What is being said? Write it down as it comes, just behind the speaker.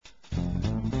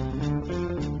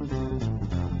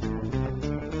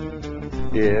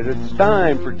It's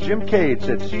time for Jim Cates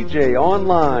at CJ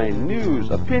Online. News,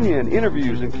 opinion,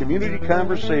 interviews, and community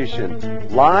conversation,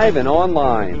 live and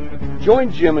online. Join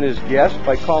Jim and his guests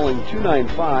by calling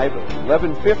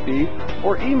 295-1150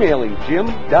 or emailing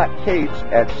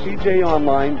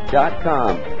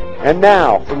jim.cates@cjonline.com. And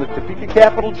now, from the Topeka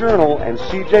Capital Journal and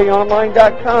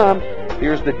cjonline.com,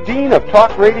 here's the Dean of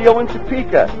Talk Radio in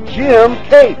Topeka, Jim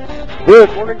Cates.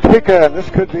 Good morning, Topeka, and this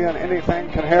could be an anything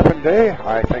can happen day.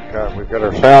 I think we've got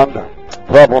our sound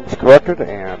problems corrected,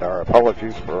 and our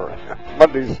apologies for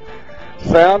Monday's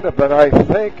sound, but I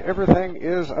think everything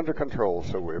is under control,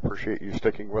 so we appreciate you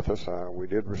sticking with us. We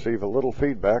did receive a little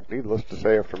feedback, needless to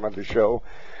say, after Monday's show,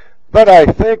 but I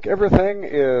think everything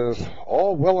is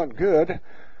all well and good,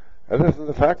 other than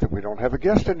the fact that we don't have a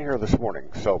guest in here this morning.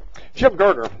 So Jim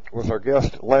Gardner was our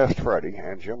guest last Friday,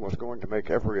 and Jim was going to make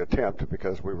every attempt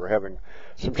because we were having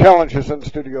some challenges in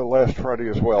studio last Friday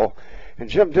as well. And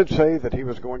Jim did say that he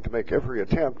was going to make every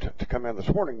attempt to come in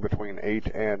this morning between 8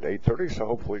 and 8:30, so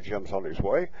hopefully Jim's on his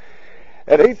way.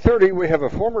 At 8:30, we have a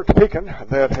former Topekan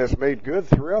that has made good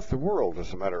throughout the world,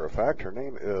 as a matter of fact. Her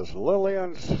name is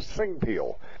Lillian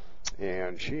Singpeel,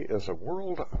 and she is a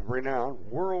world-renowned,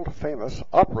 world-famous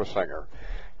opera singer.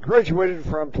 Graduated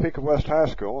from Topeka West High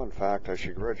School. In fact, she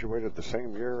graduated the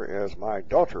same year as my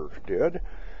daughter did.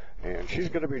 And she's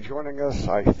going to be joining us,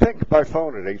 I think, by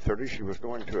phone at 8:30. She was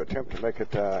going to attempt to make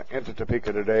it into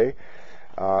Topeka today.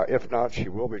 If not, she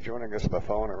will be joining us by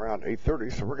phone around 8:30.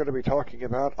 So we're going to be talking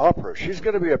about opera. She's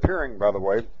going to be appearing, by the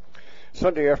way,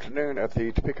 Sunday afternoon at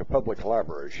the Topeka Public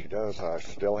Library. She does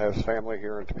still has family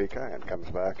here in Topeka and comes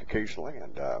back occasionally,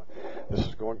 and this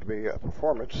is going to be a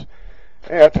performance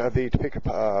at the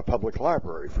Topeka Public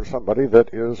Library for somebody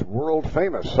that is world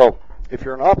famous. So if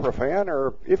you're an opera fan,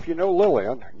 or if you know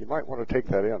Lillian, you might want to take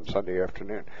that in Sunday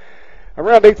afternoon.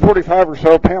 Around 8:45 or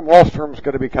so, Pam Wallstrom is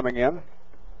going to be coming in,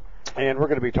 and we're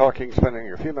going to be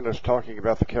spending a few minutes talking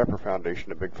about the Capper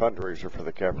Foundation, a big fundraiser for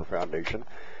the Capper Foundation.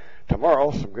 Tomorrow,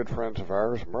 some good friends of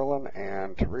ours, Merlin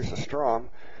and Teresa Strom,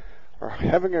 are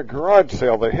having a garage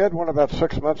sale. They had one about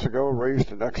 6 months ago,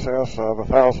 raised in excess of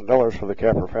 $1,000 for the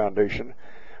Capper Foundation.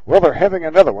 Well, they're having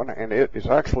another one, and it is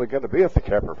actually going to be at the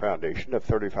Capper Foundation at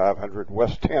 3500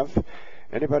 West 10th.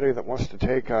 Anybody that wants to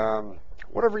take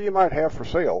whatever you might have for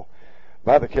sale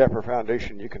by the Capper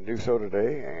Foundation, you can do so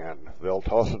today, and they'll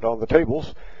toss it on the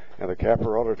tables in the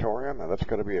Capper Auditorium, and that's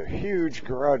going to be a huge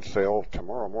garage sale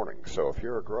tomorrow morning. So if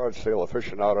you're a garage sale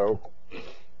aficionado,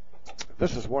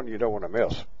 this is one you don't want to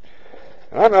miss.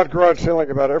 And I'm out garage selling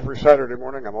about every Saturday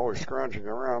morning. I'm always scrounging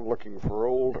around looking for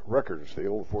old records, the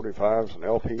old 45s and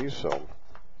LPs, so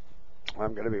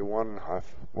I'm going to be one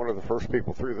of the first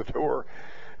people through the door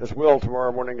as well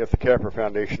tomorrow morning at the Capper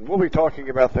Foundation. We'll be talking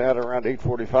about that around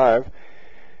 8:45.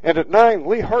 And at 9,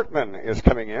 Lee Hartman is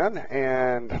coming in,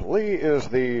 and Lee is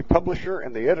the publisher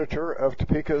and the editor of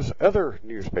Topeka's other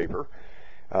newspaper,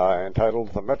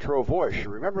 entitled The Metro Voice. You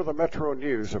remember the Metro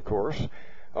News, of course,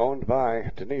 owned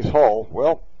by Denise Hall.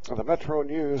 Well, the Metro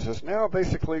News is now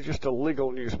basically just a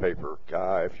legal newspaper.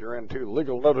 If you're into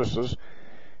legal notices,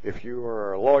 if you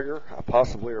are a lawyer,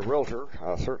 possibly a realtor,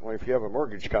 certainly if you have a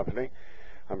mortgage company,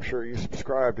 I'm sure you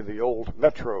subscribe to the old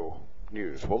Metro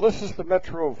News. Well, this is the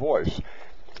Metro Voice.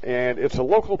 And it's a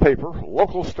local paper,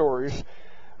 local stories,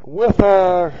 with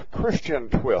a Christian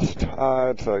twist.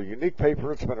 It's a unique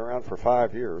paper. It's been around for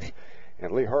 5 years.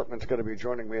 And Lee Hartman's going to be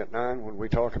joining me at 9 when we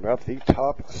talk about the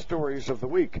top stories of the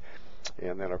week.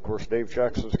 And then, of course, Dave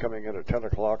Jackson's coming in at 10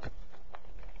 o'clock.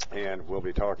 And we'll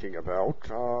be talking about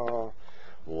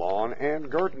lawn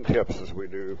and garden tips, as we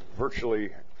do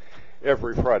virtually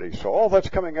every Friday. So all that's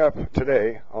coming up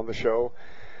today on the show.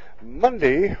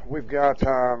 Monday, we've got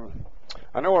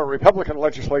I know a Republican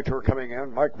legislator coming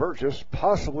in, Mike Burgess,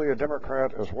 possibly a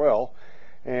Democrat as well,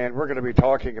 and we're going to be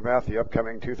talking about the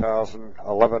upcoming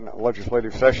 2011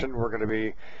 legislative session. We're going to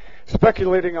be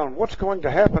speculating on what's going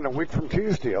to happen a week from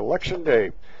Tuesday, Election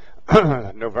Day,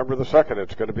 November the 2nd.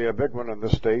 It's going to be a big one in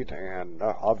this state and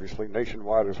obviously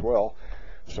nationwide as well.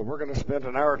 So we're going to spend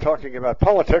an hour talking about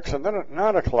politics, and then at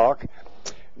 9 o'clock,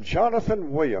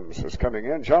 Jonathan Williams is coming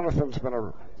in. Jonathan's been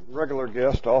a regular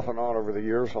guest off and on over the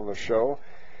years on the show.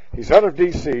 He's out of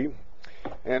D.C.,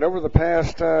 and over the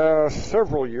past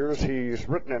several years, he's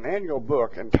written an annual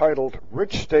book entitled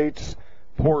Rich States,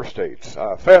 Poor States.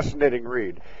 Fascinating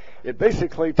read. It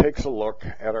basically takes a look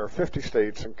at our 50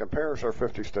 states and compares our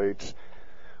 50 states,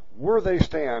 where they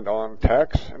stand on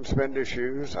tax and spend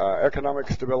issues, economic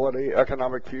stability,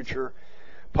 economic future,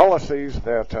 policies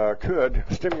that could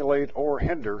stimulate or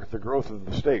hinder the growth of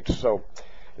the states. So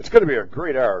it's going to be a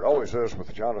great hour. It always is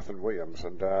with Jonathan Williams.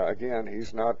 And again,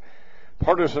 he's not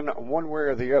partisan one way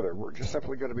or the other. We're just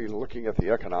simply going to be looking at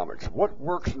the economics. What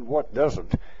works and what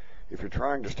doesn't if you're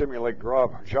trying to stimulate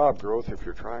job growth, if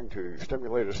you're trying to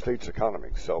stimulate a state's economy.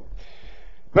 So,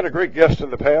 been a great guest in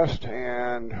the past,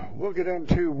 and we'll get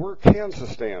into where Kansas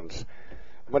stands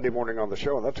Monday morning on the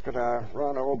show, and that's going to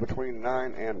run between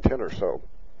 9 and 10 or so.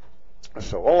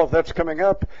 So all of that's coming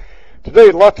up. Today,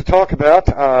 a lot to talk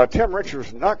about. Tim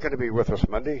Richards not going to be with us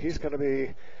Monday. He's going to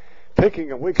be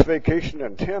taking a week's vacation,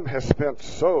 and Tim has spent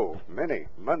so many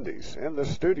Mondays in the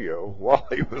studio while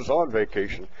he was on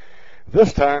vacation.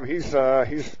 This time, he's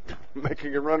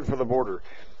making a run for the border.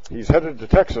 He's headed to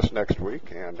Texas next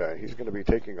week, and he's going to be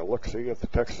taking a look-see at the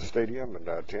Texas Stadium.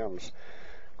 And Tim's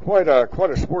quite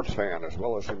a sports fan, as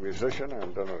well as a musician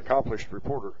and an accomplished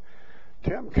reporter.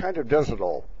 Tim kind of does it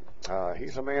all.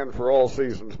 He's a man for all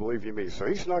seasons, believe you me. So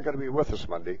he's not going to be with us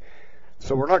Monday.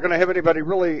 So we're not going to have anybody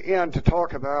really in to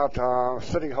talk about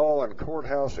City Hall and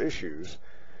courthouse issues.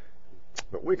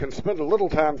 But we can spend a little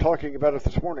time talking about it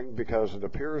this morning because it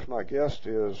appears my guest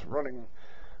is running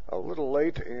a little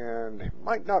late and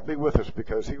might not be with us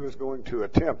because he was going to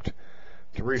attempt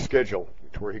to reschedule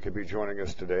to where he could be joining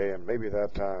us today, and maybe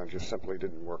that just simply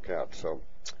didn't work out. So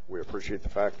we appreciate the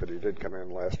fact that he did come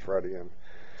in last Friday, and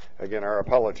again, our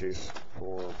apologies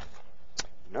for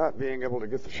not being able to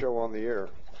get the show on the air.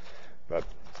 But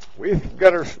we've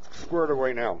got her squared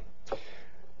away now.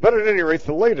 But at any rate,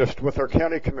 the latest with our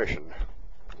county commission.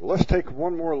 Let's take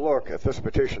one more look at this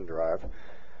petition drive.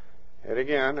 And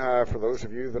again, for those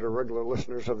of you that are regular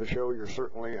listeners of the show, you're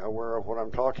certainly aware of what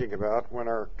I'm talking about. When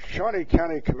our Shawnee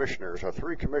County commissioners, our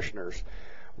 3 commissioners,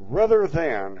 rather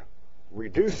than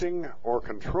reducing or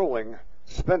controlling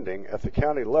spending at the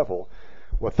county level,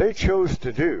 what they chose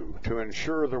to do to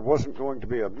ensure there wasn't going to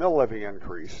be a mill levy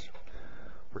increase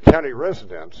for county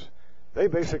residents, they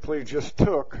basically just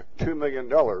took $2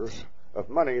 million of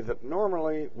money that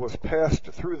normally was passed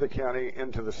through the county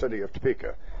into the city of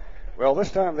Topeka. Well,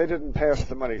 this time they didn't pass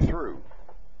the money through.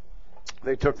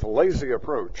 They took the lazy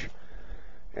approach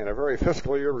and a very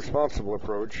fiscally irresponsible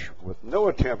approach with no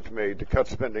attempt made to cut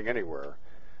spending anywhere.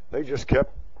 They just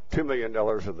kept $2 million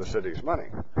of the city's money.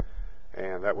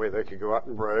 And that way they could go out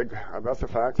and brag about the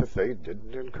fact that they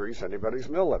didn't increase anybody's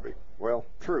mill levy. Well,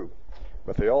 true.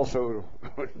 But they also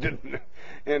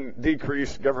didn't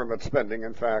decrease government spending.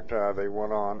 In fact, they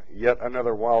went on yet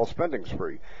another wild spending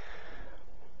spree.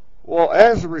 Well,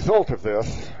 as a result of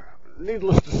this,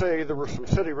 needless to say, there were some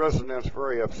city residents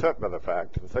very upset by the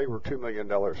fact that they were $2 million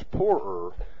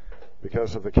poorer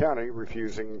because of the county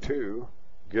refusing to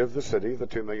give the city the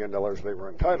 $2 million they were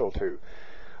entitled to.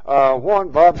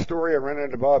 Bob Story, I ran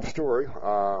into Bob Story,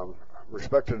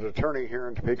 respected attorney here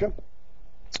in Topeka.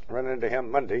 Ran into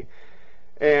him Monday.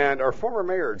 And our former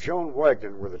mayor, Joan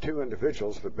Wagner, were the 2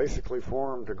 individuals that basically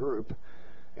formed a group,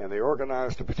 and they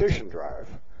organized a petition drive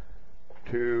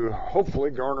to hopefully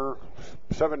garner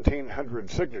 1,700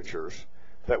 signatures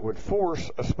that would force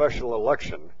a special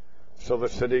election so the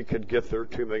city could get their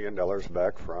 $2 million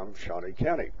back from Shawnee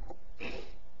County.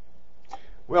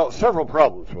 Well, several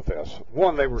problems with this.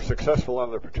 One, they were successful on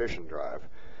their petition drive.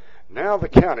 Now the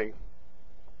county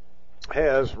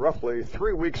has roughly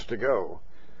 3 weeks to go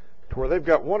to where they've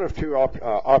got one of 2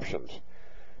 options.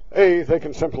 A, they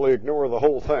can simply ignore the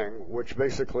whole thing, which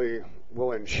basically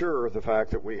will ensure the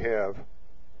fact that we have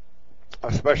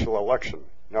a special election.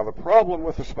 Now, the problem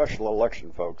with a special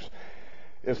election, folks,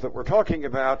 is that we're talking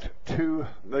about $2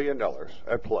 million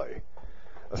at play.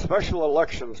 A special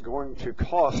election is going to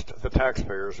cost the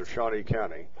taxpayers of Shawnee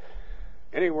County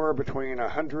anywhere between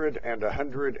 $100,000 and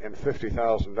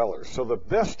 $150,000. So the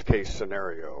best case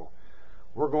scenario,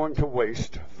 we're going to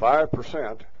waste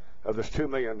 5% of this $2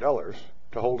 million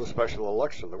to hold a special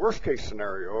election. The worst case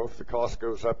scenario, if the cost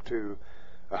goes up to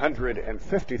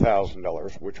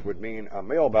 $150,000, which would mean a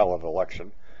mail ballot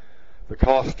election, the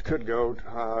cost could go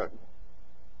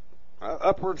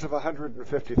upwards of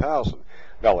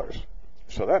 $150,000.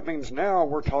 So that means now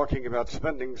we're talking about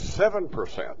spending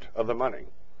 7% of the money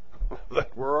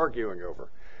that we're arguing over.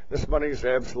 This money is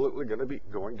absolutely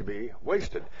going to be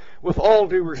wasted. With all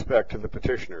due respect to the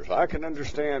petitioners, I can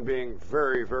understand being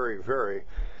very, very, very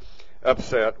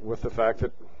upset with the fact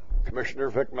that Commissioner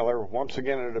Vic Miller, once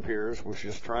again it appears, was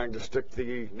just trying to stick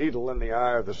the needle in the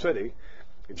eye of the city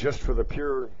just for the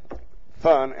pure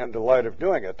fun and delight of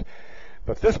doing it.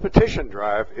 But this petition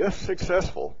drive, if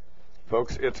successful,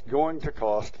 folks, it's going to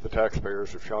cost the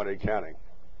taxpayers of Shawnee County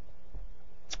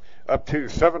up to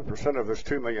 7% of this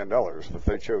 $2 million that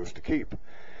they chose to keep.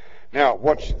 Now,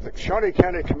 what the Shawnee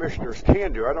County Commissioners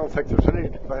can do, I don't think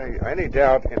there's any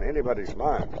doubt in anybody's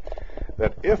mind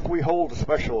that if we hold a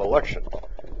special election,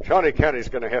 Shawnee County's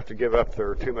going to have to give up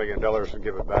their $2 million and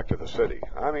give it back to the city.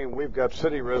 I mean, we've got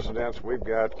city residents, we've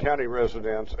got county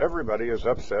residents. Everybody is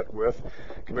upset with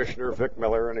Commissioner Vic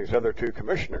Miller and his other two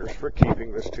commissioners for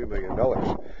keeping this $2 million.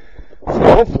 So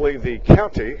hopefully the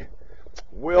county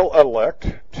will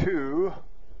elect to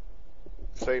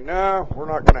say, no, we're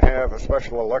not going to have a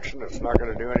special election. It's not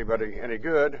going to do anybody any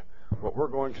good. What we're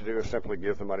going to do is simply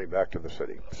give the money back to the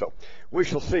city. So we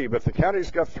shall see. But the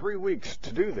county's got 3 weeks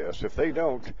to do this. If they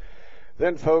don't,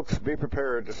 then folks, be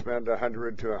prepared to spend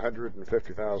 $100,000 to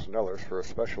 $150,000 for a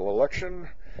special election.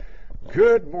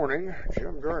 Good morning,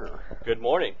 Jim Garner. Good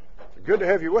morning. Good to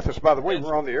have you with us. By the way,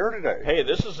 we're on the air today. Hey,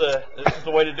 this is the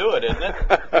way to do it, isn't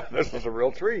it? This is a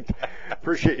real treat.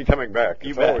 Appreciate you coming back.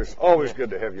 It's always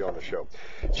good to have you on the show.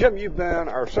 Jim, you've been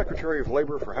our Secretary of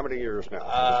Labor for how many years now in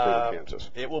the state of Kansas?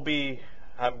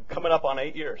 I'm coming up on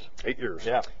 8 years. 8 years.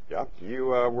 Yeah. Yeah. You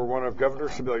were one of Governor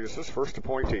Sebelius' first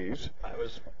appointees. I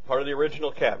was part of the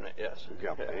original cabinet, yes.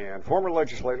 Yeah. And former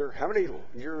legislator. How many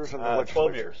years in the legislature?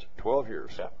 12 years. 12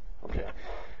 years. Yeah. Okay.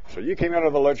 So you came out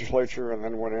of the legislature and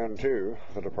then went into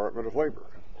the Department of Labor.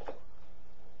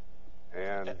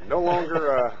 And no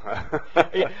longer...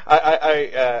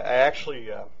 I actually...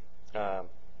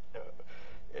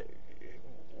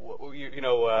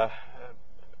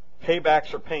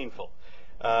 paybacks are painful.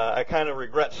 I kind of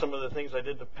regret some of the things I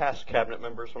did to past cabinet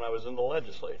members when I was in the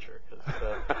legislature.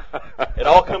 'Cause, it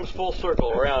all comes full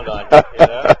circle around on you, you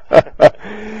know?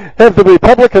 Have the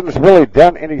Republicans really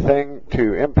done anything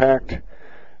to impact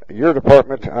your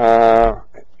department?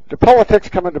 Do politics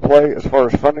come into play as far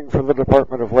as funding for the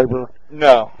Department of Labor?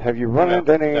 No. Have you run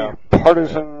into any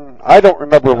partisan... I don't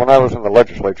remember when I was in the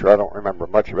legislature. I don't remember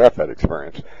much about that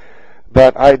experience.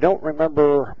 But I don't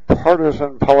remember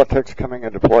partisan politics coming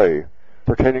into play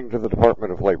pertaining to the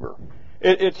Department of Labor.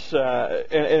 And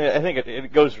I think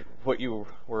it goes what you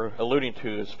were alluding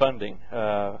to is funding.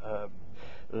 The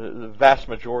vast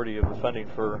majority of the funding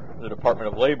for the Department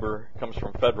of Labor comes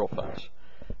from federal funds.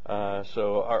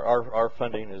 So our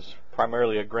funding is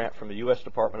primarily a grant from the U.S.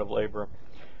 Department of Labor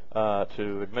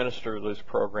to administer those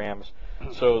programs.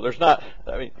 So there's not,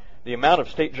 the amount of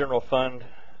state general fund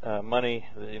money,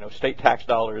 state tax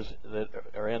dollars that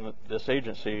are in this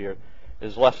agency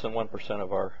is less than 1%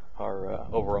 of our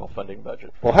overall funding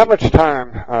budget. Well, how much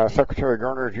time, Secretary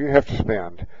Garner, do you have to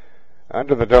spend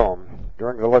under the dome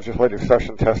during the legislative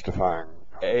session testifying?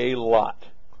 A lot.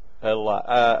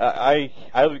 I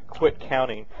quit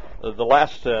counting. The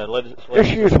last legislative...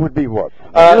 Issues would be what?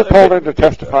 When you're called in to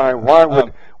testify, why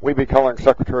would we be calling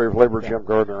Secretary of Labor Jim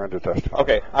Gardner in to testify?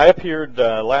 Okay, I appeared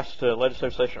last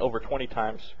legislative session over 20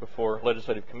 times before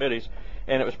legislative committees,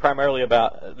 and it was primarily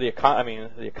about the economy.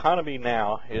 The economy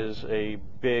now is a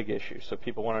big issue, so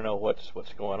people want to know what's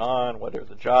going on, what are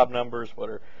the job numbers,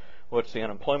 what's the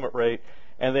unemployment rate.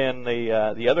 And then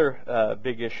the other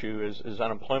big issue is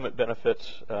unemployment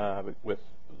benefits with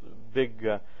big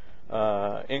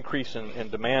increase in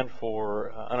demand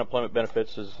for unemployment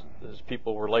benefits as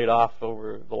people were laid off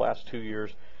over the last 2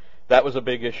 years. That was a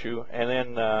big issue. And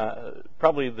then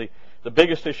probably the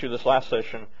biggest issue this last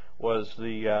session was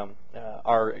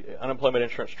our unemployment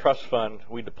insurance trust fund.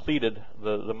 We depleted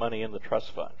the money in the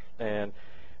trust fund. And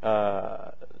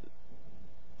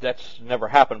that's never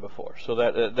happened before. So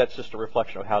that's just a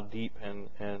reflection of how deep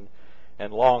and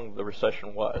long the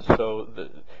recession was. So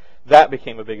that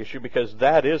became a big issue because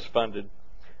that is funded.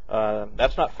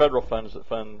 That's not federal funds that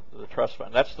fund the trust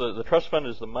fund. That's the trust fund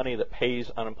is the money that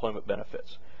pays unemployment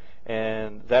benefits,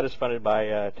 and that is funded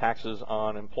by taxes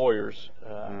on employers.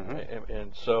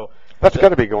 And so that's got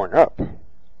to be going up,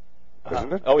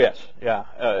 isn't it? Oh yes, yeah.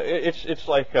 It's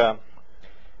like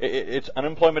it's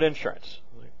unemployment insurance.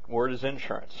 Word is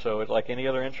insurance. So it's like any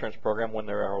other insurance program. When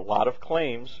there are a lot of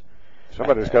claims,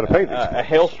 somebody's got to pay these. A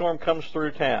hailstorm comes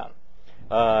through town.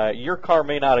 Your car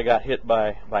may not have got hit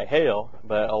by hail,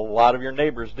 but a lot of your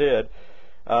neighbors did.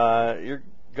 You're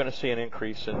going to see an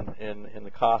increase in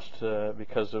the cost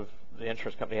because of the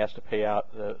insurance company has to pay out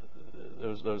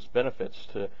those benefits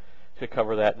to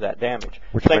cover that damage.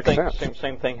 Which same makes thing. sense.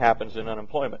 Same thing happens in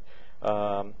unemployment.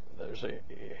 There's a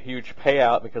huge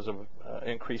payout because of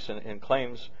increase in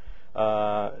claims.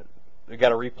 We've got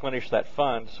to replenish that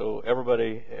fund, so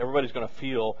everybody's going to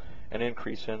feel an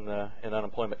increase in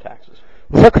unemployment taxes.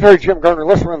 Secretary Jim Garner,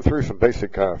 let's run through some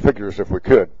basic figures if we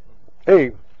could.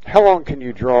 A, how long can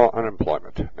you draw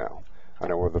unemployment now? I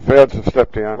know where the feds have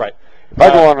stepped in. Right. If I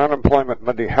go on unemployment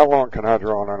Monday, how long can I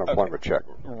draw an unemployment check?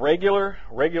 Regular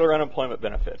unemployment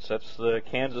benefits. That's the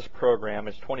Kansas program.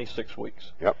 It's 26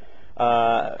 weeks. Yep.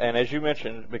 And as you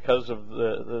mentioned, because of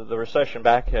the recession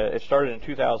back, it started in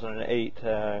 2008.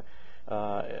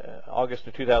 August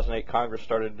of 2008, Congress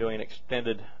started doing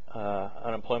extended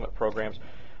unemployment programs.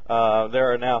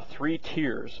 There are now 3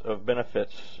 tiers of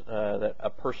benefits that a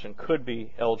person could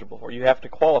be eligible for. You have to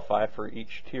qualify for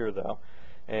each tier, though,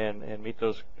 and meet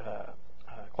those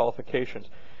qualifications.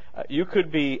 You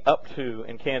could be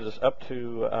in Kansas, up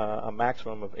to a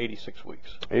maximum of 86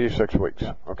 weeks. 86 weeks.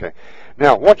 Okay.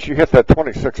 Now, once you hit that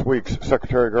 26 weeks,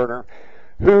 Secretary Gardner,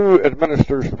 who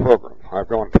administers the program? I've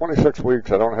gone 26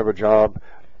 weeks. I don't have a job.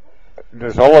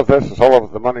 Is all of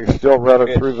the money still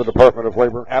routed through the Department of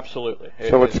Labor? Absolutely.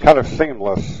 So it's kind of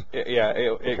seamless.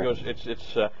 It goes.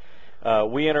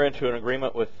 We enter into an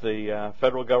agreement with the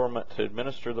federal government to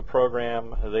administer the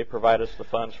program. They provide us the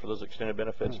funds for those extended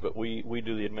benefits, but we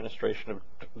do the administration of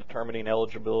determining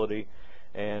eligibility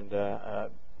and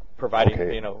providing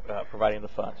the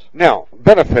funds. Now,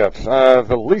 benefits.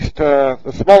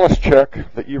 The smallest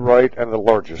check that you write and the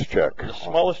largest check. The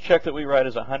smallest check that we write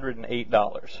is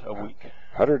 $108 a week.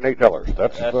 $108.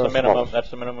 That's the minimum. smallest. That's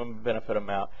the minimum benefit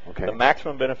amount. Okay. The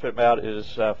maximum benefit amount is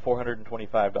 $425.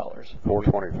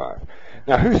 $425.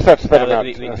 Now, who sets that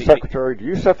amount? Secretary, do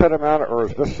you set that amount, or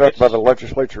is this set by the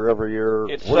legislature every year?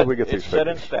 Where do we get these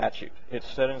figures? It's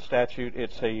set in statute.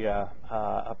 It's a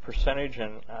percentage,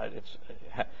 and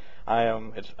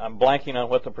I'm blanking on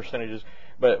what the percentage is,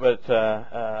 but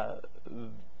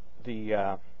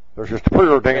there's just a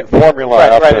preordained formula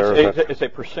out there. It's a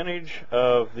percentage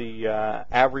of the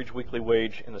average weekly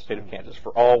wage in the state of Kansas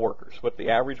for all workers, what the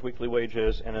average weekly wage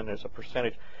is, and then there's a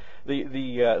percentage.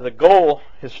 The goal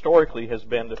historically has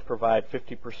been to provide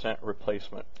 50%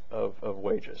 replacement of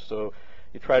wages. So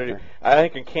you try to do. I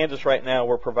think in Kansas right now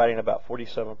we're providing about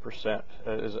 47%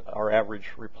 is our average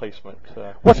replacement.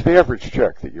 What's the average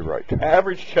check that you write?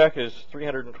 Average check is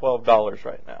 $312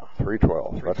 right now.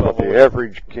 $312. That's what the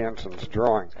average Kansan's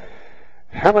drawing.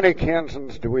 How many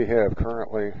Kansans do we have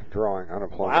currently drawing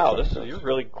unemployment? Wow, you're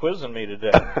really quizzing me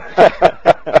today.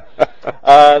 The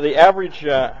average,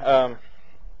 I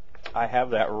have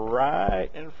that right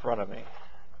in front of me.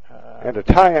 And to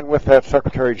tie in with that,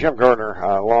 Secretary Jim Gardner,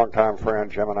 a longtime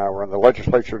friend, Jim and I were in the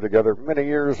legislature together many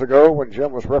years ago when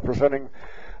Jim was representing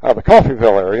the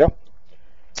Coffeyville area,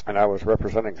 and I was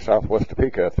representing Southwest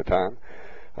Topeka at the time.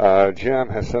 Jim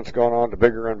has since gone on to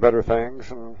bigger and better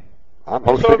things, and I'm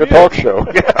hosting a talk show.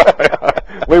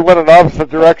 We went in opposite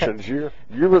directions. You're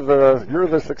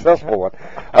the successful one.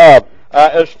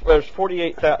 There's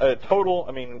 48,000 total.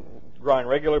 I mean, drawing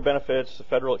regular benefits, the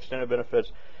federal extended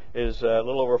benefits is a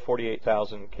little over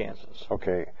 48,000 Kansans.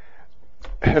 Okay.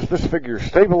 Has this figure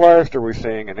stabilized? Are we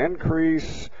seeing an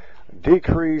increase,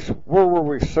 decrease? Where were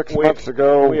we 6 months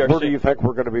ago? Where do you think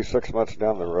we're going to be 6 months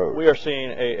down the road? We are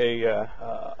seeing a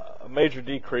major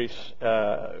decrease.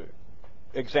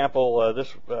 Example,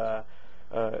 for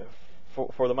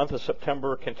the month of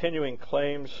September, continuing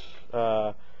claims,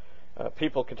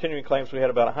 continuing claims, we had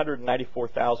about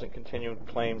 194,000 continuing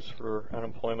claims for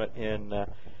unemployment in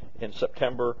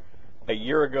September. A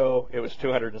year ago, it was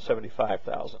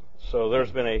 275,000. So there's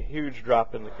been a huge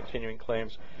drop in the continuing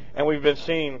claims. And we've been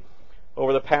seeing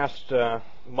over the past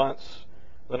months,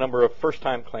 the number of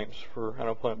first-time claims for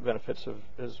unemployment benefits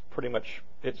is pretty much,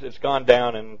 it's gone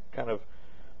down and kind of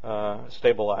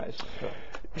stabilized. So.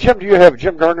 Jim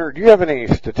Gardner, do you have any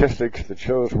statistics that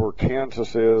shows where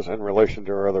Kansas is in relation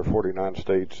to our other 49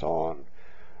 states on,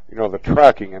 the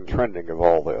tracking and trending of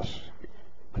all this?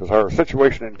 Because our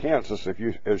situation in Kansas,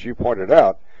 as you pointed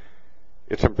out,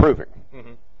 it's improving.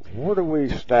 Mm-hmm. Where do we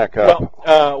stack up?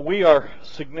 Well, we are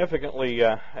significantly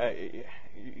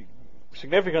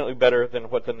better than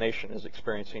what the nation is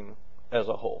experiencing as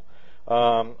a whole.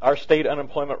 Our state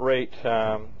unemployment rate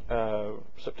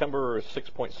September is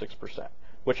 6.6%,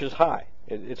 which is high.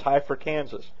 It's high for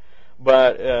Kansas,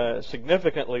 but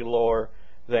significantly lower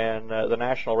than the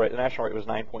national rate. The national rate was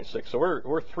 9.6, so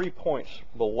we're 3 points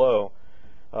below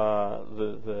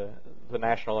the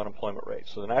national unemployment rate.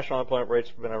 So the national unemployment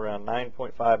rate's been around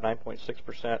 9.5,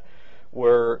 9.6%.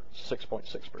 We're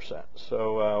 6.6%.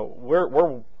 So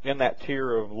we're in that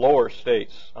tier of lower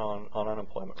states on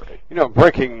unemployment rate.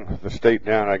 Breaking the state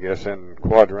down, I guess, in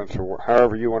quadrants or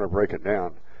however you want to break it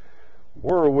down.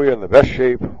 Where are we in the best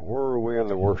shape? Where are we in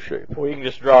the worst shape? Well, you can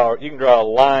draw a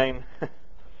line.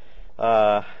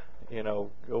 Go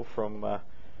from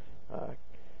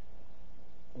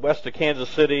west of Kansas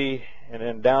City and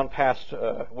then down past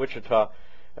Wichita.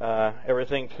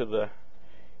 Everything to the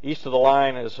east of the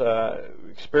line is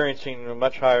experiencing a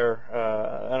much higher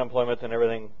unemployment than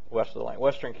everything west of the line.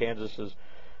 Western Kansas is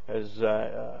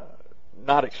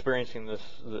not experiencing the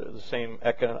same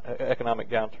economic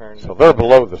downturn. So they're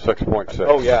below the 6.6.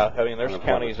 Oh yeah, I mean there's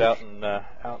counties out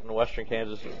in western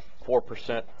Kansas,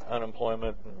 4%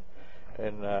 unemployment,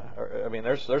 and I mean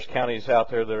there's counties out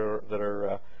there that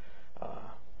are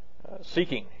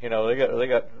seeking. You know, they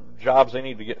got jobs they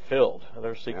need to get filled.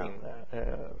 They're seeking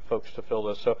folks to fill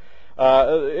those. So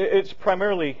it's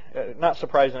primarily not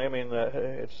surprising. I mean,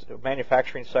 it's the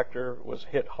manufacturing sector was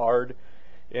hit hard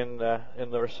in the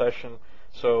recession.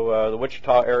 So the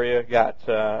Wichita area got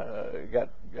a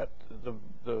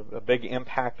big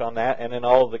impact on that, and then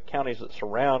all of the counties that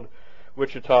surround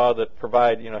Wichita that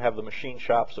provide, have the machine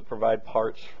shops that provide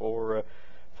parts for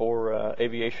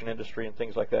aviation industry and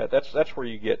things like that. That's where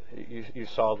you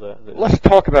saw the. Let's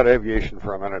talk about aviation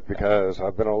for a minute, because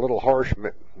I've been a little harsh.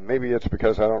 Maybe it's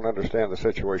because I don't understand the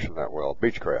situation that well.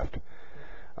 Beechcraft.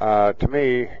 To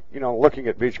me, looking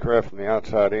at Beechcraft from the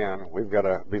outside in, we've got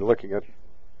to be looking at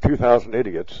 2,000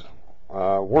 idiots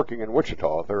working in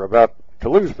Wichita. They're about to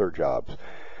lose their jobs.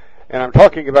 And I'm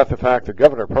talking about the fact that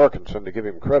Governor Parkinson, to give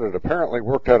him credit, apparently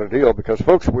worked out a deal, because,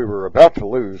 folks, we were about to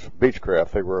lose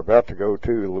Beechcraft. They were about to go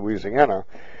to Louisiana.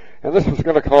 And this was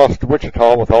going to cost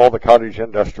Wichita, with all the cottage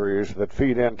industries that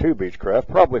feed into Beechcraft,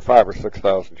 probably 5,000 or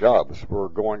 6,000 jobs were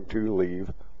going to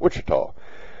leave Wichita.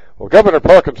 Well, Governor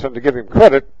Parkinson, to give him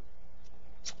credit,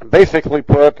 basically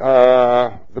put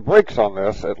the brakes on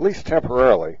this, at least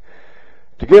temporarily,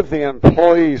 to give the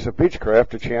employees of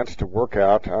Beechcraft a chance to work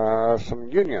out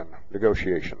some union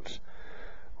negotiations.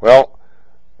 Well,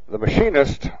 the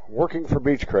machinists working for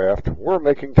Beechcraft were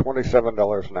making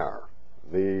 $27 an hour.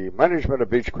 The management of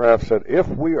Beechcraft said, if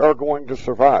we are going to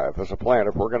survive as a plant,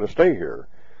 if we're going to stay here,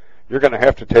 you're going to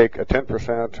have to take a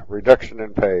 10% reduction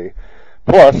in pay,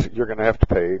 plus you're going to have to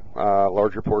pay a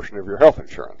larger portion of your health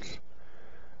insurance.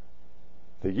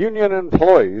 The union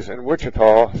employees in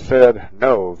Wichita said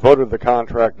no, voted the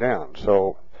contract down.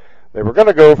 So they were going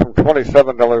to go from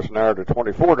 $27 an hour to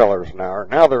 $24 an hour.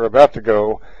 Now they're about to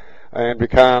go and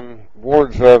become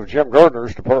wards of Jim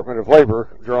Gardner's Department of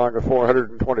Labor, drawing a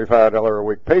 $425 a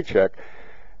week paycheck.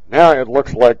 Now it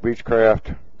looks like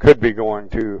Beechcraft could be going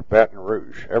to Baton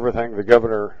Rouge. Everything the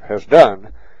governor has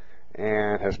done,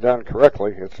 and has done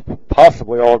correctly, it's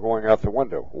possibly all going out the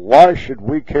window. Why should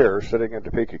we care, sitting in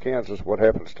Topeka, Kansas, what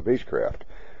happens to Beechcraft?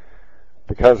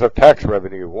 Because of tax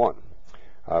revenue, one.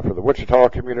 For the Wichita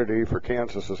community, for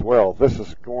Kansas as well, this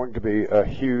is going to be a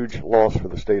huge loss for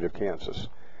the state of Kansas.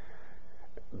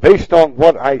 Based on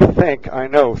what I think I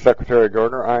know, Secretary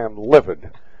Gardner, I am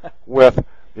livid with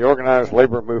the organized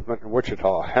labor movement in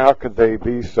Wichita. How could they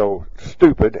be so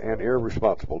stupid and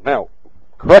irresponsible? Now,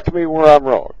 correct me where I'm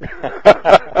wrong.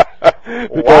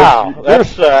 Wow,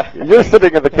 you're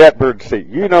sitting in the catbird seat.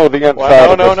 You know the inside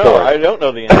of this story. No, I don't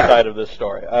know the inside of this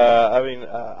story.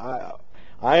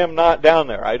 I am not down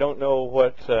there. I don't know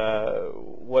what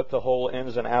the whole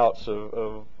ins and outs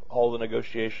of all the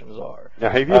negotiations are. Now,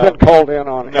 have you been called in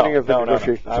on any of the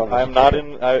negotiations? No. I'm not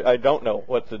in. I don't know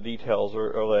what the details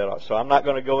are laid out. So I'm not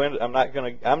going to go in. I'm not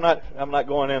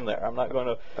going in there. I'm not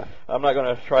going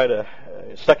to try to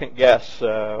second guess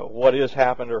what is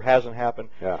happened or hasn't happened.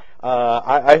 Yeah.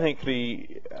 I think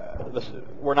the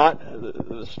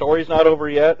story's not over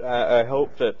yet. I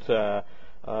hope that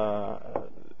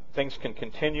things can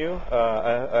continue.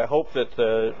 I hope that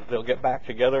they'll get back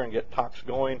together and get talks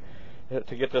going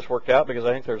to get this worked out, because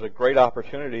I think there's a great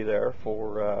opportunity there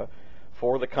for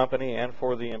the company and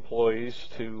for the employees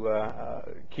to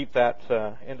keep that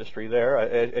industry there.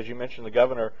 As you mentioned, the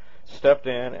governor stepped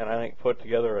in and I think put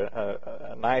together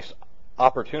a nice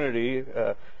opportunity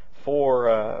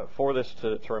for this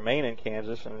to remain in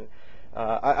Kansas, and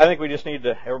I think we just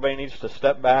everybody needs to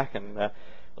step back and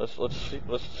let's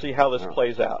see how this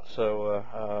plays out. So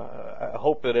I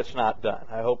hope that it's not done.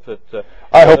 I hope that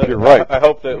I hope you're right. I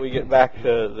hope that we get back to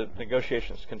the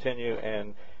negotiations continue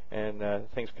and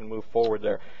things can move forward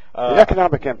there. The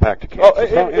economic impact to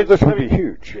Kansas, this would be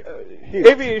huge.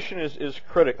 Aviation is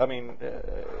critical. I mean,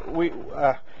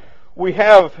 we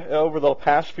have, over the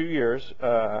past few years,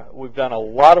 we've done a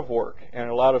lot of work and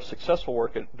a lot of successful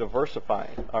work at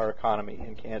diversifying our economy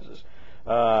in Kansas.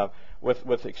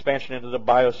 With expansion into the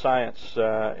bioscience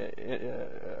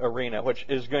arena, which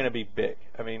is going to be big.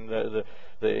 I mean, the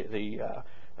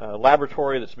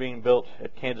laboratory that's being built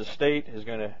at Kansas State is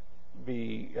going to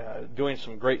be doing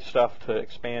some great stuff to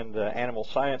expand animal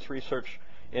science research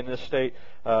in this state.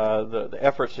 The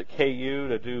efforts at KU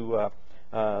to do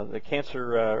the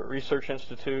Cancer Research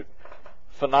Institute,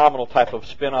 phenomenal type of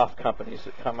spin-off companies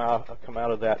that come out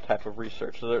of that type of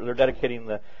research. So they're dedicating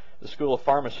the School of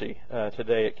Pharmacy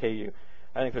today at KU.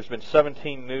 I think there's been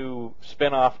 17 new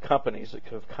spin-off companies that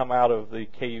have come out of the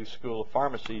KU School of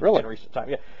Pharmacy in recent time.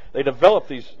 Yeah, they developed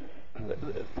these.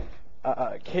 KU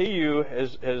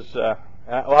has well,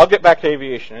 I'll get back to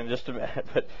aviation in just a minute,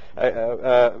 but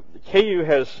KU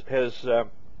has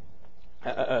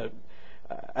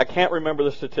I can't remember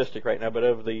the statistic right now, but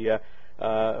of the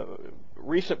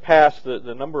recent past,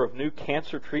 the number of new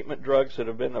cancer treatment drugs that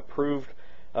have been approved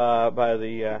by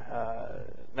the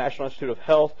National Institute of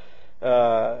Health,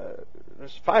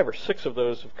 there's 5 or 6 of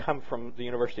those have come from the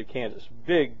University of Kansas.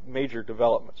 Big, major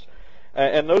developments.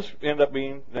 And those end up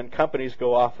being, then companies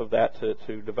go off of that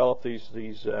to develop these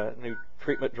new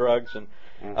treatment drugs, and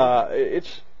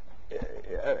it's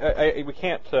we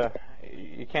can't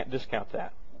you can't discount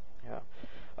that. Yeah.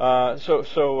 So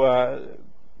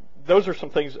those are some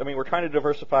things. I mean, we're trying to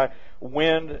diversify.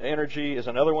 Wind energy is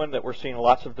another one that we're seeing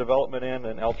lots of development in,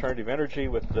 and alternative energy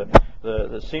with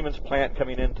the Siemens plant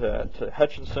coming into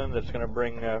Hutchinson. That's going to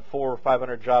bring 400 or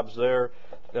 500 jobs there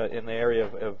in the area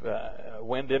of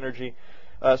wind energy.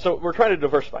 So we're trying to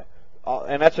diversify,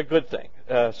 and that's a good thing,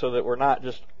 so that we're not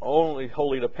just only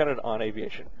wholly dependent on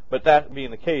aviation. But that being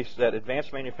the case, that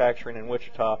advanced manufacturing in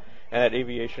Wichita and that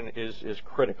aviation is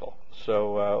critical.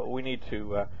 So we need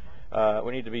to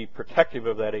be protective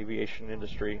of that aviation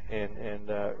industry and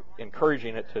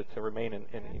encouraging it to remain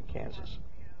in Kansas.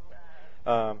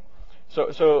 So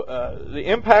the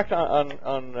impact on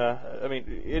I mean,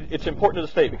 it's important to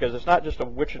the state because it's not just a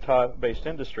Wichita-based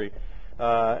industry.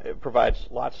 It provides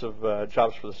lots of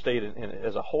jobs for the state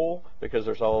as a whole because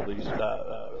there's all these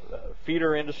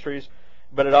feeder industries,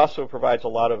 but it also provides a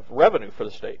lot of revenue for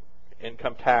the state.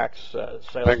 Income tax,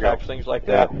 sales tax, things like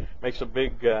that makes a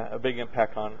big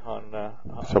impact on.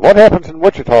 So what happens in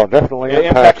Wichita definitely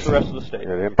impacts the rest of the state.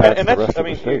 It impacts the rest of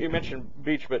the state. You mentioned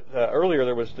Beach, but earlier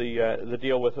there was the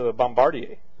deal with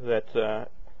Bombardier that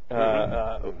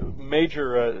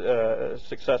major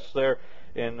success there.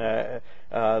 In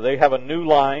they have a new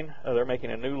line. They're making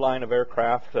a new line of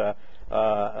aircraft. Their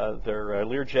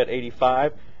Learjet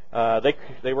 85.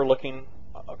 They were looking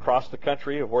across the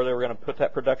country of where they were going to put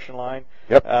that production line.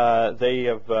 Yep.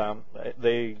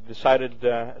 They decided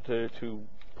to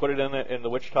put it in the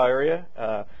Wichita area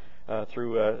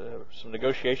through some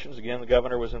negotiations. Again, the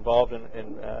governor was involved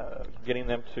in getting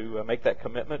them to make that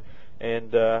commitment,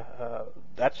 and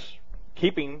that's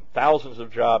keeping thousands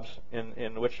of jobs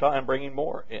in Wichita and bringing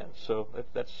more in. So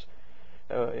that's.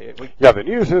 The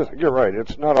news is, you're right,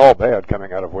 it's not all bad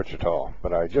coming out of Wichita,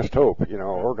 but I just hope,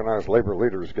 organized labor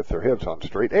leaders get their heads on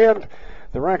straight, and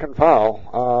the rank and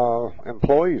file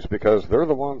employees, because they're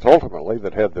the ones ultimately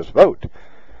that had this vote.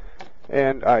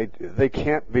 And they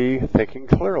can't be thinking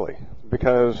clearly,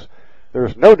 because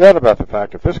there's no doubt about the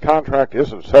fact if this contract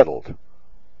isn't settled,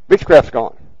 Beechcraft's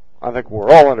gone. I think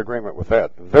we're all in agreement with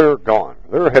that. They're gone.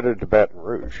 They're headed to Baton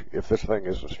Rouge if this thing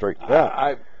isn't straightened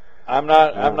out. I'm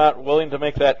not willing to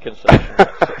make that concession.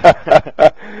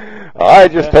 I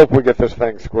just hope we get this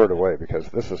thing squared away because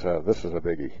this is a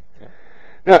biggie. Yeah.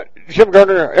 Now, Jim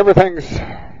Gardner, everything's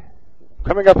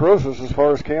coming up roses as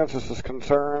far as Kansas is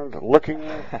concerned. Looking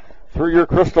through your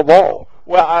crystal ball,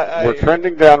 we're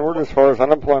trending downward as far as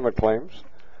unemployment claims.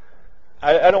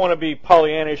 I don't want to be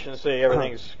Pollyannish and say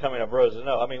everything's coming up roses.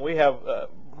 No, I mean we have,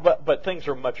 but things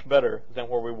are much better than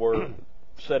where we were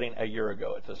sitting a year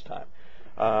ago at this time.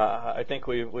 I think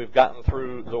we've gotten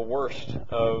through the worst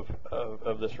of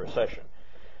this recession,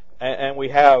 and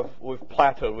we've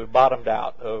plateaued, we've bottomed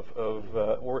out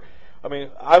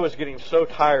I was getting so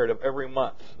tired of every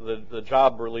month the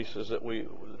job releases the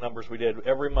numbers we did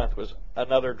every month was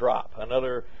another drop,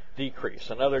 another decrease.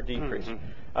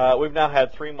 Mm-hmm. We've now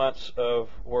had 3 months of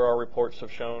where our reports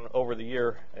have shown over the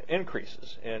year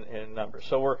increases in numbers.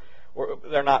 So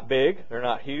they're not big, they're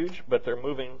not huge, but they're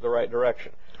moving the right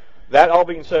direction. That all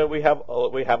being said, we have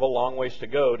a long ways to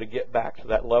go to get back to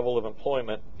that level of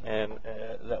employment and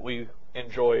that we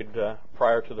enjoyed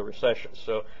prior to the recession.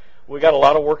 So we got a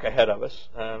lot of work ahead of us,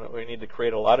 and we need to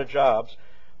create a lot of jobs.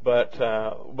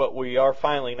 But we are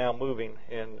finally now moving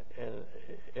in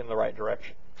the right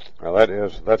direction. Well,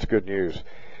 that's good news.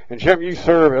 And Jim, you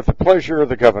serve at the pleasure of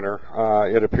the governor.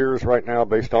 It appears right now,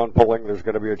 based on polling, there's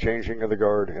going to be a changing of the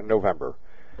guard in November.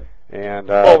 And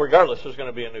regardless, there's going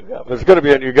to be a new governor. There's going to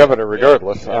be a new governor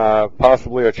regardless. Yeah.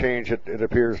 Possibly a change. It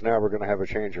appears now we're going to have a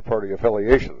change of party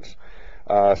affiliations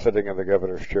sitting in the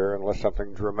governor's chair unless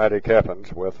something dramatic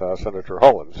happens with Senator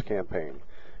Holland's campaign.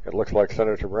 It looks like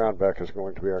Senator Brownback is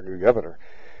going to be our new governor.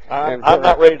 I'm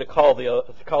not ready to call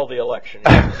the election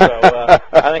yet, so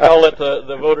I think I'll let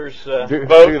the voters vote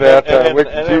do that,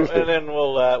 and then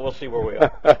we'll see where we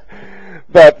are.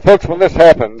 But folks, when this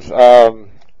happens,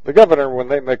 The governor, when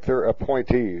they make their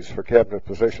appointees for cabinet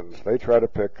positions, they try to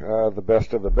pick the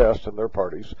best of the best in their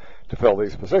parties to fill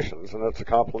these positions, and that's a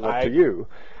compliment to you.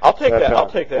 I'll take that. I'll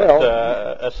take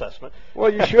that assessment.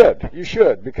 Well, you should. You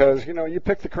should, because you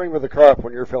pick the cream of the crop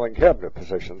when you're filling cabinet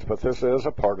positions. But this is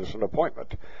a partisan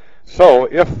appointment. So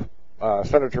if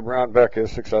Senator Brownback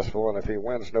is successful, and if he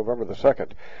wins November the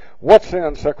 2nd, what's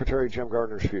in Secretary Jim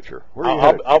Gardner's future? Where are you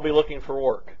headed? I'll be looking for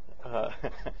work.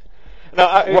 No,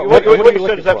 what you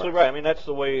said is absolutely right. I mean, that's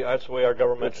the way our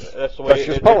government. That's the way that's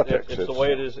just politics. It's the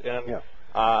way it is, and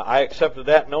I accepted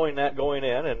that, knowing that going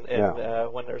in.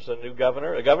 And when there's a new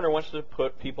governor, the governor wants to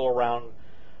put people around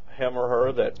him or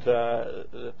her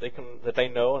that they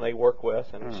know and they work with,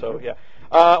 and so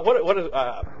what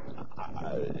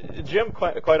is Jim?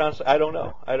 Quite honestly, I don't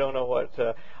know. I don't know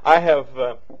what I have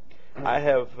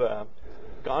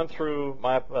gone through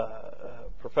my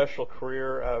professional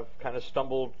career. I've kind of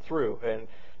stumbled through, and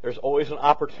there's always an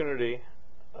opportunity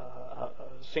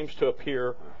seems to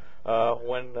appear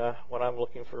when I'm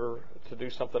looking to do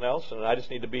something else, and I just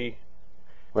need to be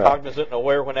cognizant and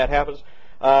aware when that happens.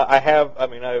 I've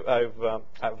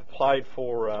applied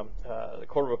for the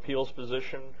Court of Appeals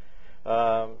position.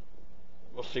 We'll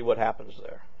see what happens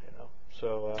there.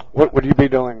 So what would you be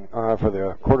doing for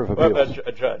the Court of Appeals?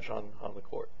 A judge on the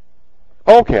court.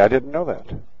 Okay, I didn't know that.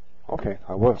 Okay,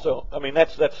 I will. So, I mean,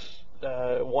 that's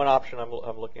one option I'm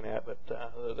looking at, but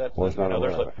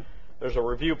there's a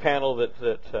review panel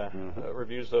that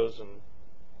reviews those and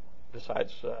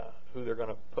decides who they're going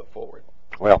to put forward.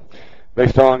 Well,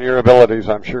 based on your abilities,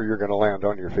 I'm sure you're going to land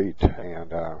on your feet,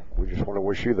 and we just want to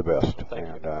wish you the best.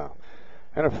 Thank you.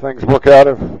 And if things work out,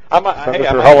 if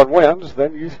Senator Holland wins,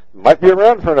 then you might be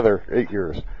around for another 8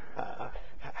 years.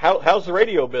 How's the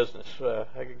radio business?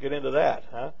 I could get into that,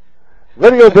 huh?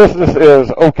 Radio business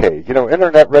is okay.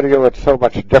 Internet radio, it's so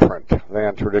much different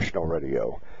than traditional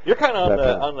radio. You're kind of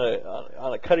on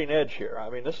the cutting edge here. I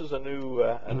mean, this is a new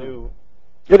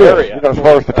it area. Is, as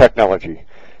far as the technology.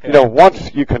 Once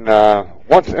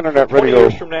internet 20 radio.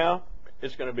 years from now,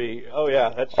 it's going to be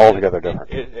that's altogether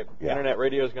different. Internet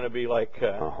radio is going to be like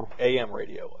AM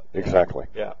radio. Exactly.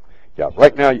 Yeah.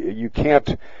 Right now, you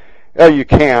can't. You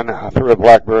can through a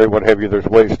BlackBerry, what have you. There's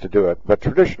ways to do it, but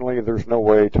traditionally, there's no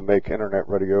way to make internet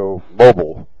radio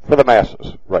mobile for the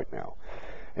masses right now.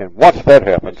 And once that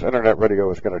happens, internet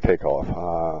radio is going to take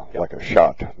off like a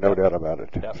shot, no doubt about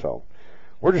it. Yep. So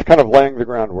we're just kind of laying the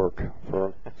groundwork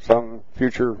for some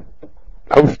future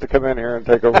host to come in here and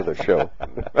take over the show.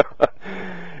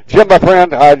 Jim, my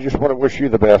friend, I just want to wish you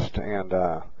the best, and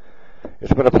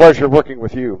it's been a pleasure working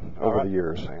with you over the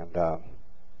years, and I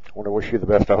want to wish you the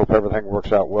best. I hope everything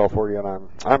works out well for you, and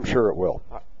I'm sure it will.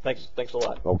 Thanks a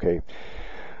lot. Okay.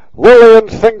 Lillian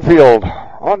Singfield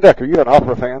on deck. Are you an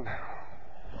opera fan?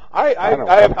 I am not.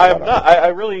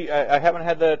 I haven't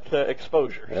had that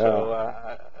exposure. Yeah.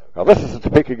 So. Well, this is a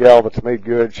Topeka gal that's made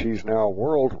good. She's now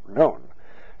world known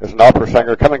as an opera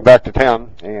singer, coming back to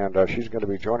town, and she's going to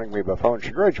be joining me by phone.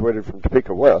 She graduated from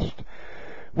Topeka West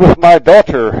with my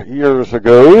daughter years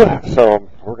ago, so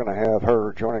we're going to have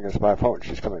her joining us by phone.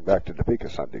 She's coming back to Topeka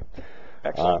Sunday.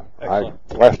 Excellent.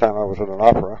 Last time I was at an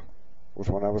opera was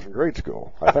when I was in grade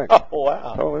school, I think. Oh,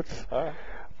 wow. So it's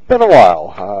been a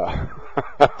while.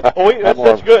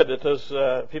 That's good that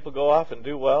those people go off and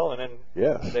do well, and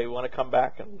then they want to come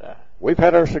back. And we've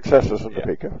had our successes in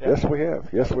Topeka. Yeah. Yes, we have.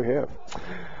 Yes, we have.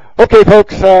 Okay,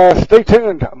 folks, stay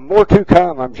tuned. More to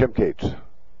come. I'm Jim Cates.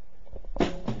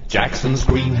 Jackson's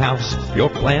Greenhouse, your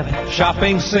plant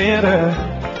shopping center.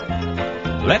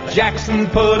 Let Jackson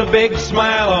put a big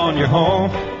smile on your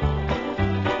home.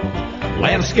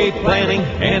 Landscape planning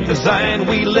and design,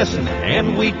 we listen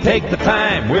and we take the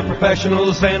time. We're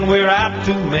professionals and we're out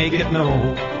to make it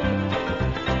known.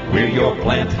 We're your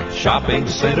plant shopping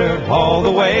center all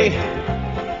the way.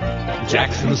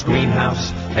 Jackson's Greenhouse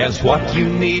has what you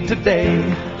need today.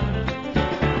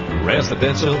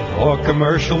 Residential or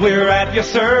commercial, we're at your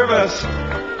service.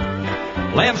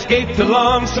 Landscape to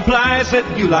lawn supplies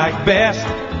that you like best.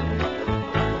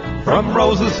 From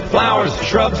roses, flowers,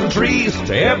 shrubs, and trees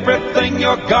to everything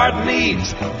your garden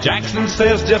needs, Jackson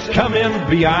says just come in,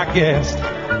 be our guest.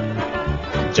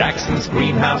 Jackson's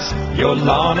Greenhouse, your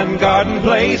lawn and garden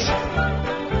place.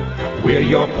 We're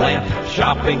your plant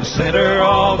shopping center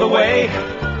all the way.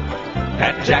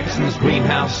 At Jackson's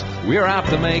Greenhouse, we're out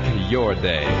to make your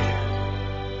day.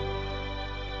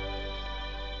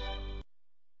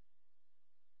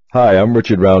 Hi, I'm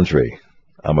Richard Roundtree.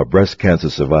 I'm a breast cancer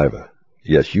survivor.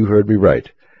 Yes, you heard me right.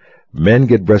 Men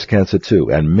get breast cancer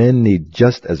too, and men need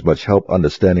just as much help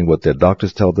understanding what their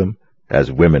doctors tell them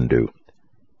as women do.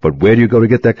 But where do you go to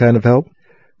get that kind of help?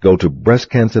 Go to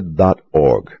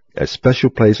breastcancer.org, a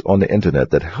special place on the internet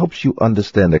that helps you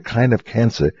understand the kind of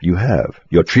cancer you have,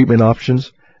 your treatment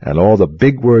options, and all the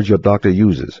big words your doctor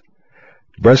uses.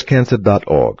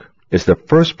 Breastcancer.org is the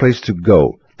first place to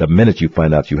go the minute you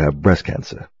find out you have breast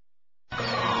cancer.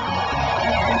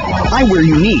 Eyewear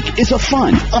Unique is a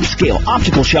fun, upscale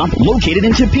optical shop located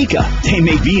in Topeka. They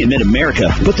may be in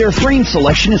mid-America, but their frame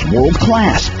selection is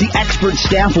world-class. The expert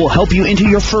staff will help you into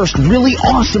your first really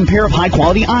awesome pair of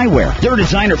high-quality eyewear. Their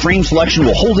designer frame selection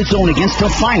will hold its own against the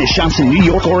finest shops in New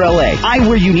York or L.A.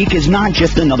 Eyewear Unique is not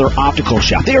just another optical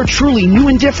shop. They are truly new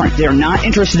and different. They are not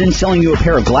interested in selling you a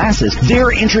pair of glasses.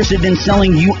 They're interested in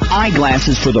selling you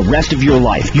eyeglasses for the rest of your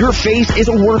life. Your face is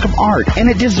a work of art, and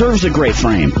it deserves a great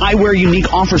frame. Eyewear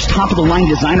Unique offers top-of-the-line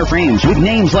designer frames with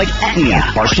names like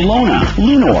Etnia, Barcelona,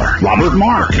 Lunor, Robert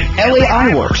Mark, LA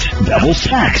Eyeworks, Bevel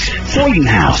Specs,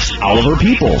 Freudenhaus, Oliver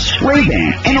Peoples,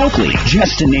 Ray-Ban, and Oakley,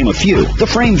 just to name a few. The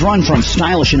frames run from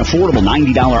stylish and affordable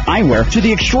 $90 eyewear to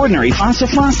the extraordinary Fassa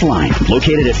Frost line,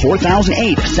 located at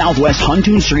 4008 Southwest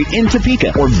Huntoon Street in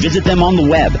Topeka, or visit them on the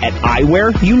web at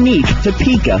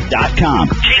eyewearuniquetopeka.com.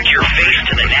 Take your face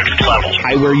to the next level.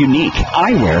 Eyewear Unique,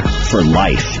 eyewear for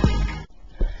life.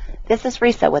 This is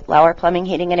Risa with Lauer Plumbing,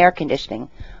 Heating, and Air Conditioning.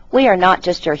 We are not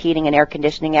just your heating and air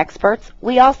conditioning experts.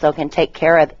 We also can take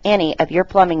care of any of your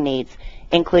plumbing needs,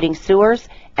 including sewers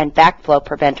and backflow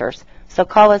preventers. So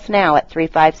call us now at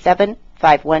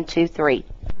 357-5123.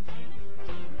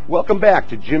 Welcome back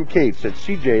to Jim Cates at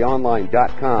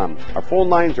cjonline.com. Our phone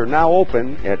lines are now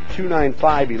open at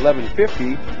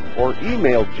 295-1150 or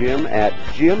email Jim at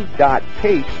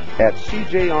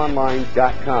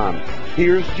jim.cates@cjonline.com.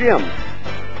 Here's Jim.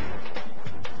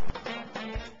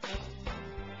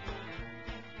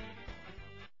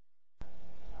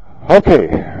 Okay,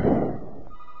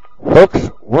 folks,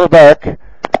 we're back.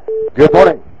 Good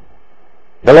morning.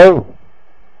 Hello.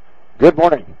 Good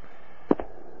morning.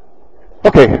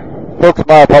 Okay, folks,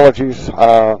 my apologies.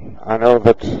 I know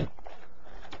that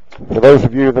for those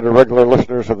of you that are regular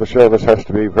listeners of the show, this has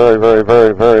to be very, very,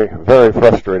 very, very, very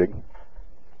frustrating.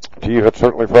 To you, it's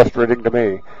certainly frustrating to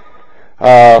me.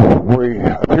 We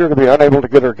appear to be unable to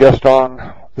get our guest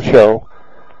on the show.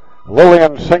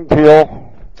 Lillian Singpeel.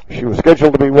 She was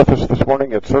scheduled to be with us this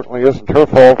morning. It certainly isn't her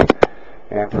fault,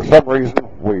 and for some reason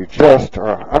we just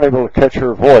are unable to catch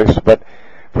her voice. But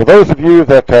for those of you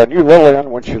that knew Lillian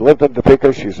when she lived in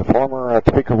Topeka, she's a former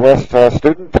Topeka West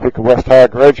student, Topeka West High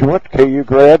graduate, KU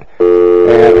grad,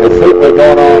 and has certainly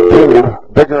gone on to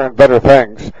bigger and better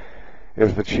things,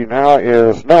 is that she now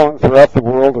is known throughout the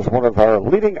world as one of our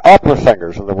leading opera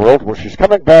singers in the world. Well, she's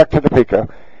coming back to Topeka,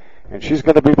 and she's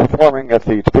going to be performing at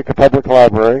the Topeka Public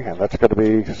Library, and that's going to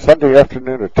be Sunday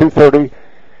afternoon at 2:30.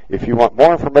 If you want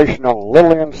more information on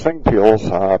Lillian Singpeel's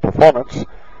performance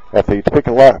at the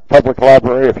Topeka Public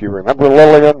Library, if you remember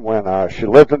Lillian when she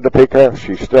lived in Topeka,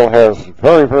 she still has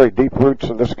very, very deep roots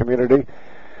in this community.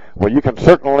 Well, you can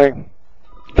certainly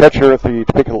catch her at the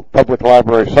Topeka Public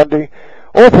Library Sunday.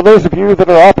 Or for those of you that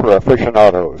are opera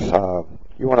aficionados,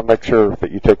 you want to make sure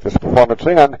that you take this performance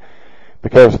in,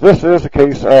 because this is a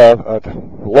case of a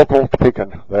local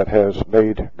Topekan that has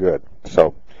made good.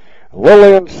 So,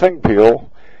 Lillian Singpeel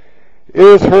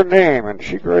is her name, and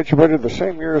she graduated the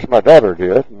same year as my daughter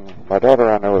did. And my daughter,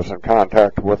 I know, is in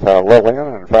contact with Lillian,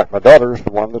 and in fact, my daughter is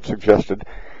the one that suggested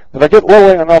that I get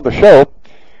Lillian on the show.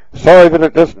 Sorry that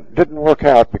it didn't work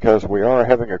out, because we are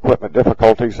having equipment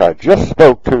difficulties. I just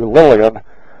spoke to Lillian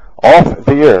off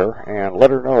the air and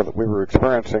let her know that we were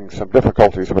experiencing some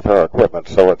difficulties with our equipment.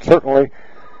 So it certainly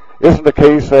isn't a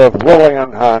case of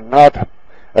Lillian not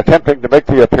attempting to make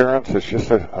the appearance. It's just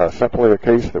simply a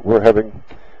case that we're having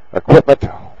equipment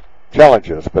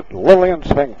challenges. But Lillian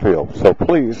Singpeel, so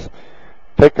please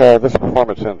take this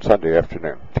performance in Sunday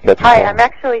afternoon to catch us. Hi, I'm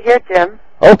actually here, Jim.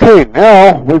 Okay,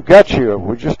 now we've got you.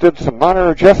 We just did some minor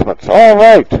adjustments. All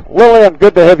right, Lillian,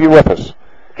 good to have you with us.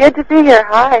 Good to be here.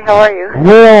 Hi, how are you?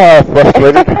 We are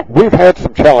frustrated. We've had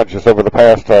some challenges over the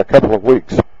past couple of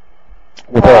weeks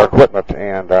with our equipment,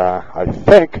 and I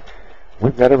think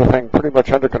we've got everything pretty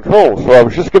much under control. So I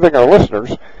was just giving our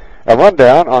listeners a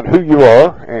rundown on who you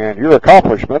are and your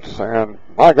accomplishments, and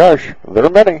my gosh, there are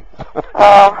many.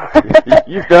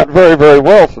 You've done very, very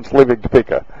well since leaving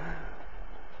Topeka.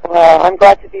 Well, I'm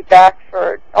glad to be back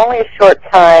for only a short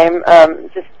time,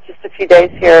 just a few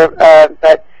days here,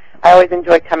 but I always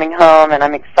enjoy coming home, and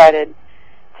I'm excited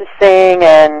to sing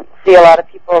and see a lot of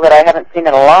people that I haven't seen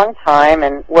in a long time,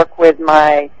 and work with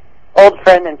my old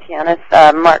friend and pianist,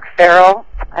 Mark Farrell.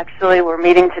 Actually, we're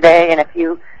meeting today in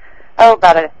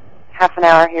about a half an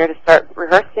hour here to start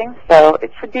rehearsing, so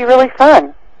it should be really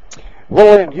fun.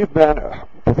 Lillian, you've been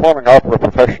performing opera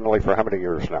professionally for how many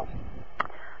years now?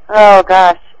 Oh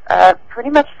gosh, pretty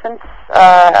much since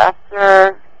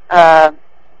after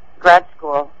grad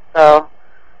school, so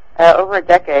over a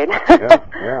decade.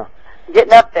 Yeah.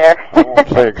 Getting up there. I won't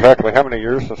say exactly how many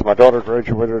years since my daughter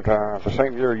graduated the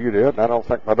same year you did, and I don't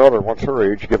think my daughter wants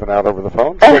her age given out over the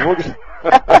phone, so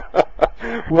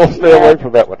we'll stay away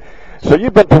from that one. So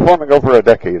you've been performing over a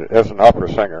decade as an opera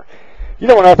singer. You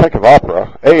know, when I think of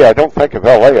opera, I don't think of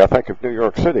L.A., I think of New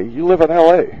York City. You live in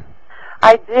L.A.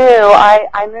 I do.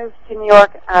 I moved to New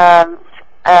York, and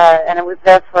I was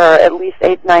there for at least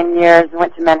 8-9 years. I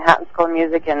went to Manhattan School of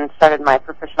Music and started my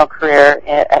professional career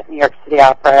at New York City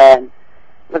Opera, and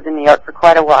lived in New York for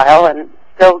quite a while, and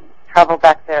still travel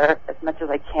back there as much as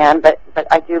I can. But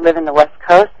I do live in the West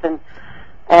Coast, and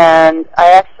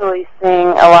I actually sing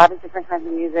a lot of different kinds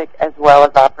of music as well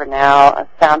as opera now,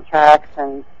 soundtracks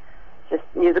and just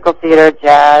musical theater,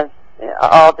 jazz,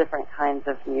 all different kinds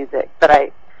of music. But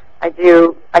I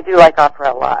do like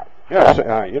opera a lot. Yes,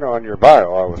 in your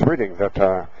bio, I was reading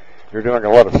that you're doing a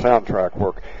lot of soundtrack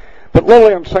work. But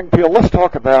Lillian Singh-Peel, let's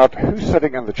talk about who's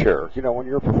sitting in the chair, when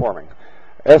you're performing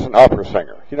as an opera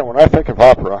singer. When I think of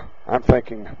opera, I'm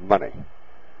thinking money.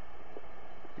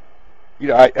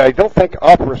 I don't think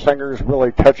opera singers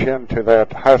really touch into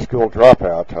that high school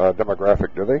dropout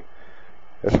demographic, do they?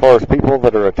 As far as people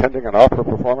that are attending an opera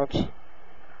performance?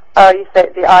 You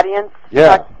say the audience?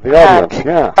 Yeah, the audience,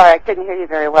 yeah. Sorry, I couldn't hear you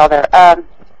very well there.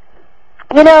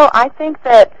 I think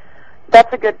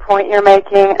that's a good point you're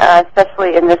making,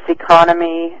 especially in this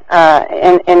economy.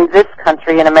 In this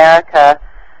country, in America,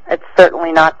 it's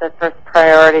certainly not the first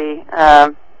priority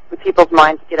in people's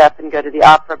minds to get up and go to the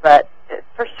opera, but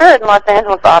for sure in Los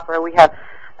Angeles Opera we have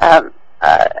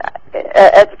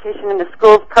education in the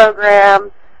schools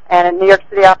program, and in New York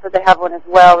City Opera they have one as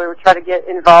well. We were trying to get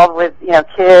involved with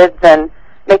kids and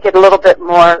make it a little bit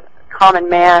more common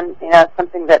man,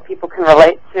 something that people can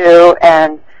relate to,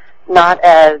 and not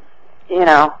as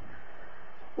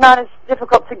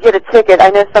difficult to get a ticket. I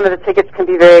know some of the tickets can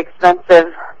be very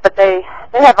expensive, but they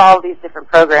have all these different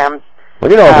programs.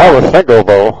 Well, if I was single,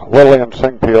 though, Lillian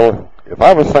Singh-Peel, if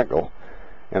I was single,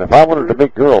 and if I wanted to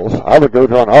meet girls, I would go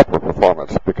to an opera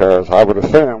performance, because I would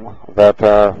assume that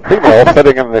female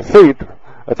sitting in the seat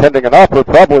attending an opera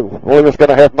probably was going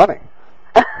to have money.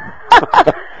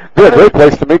 Be a great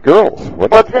place to meet girls.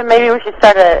 Well, then maybe we should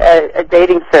start a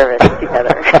dating service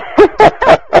together.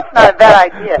 That's not a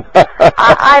bad idea.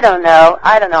 I don't know.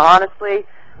 Honestly,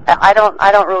 I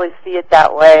don't really see it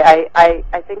that way.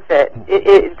 I think that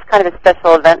it's kind of a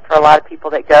special event for a lot of people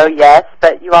that go, yes,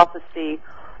 but you also see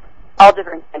all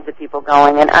different kinds of people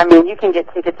going. And I mean, you can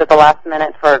get tickets at the last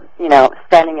minute for,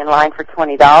 standing in line for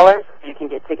 $20. You can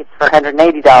get tickets for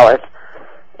 $180.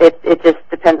 It just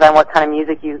depends on what kind of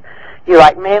music you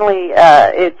like. Mainly,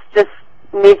 it just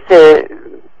needs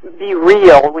to be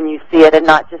real when you see it, and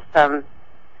not just some,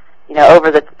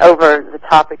 over the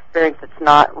top experience that's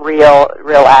not real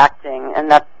acting.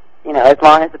 And that's, as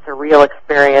long as it's a real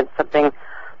experience,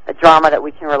 a drama that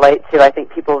we can relate to, I think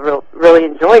people really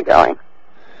enjoy going.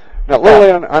 Now,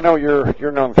 Lillian, I know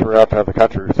you're known throughout the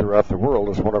country, throughout the world,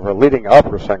 as one of our leading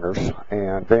opera singers,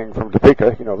 and being from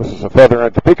Topeka, this is a feather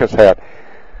in Topeka's hat.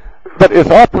 But is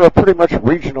opera pretty much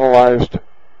regionalized?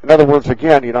 In other words,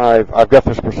 again, I've got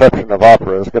this perception of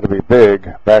opera is going to be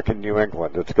big back in New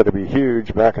England. It's going to be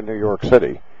huge back in New York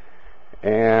City.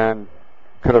 And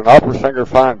could an opera singer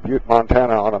find Butte,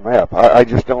 Montana on a map? I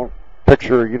just don't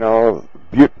picture, the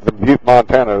Butte,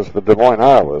 Montana's, the Des Moines,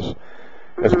 Iowa's,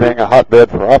 as being a hotbed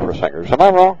for opera singers. Am I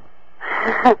wrong?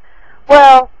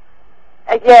 Well,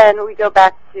 again, we go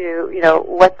back to,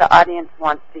 what the audience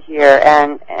wants to hear,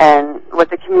 and what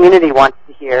the community wants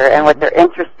to hear, and what they're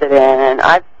interested in. And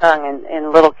I've sung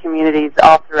in little communities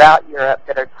all throughout Europe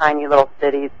that are tiny little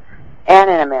cities, and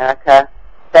in America,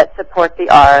 that support the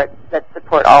arts, that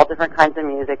support all different kinds of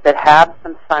music, that have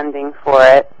some funding for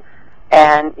it.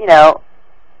 And,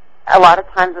 a lot of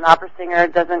times an opera singer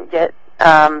doesn't get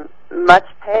much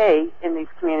pay in these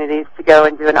communities to go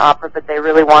and do an opera, but they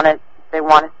really want to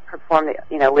perform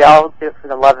we all do it for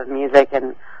the love of music,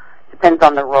 and it depends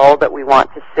on the role that we want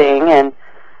to sing, and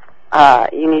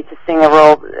you need to sing a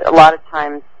role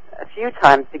a few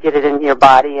times to get it into your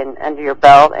body and under your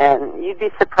belt, and you'd be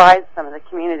surprised some of the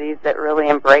communities that really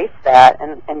embrace that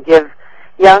and give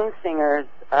young singers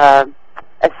a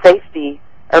safety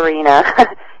arena,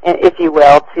 if you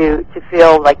will, to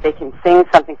feel like they can sing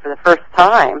something for the first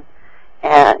time.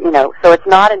 And so it's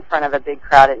not in front of a big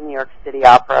crowd at New York City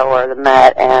Opera or the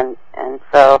Met, and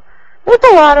so there's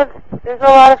a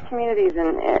lot of communities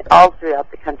in all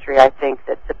throughout the country, I think,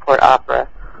 that support opera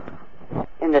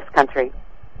in this country.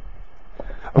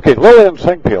 Okay, Lillian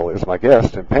Singpeel is my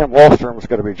guest, and Pam Wallstrom is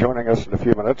going to be joining us in a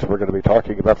few minutes. We're going to be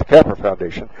talking about the Capra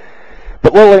Foundation.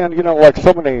 But Lillian, you know, like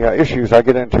so many issues I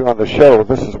get into on the show,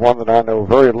 this is one that I know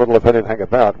very little, if anything,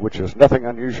 about, which is nothing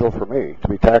unusual for me to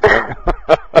be tackling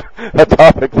a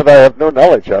topic that I have no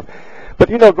knowledge of. But,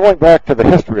 you know, going back to the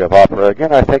history of opera,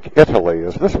 again, I think Italy.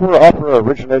 Is this where opera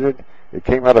originated? It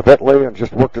came out of Italy and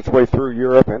just worked its way through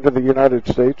Europe into the United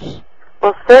States?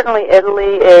 Well, certainly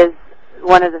Italy is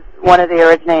one of the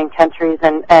originating countries,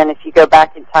 and if you go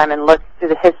back in time and look through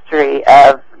the history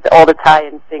of the old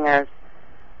Italian singers,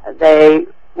 they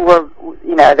were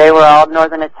all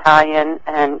Northern Italian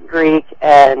and Greek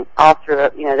and all through,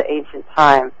 the ancient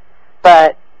time.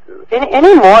 But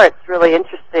anymore, it's really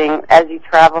interesting as you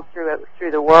travel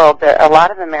through the world that a lot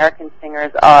of American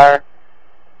singers are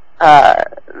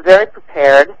very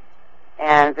prepared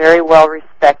and very well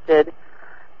respected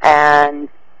and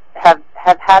have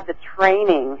had the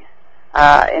training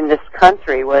in this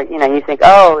country where, you think,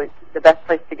 oh, the best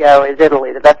place to go is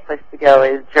Italy, the best place to go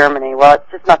is Germany. Well, it's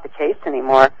just not the case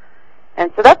anymore.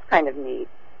 And so that's kind of neat.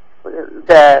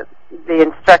 The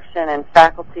instruction and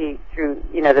faculty through,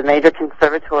 the major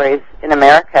conservatories in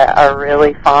America are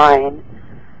really fine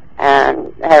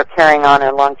and are carrying on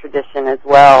a long tradition as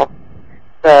well.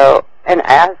 So, and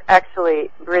as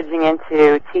actually bridging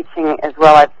into teaching as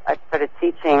well, I've started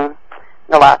teaching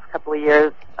the last couple of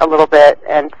years a little bit,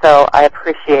 and so I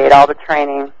appreciate all the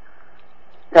training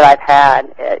that I've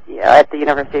had at the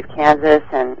University of Kansas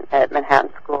and at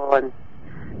Manhattan School and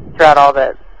throughout all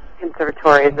the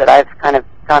conservatories that I've kind of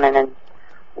gone in and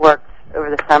worked over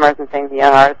the summers and things, the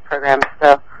Young Artist Program.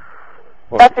 So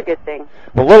that's a good thing.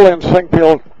 Well, Lillian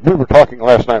Singpeel, we were talking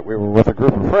last night. We were with a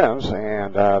group of friends,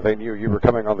 and they knew you were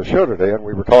coming on the show today, and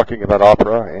we were talking about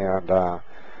opera, and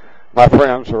my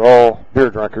friends are all beer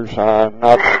drinkers,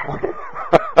 not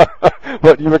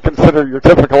what you would consider your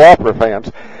typical opera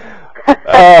fans.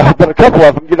 But a couple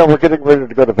of them, we're getting ready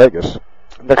to go to Vegas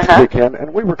next weekend,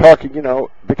 and we were talking,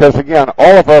 because again,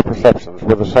 all of our perceptions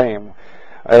were the same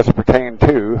as it pertained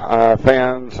to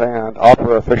fans and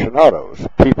opera aficionados,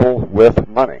 people with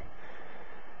money.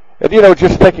 And,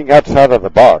 just thinking outside of the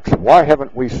box, why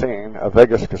haven't we seen a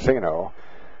Vegas casino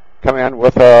come in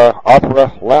with a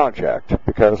opera lounge act?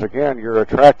 Because, again, you're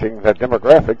attracting that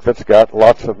demographic that's got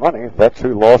lots of money. That's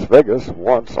who Las Vegas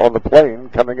wants on the plane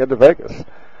coming into Vegas.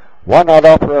 Why not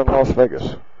opera in Las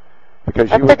Vegas? Because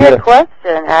that's a good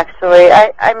question, actually.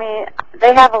 I mean,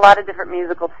 they have a lot of different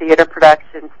musical theater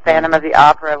productions. Phantom of the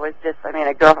Opera was just,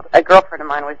 a girlfriend of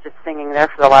mine was just singing there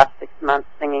for the last 6 months,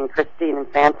 singing Christine and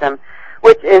Phantom,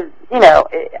 which is,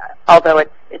 although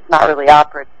it's not really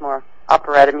opera, it's more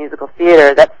operetta musical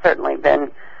theater. That's certainly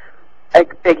been a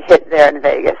big hit there in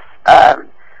Vegas.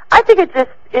 I think it's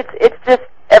just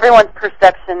everyone's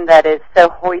perception that is so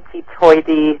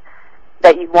hoity-toity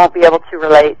that you won't be able to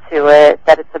relate to it,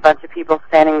 that it's a bunch of people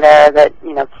standing there that,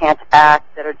 can't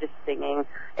act, that are just singing.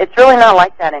 It's really not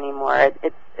like that anymore.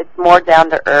 It's more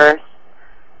down to earth.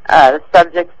 The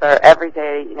subjects are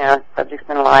everyday, subjects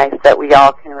in life that we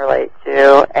all can relate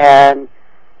to, and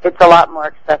it's a lot more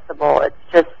accessible. It's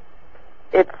just,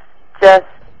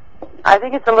 I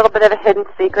think it's a little bit of a hidden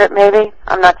secret, maybe.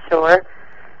 I'm not sure.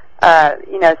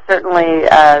 Certainly,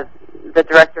 the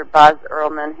director, Baz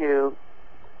Ehrman, who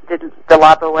did the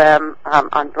La Boheme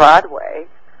on Broadway,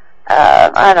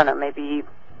 I don't know, maybe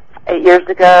 8 years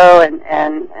ago,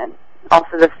 and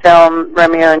also the film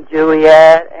Romeo and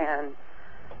Juliet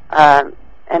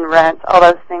and Rent, all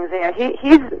those things.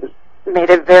 He's made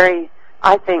a very,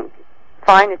 I think,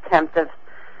 fine attempt of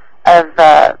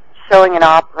showing an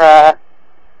opera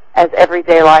as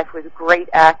everyday life with great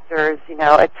actors,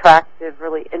 attractive,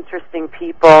 really interesting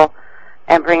people,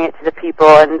 and bring it to the people.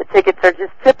 And the tickets are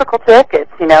just typical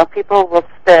tickets. People will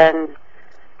spend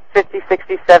 $50,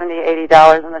 $60, $70,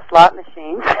 $80 on the slot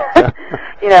machines.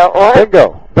 Or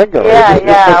bingo. Yeah, it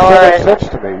makes sense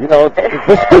to me.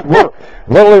 This could work.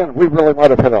 Lillian, we really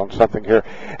might have hit on something here.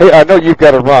 Hey, I know you've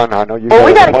got to run. Well,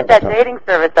 we got to get that dating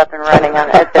service up and running on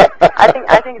it.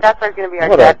 I think that's what's going to be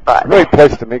our jackpot. Great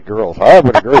place to meet girls. I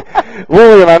would agree.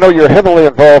 Lillian, I know you're heavily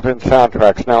involved in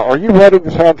soundtracks. Now, are you writing the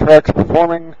soundtracks,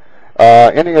 performing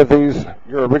any of these,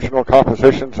 your original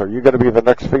compositions? Are you going to be the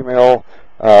next female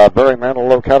Barry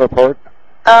Manilow counterpart?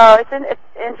 Oh, it's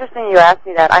interesting you asked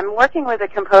me that. I'm working with a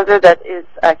composer that is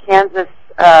a Kansas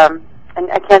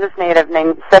native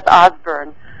named Seth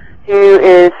Osborne, who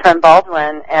is from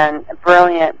Baldwin and a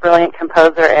brilliant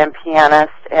composer and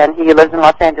pianist, and he lives in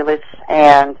Los Angeles.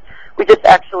 And we just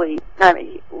actually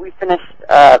we finished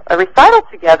a recital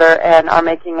together and are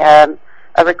making a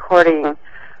recording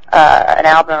an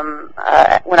album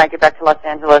when I get back to Los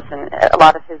Angeles, and a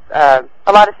lot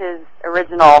of his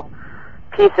original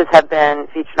pieces have been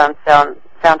featured on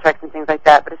soundtracks and things like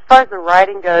that. But as far as the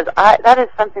writing goes, that is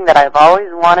something that I've always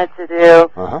wanted to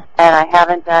do, and I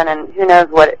haven't done. And who knows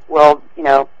what it will,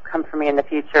 come for me in the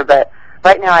future. But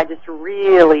right now, I just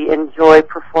really enjoy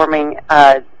performing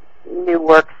new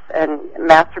works and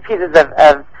masterpieces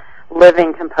of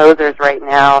living composers right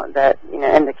now that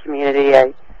in the community.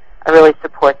 I really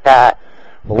support that.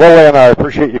 Well, Lillian, I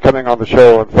appreciate you coming on the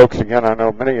show. And folks, again, I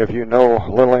know many of you know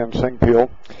Lillian Singh-Peel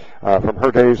from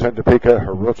her days in Topeka.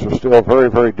 Her roots are still very,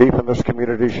 very deep in this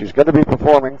community. She's going to be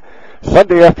performing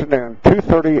Sunday afternoon,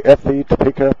 2:30 at the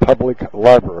Topeka Public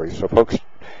Library. So, folks,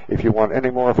 if you want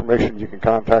any more information, you can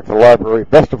contact the library.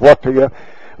 Best of luck to you.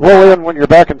 Lillian, when you're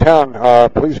back in town,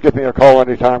 please give me a call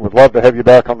anytime. We'd love to have you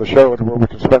back on the show where we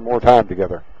can spend more time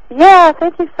together. Yeah,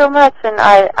 thank you so much, and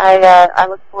I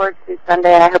look forward to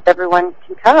Sunday, and I hope everyone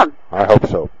can come. I hope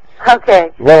so. Okay.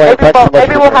 Lillian,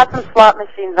 maybe we'll have some slot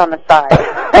machines on the side.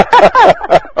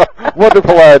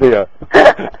 Wonderful idea.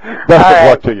 Best of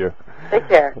luck to you. Take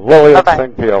care. Lillian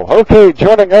Singh-Peel. Okay,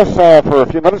 joining us for a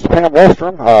few minutes, Pam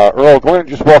Wallstrom. Earl Glenn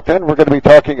just walked in. We're going to be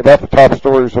talking about the top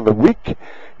stories of the week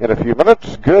in a few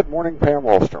minutes. Good morning, Pam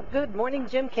Wallstrom. Good morning,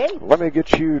 Jim Cates. Let me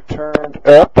get you turned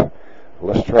up.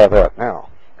 Let's try that now.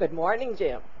 Good morning,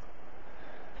 Jim.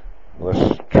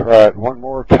 Let's try it one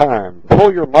more time.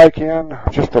 Pull your mic in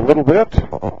just a little bit.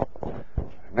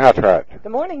 Now try it.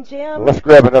 Good morning, Jim. Let's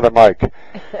grab another mic.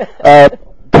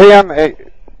 Pam,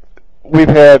 we've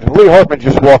had Lee Hartman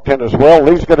just walked in as well.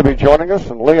 Lee's going to be joining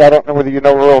us. And Lee, I don't know whether you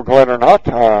know Earl Glenn or not,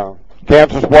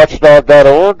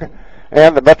 KansasWatchdog.org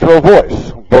and the Metro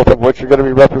Voice, both of which are going to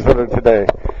be represented today.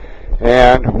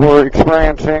 And we're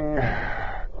experiencing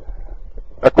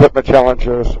equipment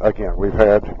challenges again.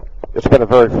 It's been a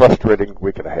very frustrating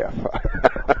week and a half.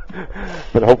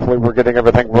 But hopefully we're getting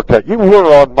everything worked out. You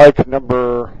were on mic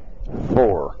number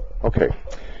 4. Okay.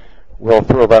 We'll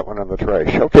throw that one in the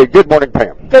trash. Okay, good morning,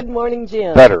 Pam. Good morning,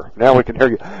 Jim. Better. Now we can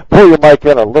hear you. Pull your mic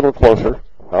in a little closer.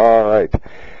 All right.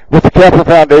 With the Capper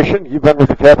Foundation, you've been with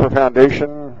the Capper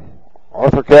Foundation.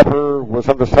 Arthur Capper was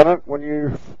in the Senate when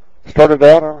you started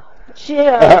out?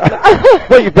 Jim.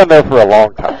 Well, you've been there for a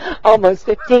long time. Almost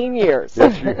 15 years.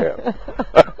 Yes, you have.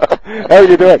 How are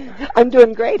you doing? I'm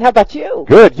doing great. How about you?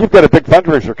 Good. You've got a big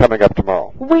fundraiser coming up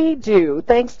tomorrow. We do,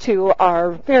 thanks to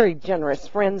our very generous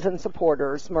friends and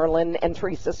supporters, Merlin and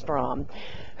Teresa Strom,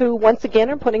 who once again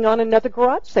are putting on another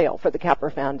garage sale for the Capper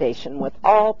Foundation, with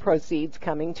all proceeds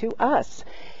coming to us.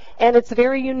 And it's a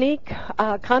very unique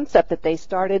concept that they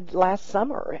started last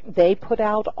summer. They put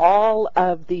out all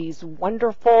of these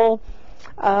wonderful,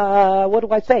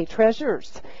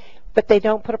 treasures, but they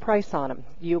don't put a price on them.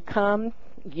 You come,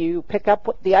 you pick up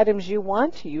the items you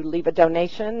want, you leave a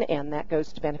donation, and that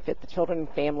goes to benefit the children and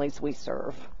families we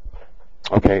serve.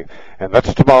 Okay, and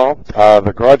that's tomorrow.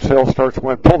 The garage sale starts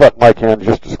when? Pull that mic in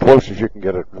just as close as you can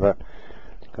get it.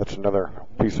 That's another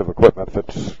piece of equipment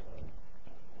that's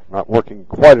not working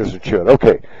quite as it should.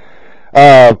 Okay.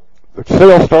 The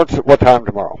sale starts at what time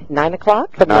tomorrow? 9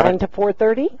 o'clock, from 9 to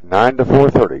 4:30. 9 to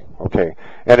 4:30. Okay.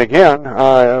 And again,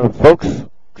 folks,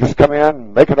 just come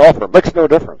in, make an offer. It makes no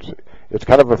difference. It's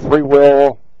kind of a free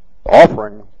will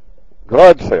offering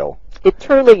garage sale. It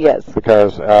truly is.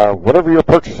 Because whatever you're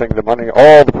purchasing, the money,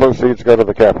 all the proceeds go to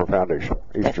the Capper Foundation,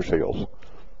 Easter Seals.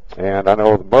 And I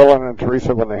know Merlin and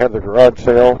Teresa, when they had the garage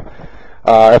sale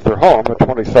at their home at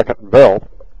 22nd and Bell,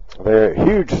 they're a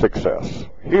huge success.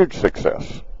 Huge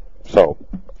success. So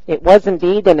it was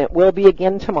indeed, and it will be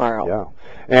again tomorrow. Yeah.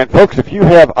 And folks, if you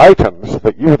have items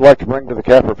that you would like to bring to the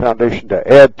Capper Foundation to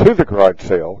add to the garage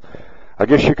sale, I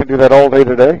guess you can do that all day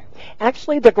today?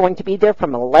 Actually, they're going to be there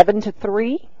from 11 to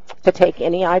 3 to take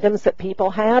any items that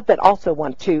people have that also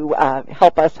want to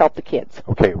help us help the kids.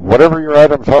 Okay, whatever your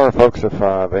items are, folks, if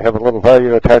they have a little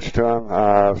value attached to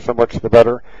them, so much the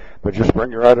better. But just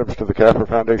bring your items to the Capper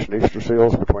Foundation Easter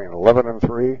Seals between 11 and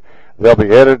 3. They'll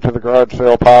be added to the garage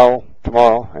sale pile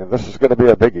tomorrow, and this is going to be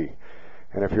a biggie.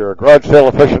 And if you're a garage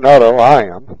sale aficionado, I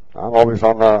am. I'm always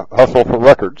on the hustle for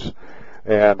records.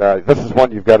 And this is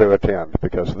one you've got to attend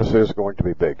because this is going to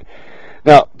be big.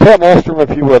 Now, Pam Wallstrom,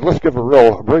 if you would, let's give a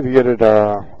real abbreviated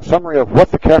summary of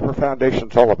what the Capper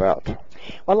Foundation's all about.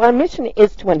 Well, our mission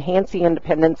is to enhance the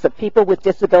independence of people with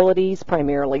disabilities,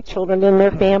 primarily children and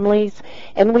their families,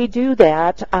 and we do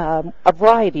that a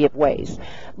variety of ways.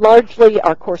 Largely,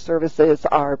 our core services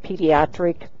are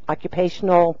pediatric,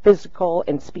 occupational, physical,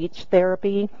 and speech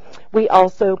therapy. We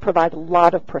also provide a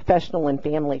lot of professional and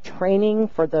family training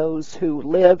for those who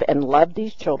live and love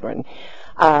these children.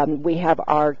 We have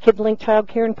our KidLink Child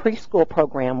Care and Preschool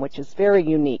program, which is very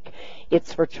unique.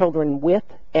 It's for children with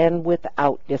and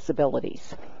without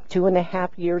disabilities, 2.5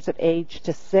 years of age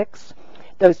to 6.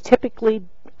 Those typically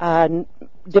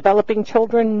developing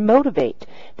children motivate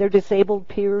their disabled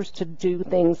peers to do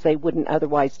things they wouldn't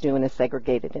otherwise do in a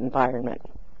segregated environment.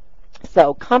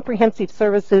 So comprehensive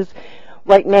services.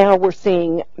 Right now we're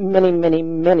seeing many, many,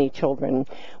 many children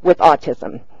with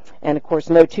autism. And of course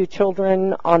no two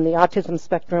children on the autism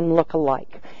spectrum look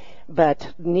alike,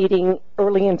 but needing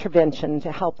early intervention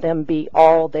to help them be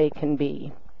all they can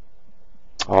be.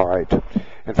 All right.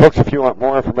 And folks, if you want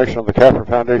more information on the Capper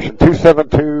Foundation,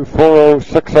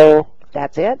 272-4060.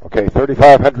 That's it. Okay,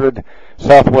 3500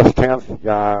 Southwest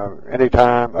 10th.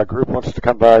 Anytime a group wants to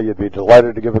come by, you'd be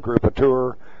delighted to give a group a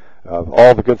tour of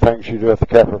all the good things you do at the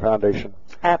Capper Foundation.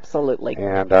 Absolutely.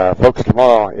 And folks,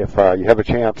 tomorrow, if you have a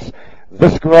chance,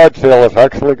 this garage sale is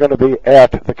actually going to be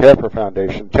at the Capper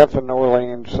Foundation, 10th and New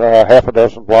Orleans, half a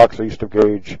dozen blocks east of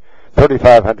Gage,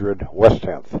 3500 West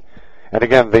 10th. And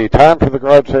again, the time for the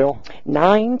garage sale?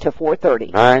 9 to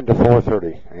 4:30. 9 to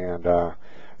 4:30. And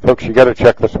folks, you got to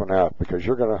check this one out because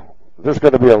there's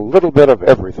going to be a little bit of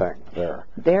everything there.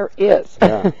 There is.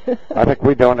 Yeah. I think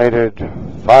we donated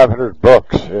 500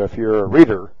 books if you're a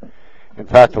reader. In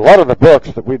fact, a lot of the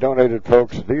books that we donated,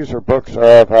 folks, these are books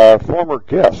of former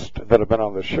guests that have been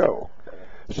on the show.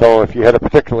 So if you had a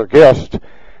particular guest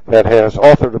that has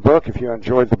authored a book, if you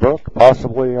enjoyed the book,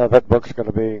 possibly that book's going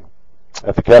to be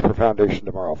at the Capper Foundation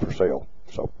tomorrow for sale.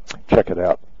 So check it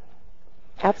out.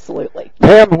 Absolutely.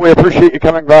 Pam, we appreciate you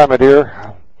coming by, my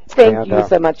dear. Thank you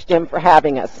so much, Jim, for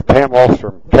having us. Pam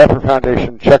Wallstrom, Capper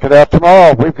Foundation. Check it out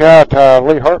tomorrow. We've got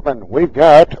Lee Hartman. We've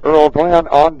got Earl Glenn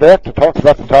on deck to talk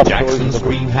about the top Jackson's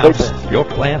stories. Greenhouse, your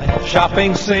plant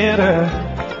shopping center.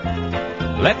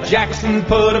 Let Jackson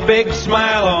put a big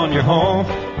smile on your home.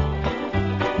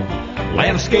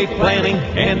 Landscape planning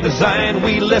and design,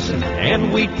 we listen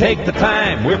and we take the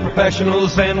time. We're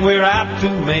professionals and we're out to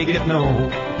make it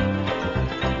known.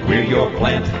 We're your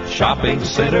plant shopping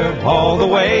center all the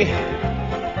way.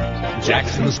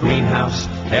 Jackson's Greenhouse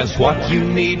has what you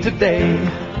need today.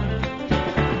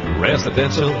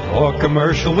 Residential or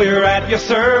commercial, we're at your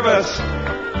service.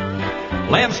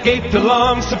 Landscape to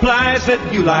lawn supplies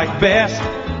that you like best.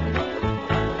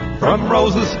 From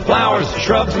roses, flowers,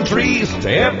 shrubs, and trees to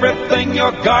everything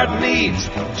your garden needs,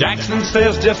 Jackson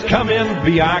says just come in,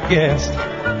 be our guest.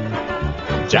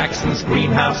 Jackson's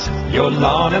Greenhouse, your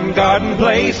lawn and garden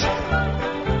place.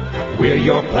 We're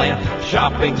your plant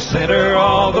shopping center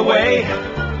all the way.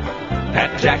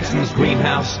 At Jackson's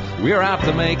Greenhouse, we're out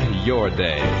to make your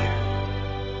day.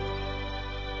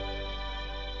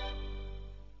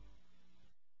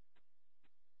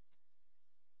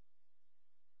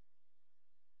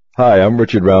 Hi, I'm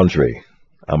Richard Roundtree.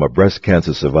 I'm a breast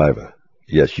cancer survivor.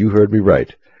 Yes, you heard me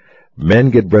right. Men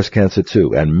get breast cancer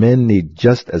too, and men need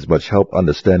just as much help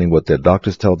understanding what their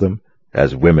doctors tell them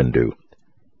as women do.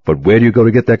 But where do you go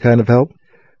to get that kind of help?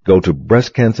 Go to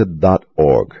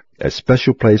breastcancer.org, a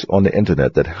special place on the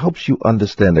internet that helps you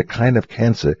understand the kind of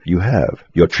cancer you have,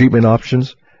 your treatment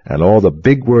options, and all the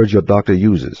big words your doctor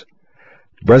uses.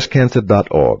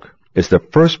 Breastcancer.org is the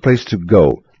first place to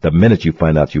go the minute you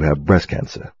find out you have breast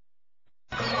cancer.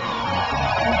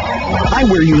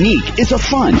 Eyewear Unique is a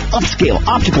fun, upscale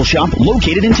optical shop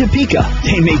located in Topeka.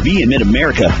 They may be in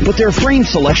mid-America, but their frame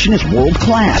selection is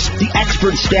world-class. The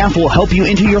expert staff will help you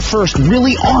into your first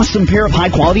really awesome pair of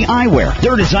high-quality eyewear.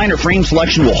 Their designer frame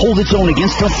selection will hold its own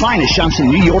against the finest shops in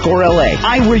New York or L.A.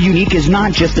 Eyewear Unique is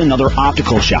not just another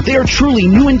optical shop. They are truly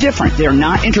new and different. They're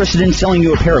not interested in selling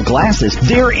you a pair of glasses.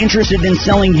 They're interested in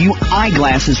selling you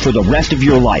eyeglasses for the rest of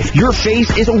your life. Your face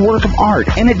is a work of art,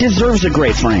 and it deserves a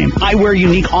great frame. Eyewear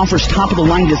Unique offers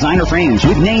top-of-the-line designer frames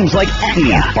with names like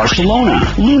Etnia, Barcelona,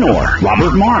 Lunor,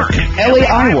 Robert Mark, LA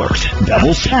Eyeworks,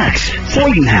 Bevel Specs,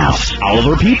 Freudenhaus,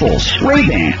 Oliver Peoples,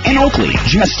 Ray-Ban, and Oakley,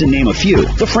 just to name a few.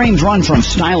 The frames run from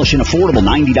stylish and affordable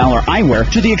 $90 eyewear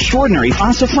to the extraordinary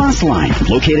Fassa Frost line,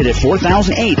 located at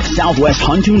 4008 Southwest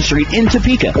Huntoon Street in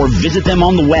Topeka, or visit them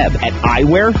on the web at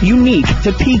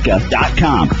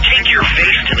eyewearuniquetopeka.com. Take your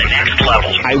face to the next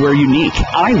level. Eyewear Unique,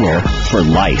 eyewear for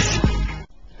life.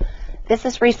 This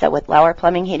is Risa with Lauer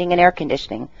Plumbing, Heating, and Air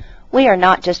Conditioning. We are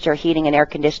not just your heating and air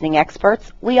conditioning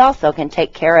experts. We also can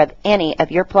take care of any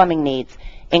of your plumbing needs,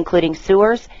 including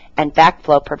sewers and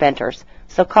backflow preventers.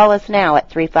 So call us now at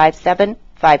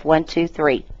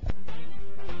 357-5123.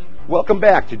 Welcome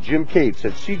back to Jim Cates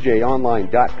at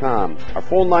cjonline.com. Our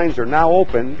phone lines are now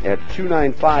open at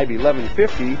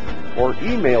 295-1150 or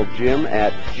email Jim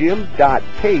at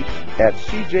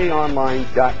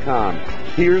jim.cate@cjonline.com.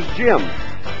 Here's Jim.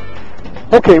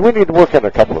 Okay, we need to work in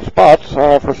a couple of spots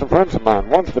for some friends of mine.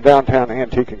 One's the Downtown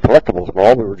Antique and Collectibles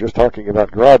Mall. We were just talking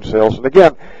about garage sales. And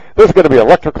again, there's going to be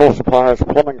electrical supplies,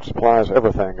 plumbing supplies,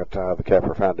 everything at the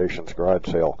Capper Foundation's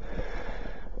garage sale.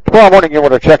 Tomorrow morning you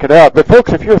want to check it out. But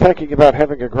folks, if you're thinking about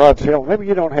having a garage sale, maybe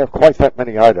you don't have quite that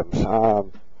many items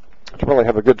to really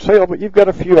have a good sale, but you've got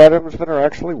a few items that are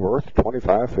actually worth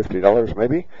 $25, $50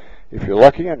 maybe, if you're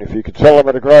lucky, and if you could sell them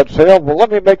at a garage sale, well, let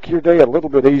me make your day a little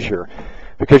bit easier,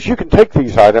 because you can take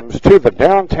these items to the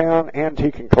Downtown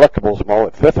Antique and Collectibles Mall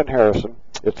at 5th and Harrison.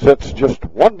 It sits just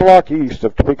one block east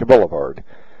of Topeka Boulevard.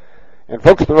 And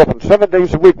folks, they're open 7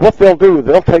 days a week. What they'll do,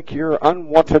 they'll take your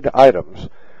unwanted items,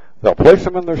 they'll place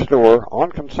them in their store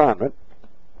on consignment.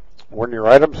 When your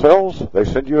item sells, they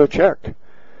send you a check.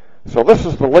 So this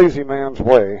is the lazy man's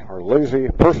way, or lazy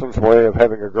person's way of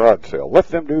having a garage sale. Let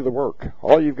them do the work.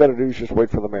 All you've got to do is just wait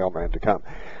for the mailman to come.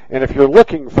 And if you're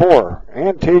looking for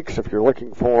antiques, if you're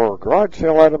looking for garage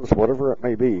sale items, whatever it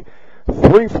may be,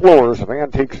 3 floors of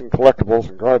antiques and collectibles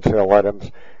and garage sale items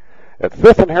at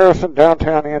 5th and Harrison,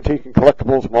 Downtown Antique and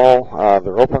Collectibles Mall.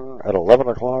 They're open at 11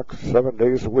 o'clock, 7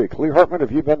 days a week. Lee Hartman,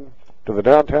 have you been to the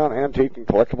Downtown Antique and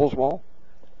Collectibles Mall?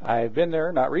 I've been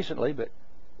there, not recently, but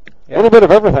yeah. A little bit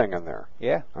of everything in there.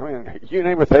 Yeah. I mean, you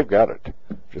name it, they've got it.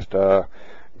 Just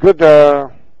good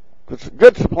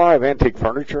supply of antique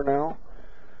furniture now.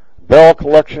 Bell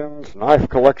collections, knife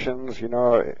collections. You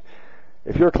know,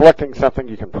 if you're collecting something,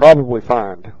 you can probably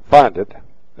find it.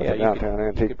 Yeah, Downtown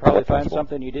Antique. You could probably find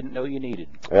something you didn't know you needed.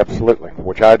 Absolutely,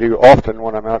 which I do often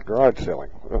when I'm out garage selling.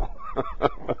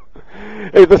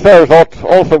 Hey, this hour is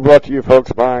also brought to you,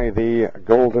 folks, by the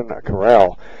Golden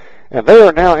Corral. And they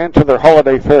are now into their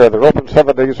holiday fair. They're open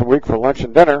 7 days a week for lunch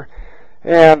and dinner.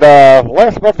 And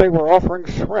last month they were offering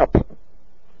shrimp.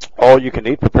 All you can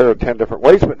eat, prepared 10 different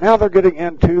ways. But now they're getting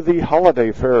into the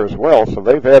holiday fair as well. So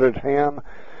they've added ham,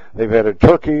 they've added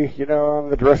turkey, you know,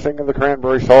 the dressing and the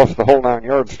cranberry sauce, the whole 9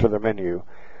 yards to their menu.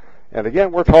 And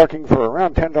again, we're talking for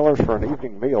around $10 for an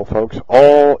evening meal, folks.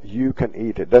 All you can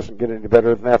eat. It doesn't get any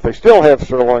better than that. They still have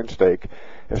sirloin steak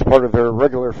as part of their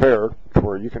regular fare,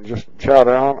 where you can just chow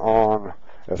down on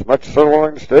as much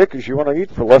sirloin steak as you want to eat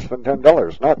for less than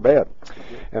 $10. Not bad.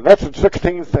 And that's at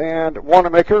 16th and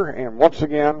Wanamaker. And once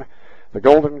again, the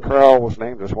Golden Corral was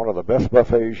named as one of the best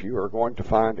buffets you are going to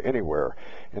find anywhere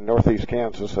in Northeast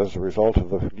Kansas as a result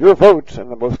of your votes in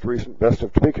the most recent Best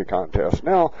of Topeka contest.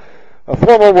 Now, a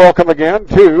formal welcome again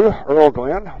to Earl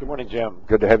Glenn. Good morning, Jim.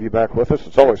 Good to have you back with us.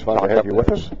 It's always fun to have you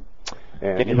with us.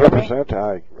 And can you represent,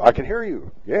 I can hear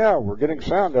you. Yeah, we're getting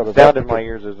sound out of that. Sound in my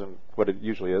ears isn't what it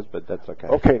usually is, but that's okay.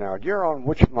 Okay, now, you're on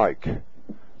which mic?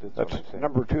 That's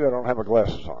number 2. I don't have my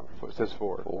glasses on. It says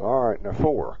 4. All right, now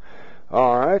 4.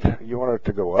 All right, you want it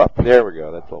to go up? There we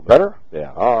go. That's a little better.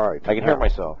 Yeah. All right. I can hear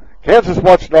myself.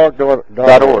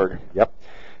 KansasWatchdog.org. Yep.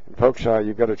 And folks,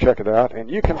 you've got to check it out. And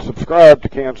you can subscribe to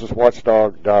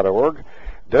KansasWatchdog.org.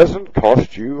 Doesn't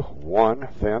cost you one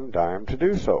thin dime to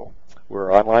do so.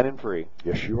 We're online and free.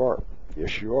 Yes, you are.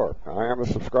 Yes, you are. I am a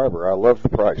subscriber. I love the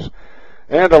price.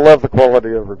 And I love the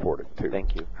quality of reporting, too.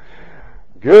 Thank you.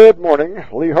 Good morning,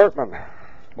 Lee Hartman.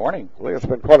 Morning. Lee, it's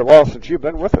been quite a while since you've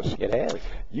been with us. It has.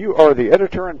 You are the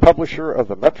editor and publisher of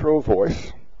the Metro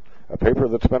Voice, a paper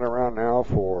that's been around now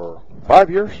for 5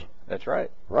 years. That's right.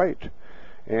 Right.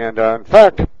 And, in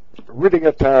fact, reading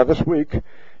it this week,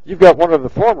 you've got one of the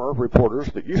former reporters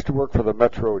that used to work for the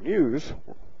Metro News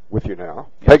with you now,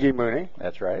 Peggy Mooney.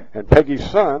 That's right. And Peggy's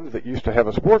son that used to have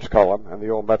a sports column in the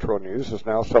old Metro News is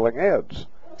now selling ads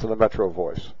for the Metro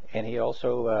Voice. And he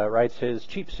also writes his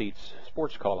Cheap Seats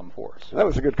sports column for us. That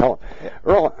was a good column. Yeah.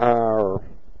 Earl,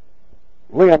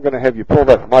 Lee, I'm going to have you pull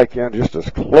that mic in just as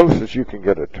close as you can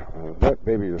get it. That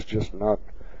baby is just not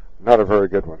a very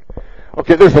good one.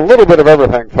 Okay, there's a little bit of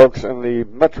everything, folks, in the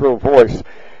Metro Voice.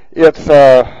 It's,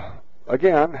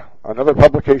 again, another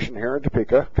publication here in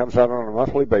Topeka. Comes out on a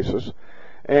monthly basis.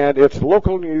 And it's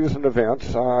local news and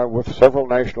events with several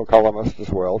national columnists as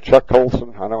well. Chuck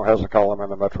Colson, I know, has a column in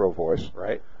the Metro Voice.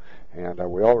 Right. And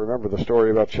we all remember the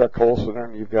story about Chuck Colson,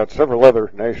 and you've got several other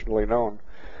nationally known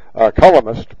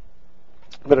columnists.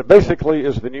 But it basically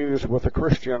is the news with a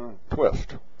Christian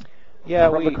twist. Yeah,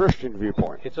 from a Christian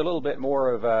viewpoint. It's a little bit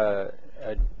more of a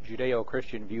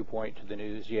Judeo-Christian viewpoint to the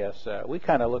news, yes. We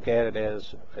kind of look at it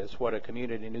as what a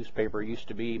community newspaper used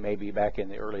to be maybe back in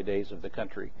the early days of the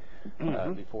country,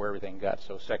 before everything got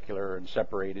so secular and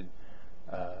separated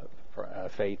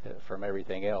faith from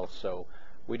everything else. So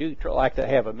we do like to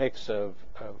have a mix of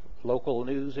local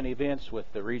news and events with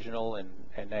the regional and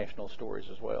national stories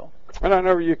as well. And I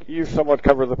know you somewhat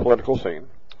cover the political scene.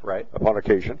 Right. Upon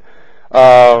occasion.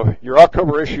 Your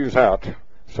October issue's out.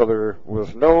 So there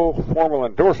was no formal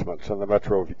endorsements in the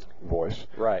Metro Voice.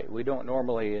 Right. We don't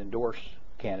normally endorse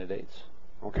candidates.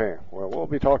 Okay. Well, we'll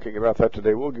be talking about that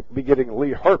today. We'll be getting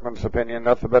Lee Hartman's opinion,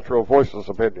 not the Metro Voice's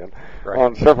opinion,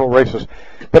 on several races.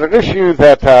 But an issue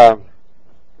that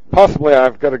possibly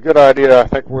I've got a good idea, I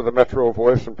think, where the Metro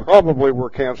Voice and probably where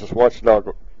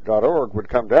KansasWatchdog.org would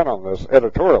come down on this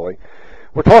editorially.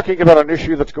 We're talking about an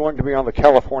issue that's going to be on the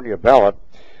California ballot,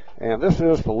 and this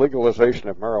is the legalization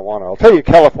of marijuana. I'll tell you,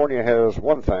 California has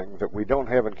one thing that we don't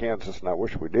have in Kansas, and I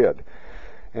wish we did,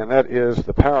 and that is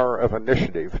the power of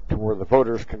initiative to where the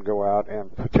voters can go out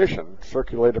and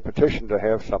circulate a petition to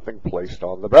have something placed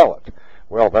on the ballot.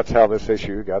 Well, that's how this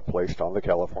issue got placed on the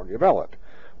California ballot,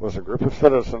 was a group of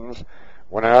citizens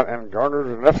went out and garnered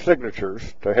enough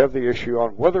signatures to have the issue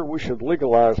on whether we should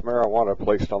legalize marijuana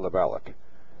placed on the ballot.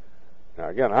 Now,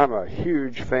 again, I'm a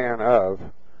huge fan of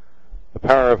the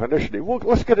power of initiative. Well,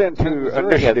 let's get into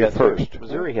initiative first.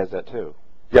 Missouri has that too.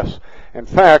 Yes. In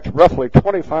fact, roughly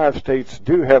 25 states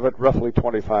do have it, roughly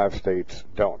 25 states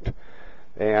don't.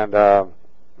 And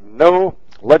no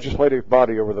legislative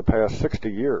body over the past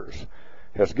 60 years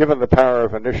has given the power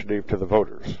of initiative to the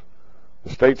voters. The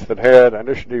states that had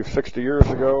initiative 60 years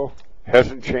ago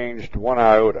hasn't changed one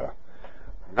iota.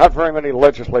 Not very many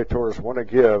legislators want to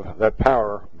give that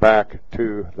power back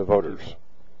to the voters.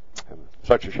 And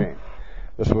such a shame.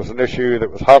 This was an issue that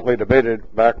was hotly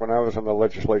debated back when I was in the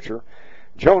legislature.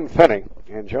 Joan Finney,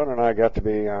 and Joan and I got to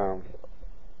be,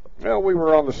 we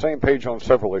were on the same page on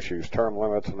several issues, term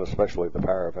limits and especially the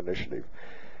power of initiative.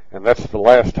 And that's the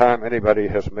last time anybody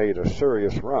has made a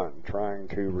serious run trying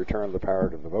to return the power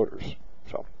to the voters.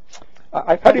 So,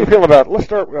 how do you feel about it? Let's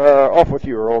start off with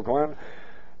you, Earl Glenn.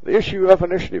 The issue of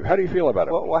initiative, how do you feel about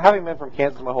it? Well, having been from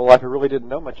Kansas my whole life, I really didn't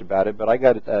know much about it, but I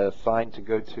got assigned to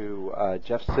go to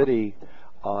Jeff City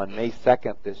on May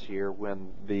 2nd this year when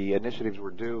the initiatives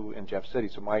were due in Jeff City,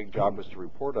 so my job was to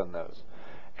report on those.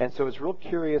 And so it's real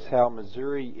curious how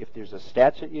Missouri, if there's a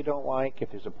statute you don't like, if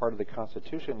there's a part of the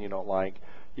Constitution you don't like,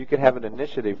 you can have an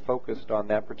initiative focused on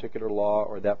that particular law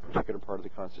or that particular part of the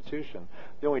Constitution.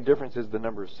 The only difference is the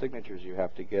number of signatures you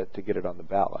have to get it on the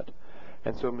ballot.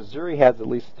 And so Missouri has at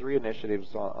least 3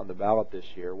 initiatives on the ballot this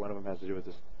year. One of them has to do with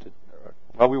this.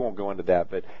 Well, we won't go into that,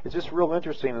 but it's just real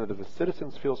interesting that if the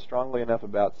citizens feel strongly enough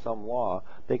about some law,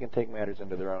 they can take matters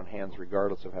into their own hands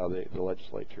regardless of how the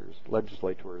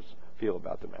legislators feel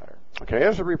about the matter. Okay,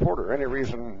 as a reporter, any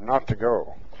reason not to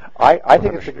go? I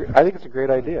think it's a great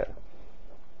idea.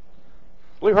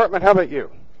 Lee Hartman, how about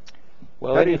you?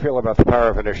 Well, how do you feel about the power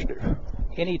of initiative?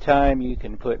 Anytime you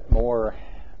can put more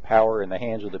power in the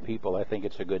hands of the people, I think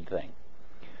it's a good thing.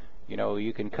 You know,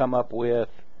 you can come up with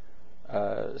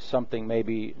something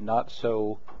maybe not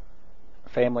so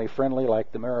family friendly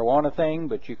like the marijuana thing,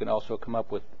 but you can also come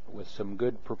up with some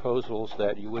good proposals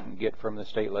that you wouldn't get from the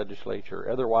state legislature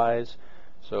otherwise.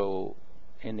 So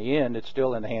in the end, it's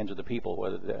still in the hands of the people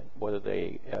whether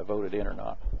they voted in or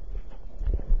not.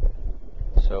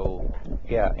 So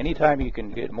yeah, anytime you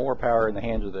can get more power in the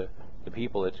hands of the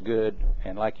people, it's good.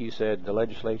 And like you said, the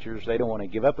legislatures, they don't want to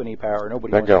give up any power.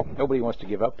 Nobody wants to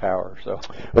give up power. So,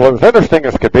 well, it was interesting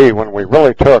as could be when we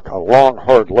really took a long,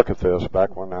 hard look at this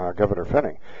back when Governor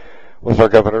Finney was our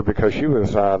governor, because she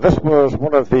was this was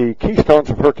one of the keystones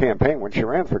of her campaign when she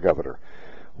ran for governor,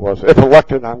 was if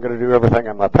elected, I'm going to do everything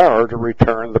in my power to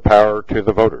return the power to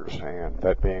the voters, and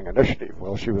that being initiative.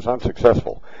 Well, she was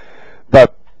unsuccessful,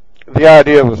 but the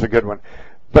idea was a good one.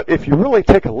 But if you really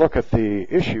take a look at the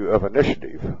issue of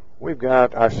initiative, we've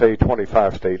got, I say,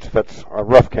 25 states. That's a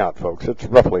rough count, folks. It's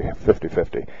roughly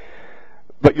 50-50.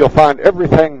 But you'll find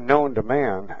everything known to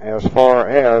man as far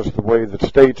as the way that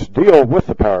states deal with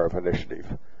the power of initiative.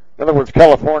 In other words,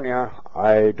 California,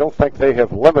 I don't think they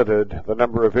have limited the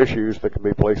number of issues that can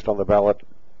be placed on the ballot.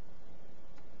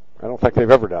 I don't think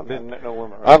they've ever done that. No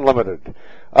limit. Unlimited.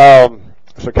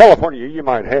 So California, you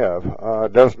might have a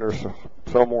dozen or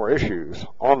so more issues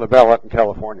on the ballot in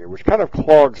California, which kind of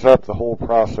clogs up the whole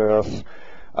process.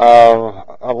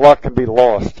 A lot can be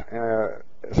lost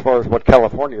as far as what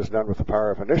California has done with the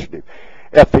power of initiative.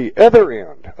 At the other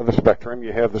end of the spectrum,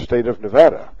 you have the state of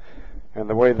Nevada. And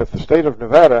the way that the state of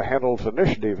Nevada handles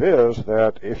initiative is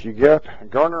that if you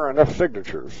garner enough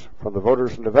signatures from the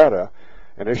voters in Nevada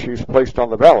and issues placed on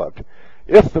the ballot,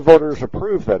 if the voters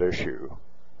approve that issue,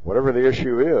 whatever the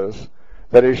issue is,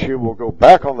 that issue will go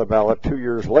back on the ballot 2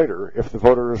 years later. If the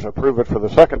voters approve it for the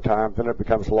second time, then it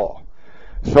becomes law.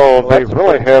 So they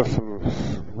really have some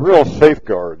real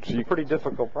safeguards. It's a pretty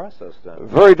difficult process, then.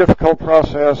 Very difficult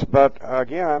process, but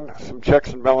again, some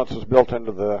checks and balances built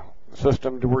into the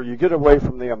system to where you get away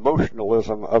from the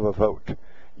emotionalism of a vote.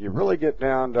 you really get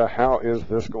down to how is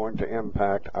this going to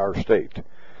impact our state,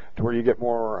 to where you get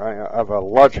more of a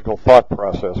logical thought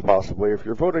process possibly if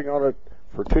you're voting on it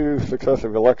for 2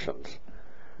 successive elections.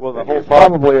 Well, the And whole you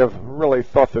probably have really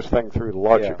thought this thing through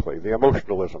logically. The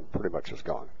emotionalism pretty much is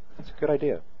gone. That's a good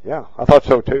idea. Yeah, I thought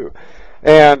so too.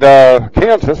 And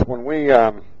Kansas, when we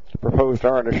proposed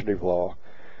our initiative law,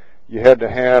 you had to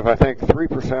have, I think,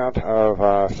 3%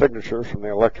 of signatures from the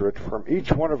electorate from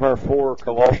each one of our 4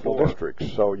 congressional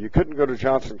districts. So you couldn't go to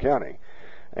Johnson County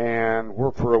and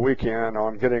work for a weekend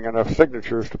on getting enough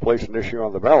signatures to place an issue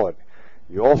on the ballot.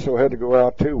 You also had to go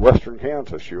out to western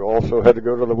Kansas. You also had to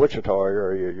go to the Wichita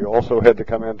area. You also had to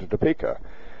come into Topeka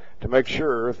to make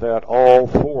sure that all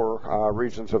 4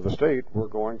 regions of the state were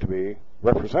going to be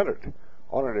represented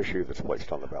on an issue that's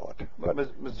placed on the ballot.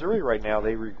 But Missouri right now,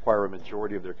 they require a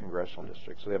majority of their congressional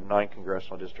districts. So they have 9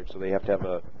 congressional districts, so they have to have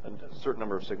a certain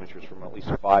number of signatures from at least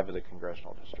 5 of the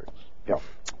congressional districts. Yeah,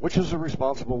 which is a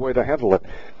responsible way to handle it.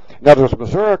 Now, does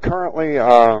Missouri currently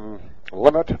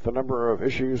limit the number of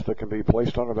issues that can be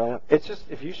placed on a ballot? It's just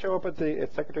if you show up at the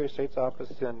Secretary of State's office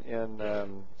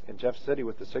in Jeff City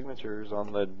with the signatures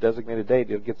on the designated date,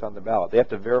 it gets on the ballot. They have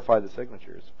to verify the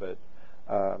signatures, but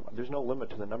there's no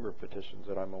limit to the number of petitions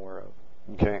that I'm aware of.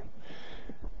 Okay.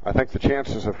 I think the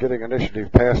chances of getting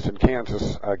initiative passed in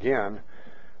Kansas again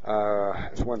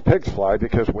is when pigs fly,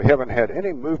 because we haven't had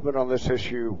any movement on this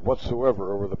issue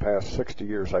whatsoever over the past 60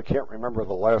 years. I can't remember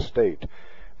the last state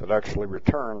that actually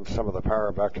returned some of the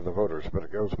power back to the voters, but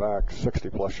it goes back 60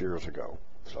 plus years ago.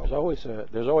 So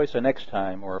There's always a next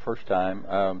time or a first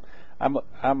time.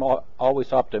 I'm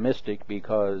always optimistic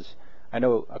because I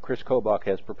know Chris Kobach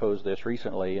has proposed this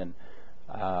recently, and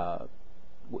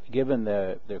given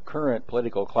the current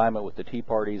political climate with the Tea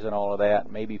Parties and all of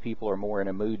that, maybe people are more in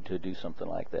a mood to do something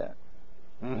like that.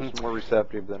 Mm-hmm. It's more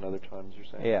receptive than other times, you're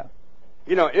saying. Yeah.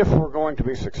 You know, if we're going to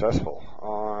be successful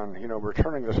on,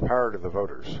 returning this power to the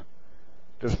voters,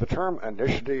 does the term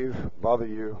initiative bother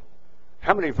you?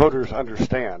 How many voters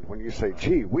understand when you say,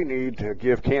 gee, we need to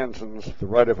give Kansans the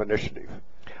right of initiative?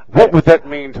 What would that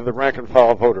mean to the rank and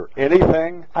file voter?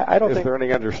 Anything? I don't think. Is there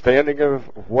any understanding of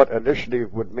what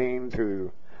initiative would mean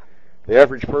to the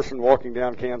average person walking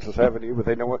down Kansas Avenue? Would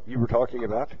they know what you were talking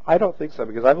about? I don't think so,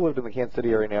 because I've lived in the Kansas City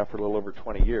area now for a little over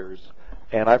 20 years,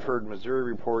 and I've heard Missouri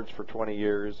reports for 20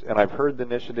 years, and I've heard the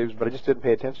initiatives, but I just didn't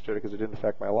pay attention to it because it didn't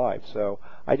affect my life. So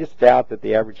I just doubt that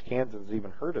the average Kansan's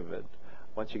even heard of it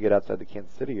once you get outside the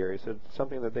Kansas City area. So it's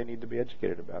something that they need to be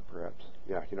educated about, perhaps.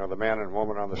 Yeah, the man and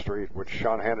woman on the street, which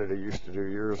Sean Hannity used to do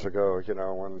years ago,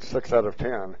 when 6 out of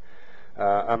 10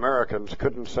 Americans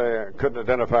couldn't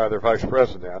identify their vice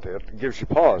president. It gives you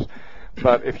pause.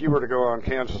 But if you were to go on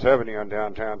Kansas Avenue on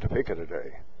downtown Topeka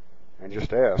today and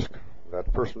just ask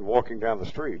that person walking down the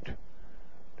street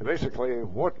to basically,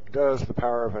 what does the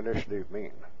power of initiative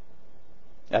mean?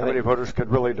 How many voters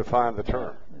could really define the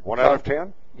term? 1 out of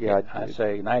 10? Yeah, I'd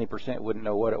say 90% wouldn't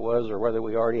know what it was or whether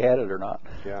we already had it or not.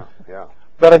 Yeah.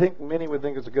 But I think many would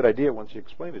think it's a good idea once you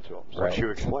explained it to them. Once you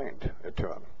explained it to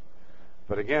them.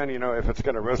 But again, if it's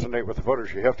going to resonate with the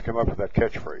voters, you have to come up with that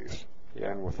catchprise.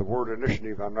 Yeah. And with the word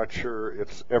initiative, I'm not sure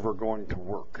it's ever going to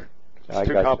work. It's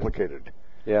too complicated.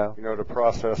 Yeah. To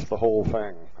process the whole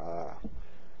thing.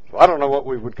 So I don't know what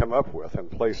we would come up with in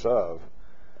place of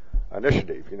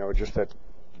initiative. Just that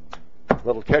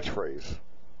little catchphrase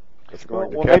that's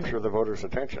going to capture the voters'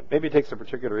 attention. Maybe it takes a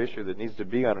particular issue that needs to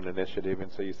be on an initiative,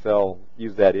 and so you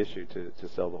use that issue to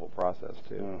sell the whole process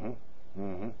too. Mm-hmm.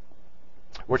 Mm-hmm.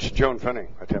 Which Joan Finney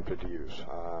attempted to use.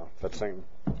 That seems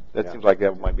like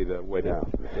that might be the way to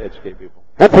educate people.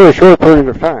 And for a short period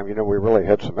of time, we really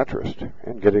had some interest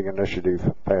in getting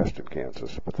initiative passed in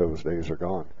Kansas, but those days are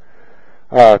gone.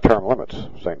 Term limits,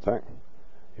 same thing.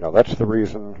 That's the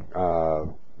reason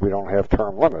we don't have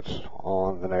term limits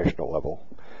on the national level,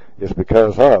 is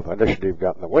because of initiative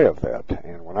got in the way of that.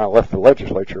 And when I left the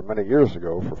legislature many years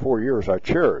ago, for 4 years I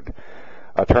chaired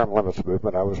a term limits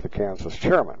movement. I was the Kansas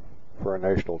chairman for a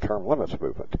national term limits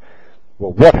movement.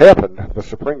 Well, what happened? The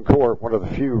Supreme Court, one of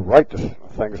the few right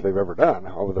things they've ever done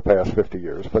over the past 50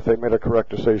 years, but they made a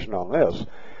correct decision on this.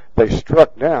 They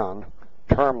struck down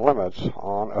term limits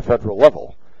on a federal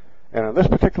level. And in this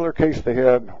particular case, they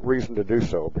had reason to do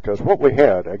so, because what we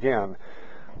had, again,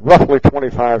 roughly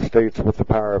 25 states with the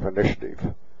power of initiative,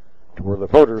 to where the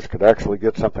voters could actually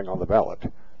get something on the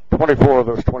ballot. 24 of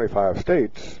those 25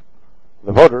 states,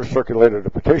 the voters circulated a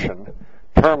petition.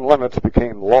 Term limits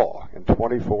became law in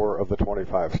 24 of the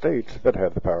 25 states that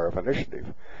had the power of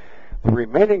initiative. The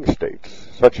remaining states,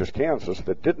 such as Kansas,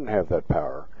 that didn't have that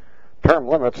power, term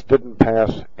limits didn't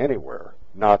pass anywhere.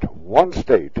 Not one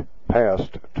state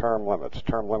passed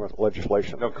term limit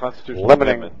legislation. No constitutional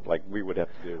limiting, amendment like we would have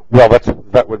to do. Well,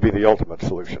 that would be the ultimate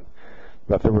solution.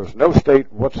 But there was no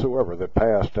state whatsoever that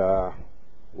passed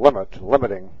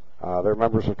limiting their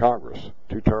members of Congress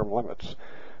to term limits.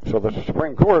 So the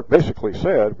Supreme Court basically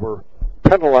said we're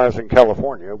penalizing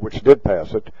California, which did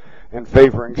pass it, and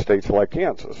favoring states like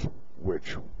Kansas,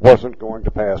 which wasn't going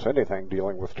to pass anything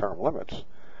dealing with term limits.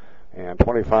 And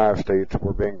 25 states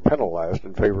were being penalized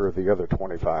in favor of the other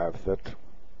 25 that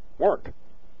weren't,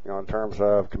 in terms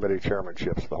of committee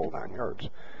chairmanships, the whole 9 yards.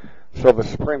 So the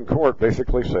Supreme Court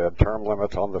basically said term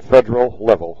limits on the federal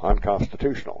level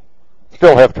unconstitutional.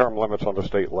 Still have term limits on the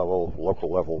state level,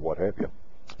 local level, what have you.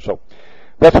 So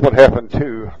that's what happened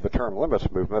to the term limits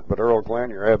movement. But Earl Glenn,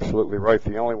 you're absolutely right.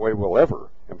 The only way we'll ever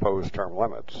impose term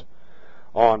limits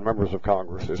on members of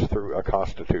Congress is through a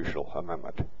constitutional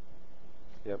amendment.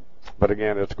 Yep. But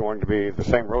again, it's going to be the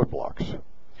same roadblocks.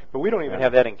 But we don't even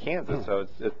have that in Kansas, so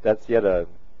that's yet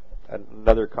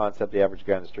another concept the average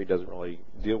guy on the street doesn't really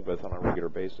deal with on a regular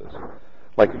basis.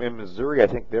 Like in Missouri, I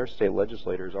think their state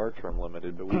legislators are term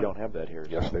limited, but we don't have that here.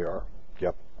 Yes, they are.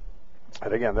 Yep.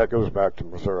 And again, that goes back to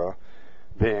Missouri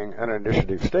being an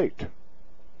initiative state,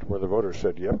 where the voters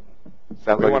said, "Yep,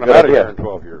 sounds we like want a them good out of idea." here in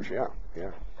 12 years." Yeah.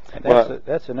 And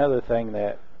that's another thing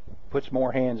that puts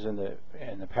more hands in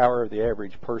the power of the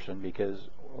average person, because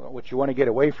what you want to get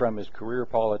away from is career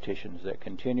politicians that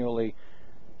continually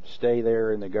stay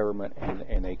there in the government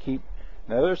and they keep.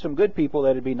 Now there's some good people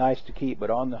that'd be nice to keep, but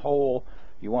on the whole,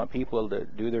 you want people to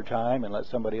do their time and let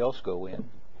somebody else go in.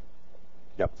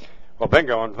 Yep. Well,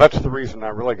 bingo, and that's the reason I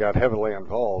really got heavily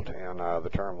involved in the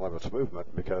term limits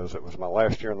movement, because it was my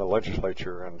last year in the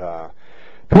legislature, and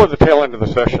toward the tail end of the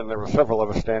session, there were several of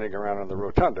us standing around in the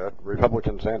rotunda,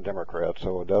 Republicans and Democrats,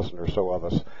 so a dozen or so of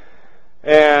us,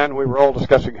 and we were all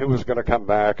discussing who was going to come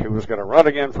back, who was going to run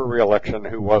again for re-election,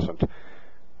 who wasn't.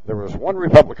 There was one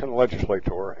Republican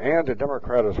legislator and a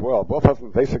Democrat as well. Both of them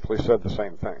basically said the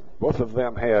same thing. Both of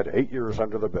them had 8 years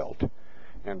under the belt.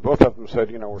 And both of them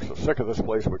said, we're so sick of this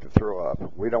place we could throw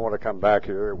up. We don't want to come back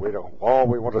here. All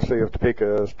we want to see of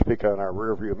Topeka is Topeka in our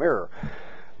rearview mirror.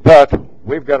 But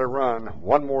we've got to run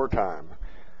one more time,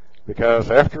 because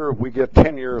after we get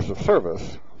 10 years of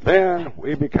service, then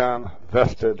we become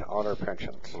vested on our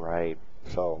pensions. Right.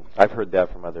 So I've heard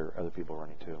that from other people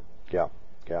running too. Yeah.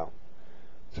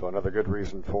 So another good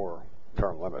reason for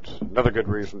term limits. Another good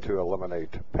reason to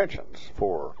eliminate pensions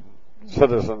for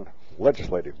citizen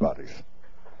legislative bodies.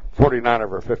 49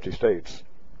 of our 50 states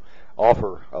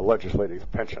offer a legislative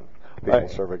pension, people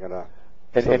serving in a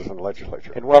citizen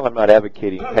legislature. And while I'm not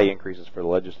advocating pay increases for the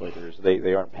legislators,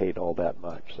 they aren't paid all that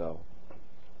much. So,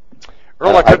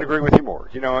 Earl, I couldn't agree with you more.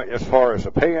 As far as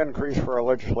a pay increase for our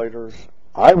legislators,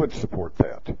 I would support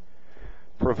that,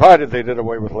 provided they did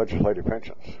away with legislative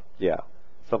pensions. Yeah.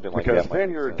 Something like because that. Because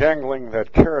then you're dangling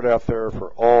that carrot out there for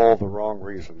all the wrong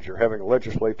reasons. You're having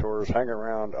legislators hang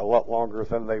around a lot longer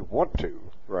than they want to.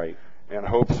 Right. In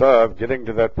hopes of getting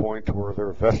to that point where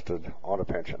they're vested on a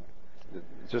pension.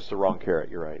 It's just the wrong carrot,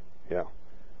 you're right. Yeah.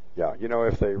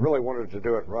 If they really wanted to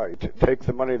do it right, take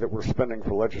the money that we're spending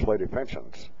for legislative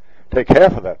pensions, take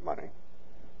half of that money,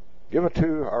 give it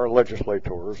to our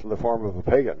legislators in the form of a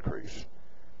pay increase,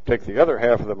 take the other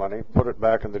half of the money, put it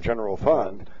back in the general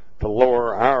fund, to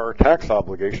lower our tax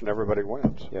obligation, everybody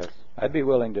wins. Yes. I'd be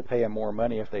willing to pay them more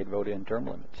money if they'd vote in term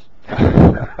limits.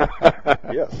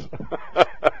 Yes.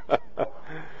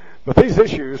 But these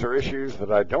issues are issues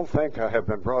that I don't think have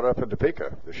been brought up in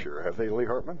Topeka this year. Have they, Lee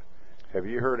Hartman? Have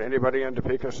you heard anybody in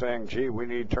Topeka saying, gee, we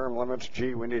need term limits,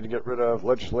 gee, we need to get rid of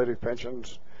legislative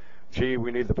pensions, gee,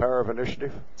 we need the power of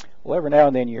initiative? Well, every now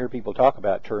and then you hear people talk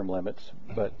about term limits,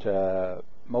 but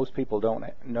most people don't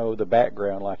know the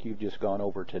background like you've just gone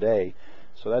over today.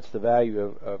 So that's the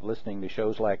value of listening to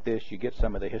shows like this. You get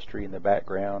some of the history in the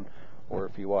background, or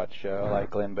if you watch like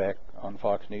Glenn Beck on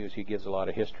Fox News, he gives a lot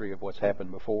of history of what's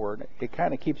happened before. And it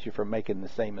kind of keeps you from making the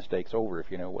same mistakes over if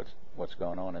you know what's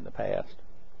gone on in the past.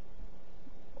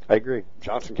 I agree.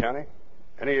 Johnson County?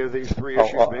 Any of these three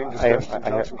issues being discussed in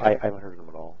Johnson County? I haven't heard of them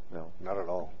at all. No. Not at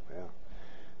all, yeah.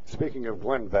 Speaking of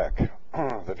Glenn Beck,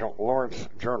 the Lawrence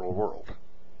Journal-World.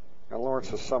 Now,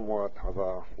 Lawrence is somewhat of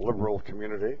a liberal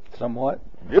community. Somewhat.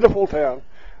 Beautiful town.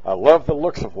 I love the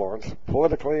looks of Lawrence.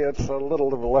 Politically, it's a little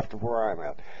to the left of where I'm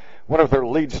at. One of their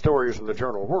lead stories in the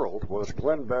Journal-World was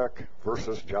Glenn Beck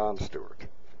versus Jon Stewart.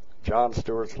 Jon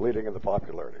Stewart's leading in the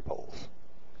popularity polls.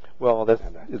 Well,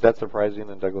 is that surprising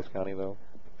in Douglas County, though?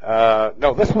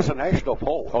 No, this was a national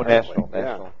poll. Oh, national.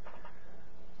 Yeah.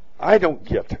 I don't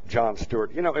get Jon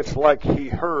Stewart. It's like he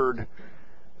heard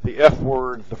the F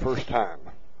word the first time,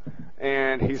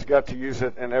 and he's got to use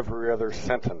it in every other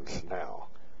sentence now.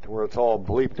 where it's all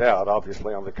bleeped out,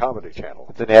 obviously, on the Comedy Channel.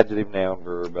 It's an adjective, noun,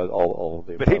 verb, all of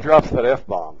the But he drops that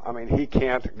F-bomb. I mean, he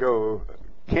can't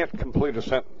complete a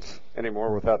sentence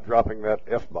anymore without dropping that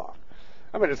F-bomb.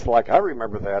 I mean, it's like, I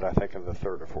remember that, I think, in the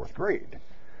 3rd or 4th grade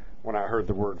when I heard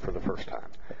the word for the first time.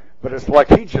 But it's like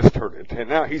he just heard it, and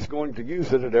now he's going to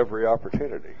use it at every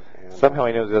opportunity. And somehow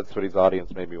he knows that's what his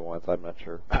audience maybe wants. I'm not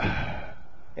sure.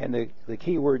 And the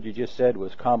key word you just said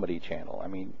was Comedy Channel. I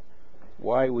mean,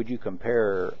 why would you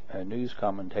compare a news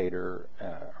commentator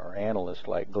or analyst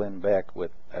like Glenn Beck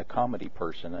with a comedy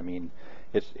person? I mean,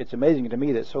 it's amazing to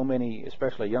me that so many,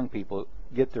 especially young people,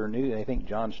 get their news and they think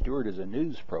Jon Stewart is a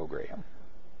news program.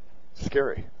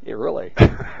 Scary. Yeah, really.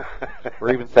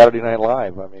 Or even Saturday Night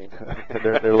Live. I mean,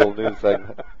 their little news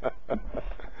segment.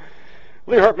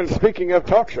 Lee Hartman, speaking of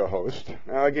talk show host,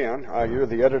 now again, you're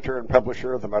the editor and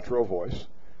publisher of the Metro Voice.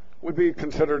 Would be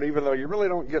considered, even though you really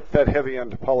don't get that heavy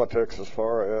into politics as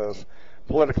far as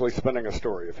politically spinning a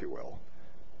story, if you will.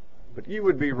 But you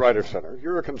would be right of center.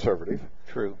 You're a conservative.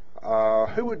 True.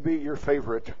 Who would be your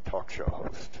favorite talk show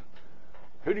host?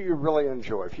 Who do you really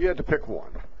enjoy? If you had to pick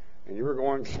one, and you were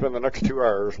going to spend the next 2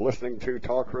 hours listening to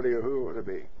talk radio, who would it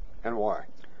be, and why?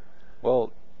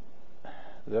 Well,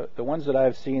 the ones that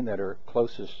I've seen that are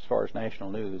closest as far as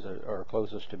national news are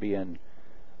closest to being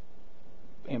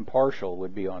impartial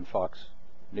would be on Fox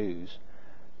News.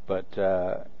 But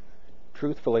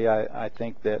truthfully, I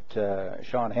think that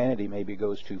Sean Hannity maybe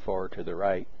goes too far to the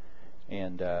right.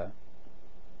 And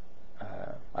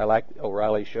I like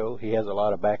O'Reilly's show. He has a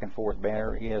lot of back and forth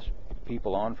banter. He has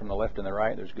people on from the left and the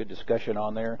right. There's good discussion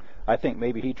on there. I think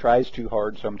maybe he tries too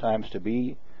hard sometimes to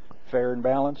be fair and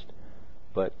balanced.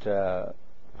 But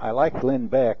I like Glenn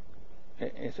Beck.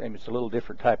 It's a little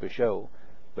different type of show.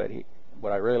 But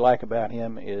what I really like about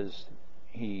him is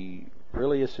he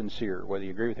really is sincere. Whether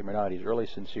you agree with him or not, he's really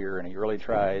sincere, and he really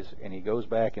tries, and he goes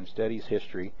back and studies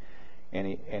history, and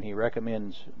he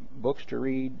recommends books to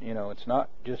read. You know, it's not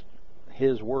just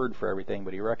his word for everything,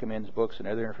 but he recommends books and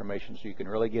other information so you can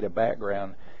really get a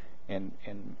background and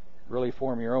really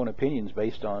form your own opinions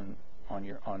based on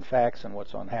facts and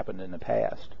what's happened in the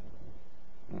past.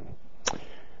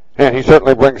 And he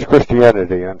certainly brings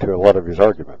Christianity into a lot of his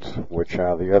arguments, which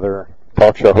the other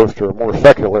talk show hosts are more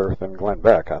secular than Glenn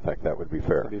Beck. I think that would be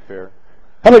fair.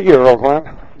 How about you, Earl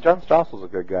Glenn? John Stossel's a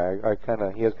good guy.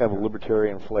 He has kind of a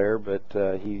libertarian flair, but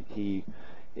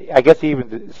I guess he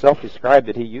even self-described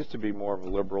that he used to be more of a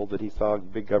liberal, that he saw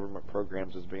big government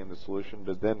programs as being the solution,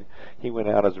 but then he went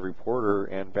out as a reporter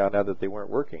and found out that they weren't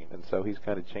working, and so he's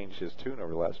kind of changed his tune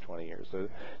over the last 20 years. So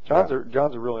John's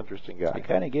a real interesting guy. It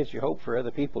kind of gives you hope for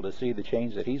other people to see the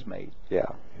change that he's made. Yeah.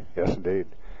 Yes, indeed.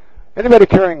 Anybody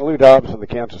carrying Lou Dobbs in the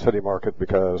Kansas City market?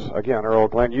 Because again, Earl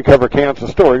Glenn, you cover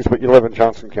Kansas stories, but you live in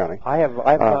Johnson County. I have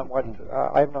not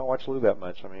watched Lou that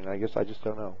much. I mean, I guess I just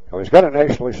don't know. Well, he's got a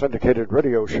nationally syndicated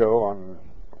radio show on.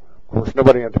 Of course,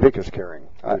 nobody in Topeka is carrying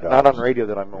Lou Dobbs. Not on radio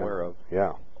that I'm aware of.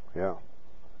 Yeah.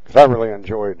 Because I really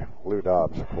enjoyed Lou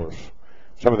Dobbs, of course.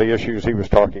 Some of the issues he was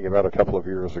talking about a couple of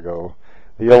years ago.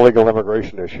 The illegal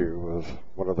immigration issue was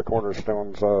one of the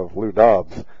cornerstones of Lou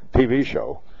Dobbs' TV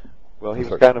show. Well, he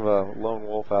was kind of a lone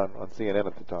wolf on CNN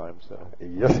at the time. So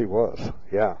yes, he was.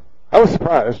 Yeah, I was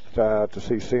surprised to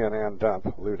see CNN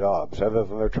dump Lou Dobbs. Other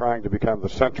than they're trying to become the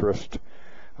centrist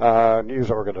news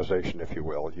organization, if you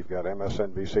will. You've got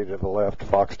MSNBC to the left,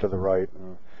 Fox to the right,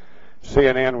 and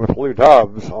CNN with Lou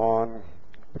Dobbs on,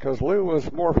 because Lou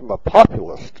was more from a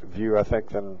populist view, I think,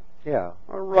 than a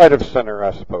right of center,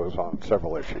 I suppose, on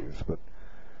several issues,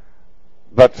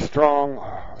 but strong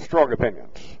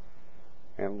opinions.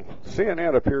 And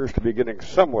CNN appears to be getting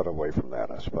somewhat away from that,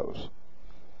 I suppose.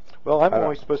 Well, I'm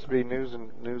always supposed to be news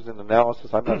and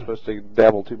analysis. I'm not supposed to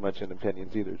dabble too much in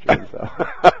opinions either, Jimmy. So.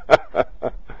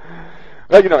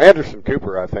 Well, Anderson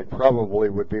Cooper, I think, probably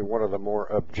would be one of the more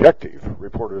objective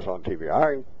reporters on TV.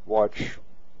 I watch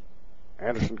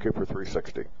Anderson Cooper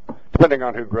 360, depending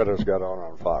on who Greta's got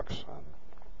on Fox.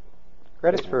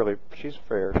 Greta's she's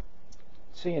fair.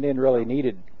 CNN really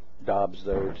needed Dobbs,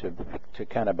 though, to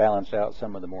kind of balance out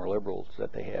some of the more liberals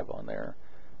that they have on there.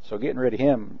 So getting rid of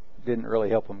him didn't really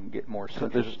help them get more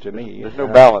centrist to me. There's no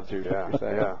balance here.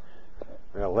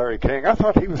 Yeah, Larry King, I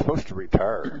thought he was supposed to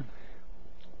retire.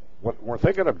 Weren't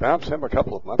they going to bounce him a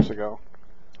couple of months ago?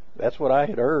 That's what I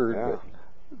had heard. Yeah.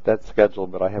 But that's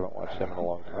scheduled, but I haven't watched him in a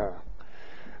long time. Yeah.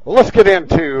 Well, let's get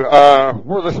into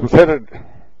where this was headed.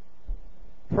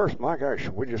 First, my gosh,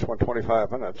 we just went 25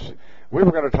 minutes. We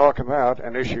were going to talk about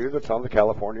an issue that's on the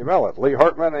California ballot. Lee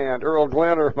Hartman and Earl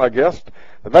Glenn are my guests.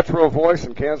 The Metro Voice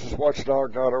and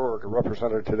KansasWatchdog.org are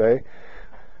represented today.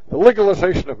 The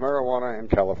legalization of marijuana in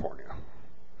California.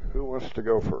 Who wants to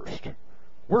go first?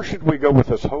 Where should we go with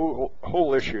this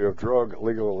whole issue of drug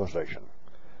legalization?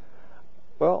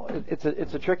 Well, it's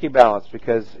a tricky balance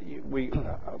because we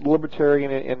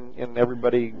libertarian and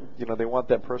everybody, they want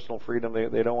that personal freedom.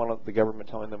 They don't want the government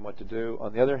telling them what to do.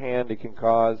 On the other hand, it can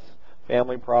cause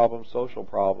family problems, social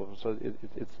problems. So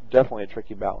it's definitely a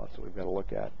tricky balance that we've got to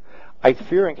look at. I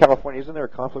fear in California, isn't there a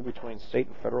conflict between state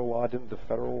and federal law? Didn't the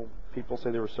federal people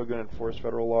say they were still going to enforce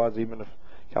federal laws even if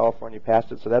California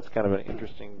passed it? So that's kind of an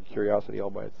interesting curiosity all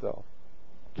by itself.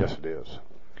 Yes, it is.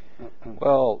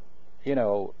 Well,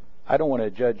 I don't want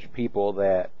to judge people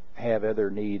that have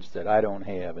other needs that I don't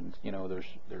have, and there's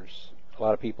a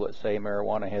lot of people that say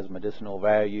marijuana has medicinal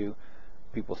value.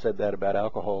 People said that about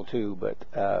alcohol too, but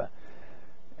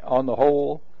on the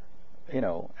whole,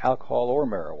 alcohol or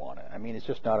marijuana, I mean, it's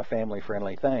just not a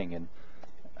family-friendly thing, and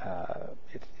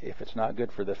if it's not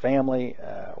good for the family,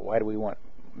 why do we want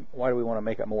to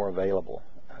make it more available?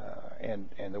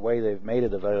 And the way they've made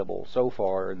it available so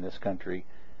far in this country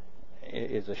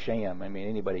is a sham. I mean,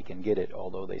 anybody can get it,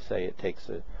 although they say it takes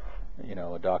a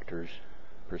doctor's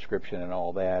prescription and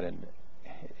all that, and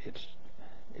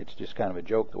it's just kind of a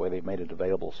joke the way they've made it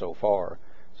available so far.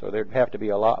 So there'd have to be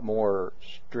a lot more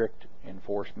strict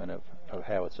enforcement of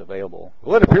how it's available.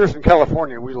 Well, it appears in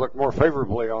California we look more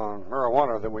favorably on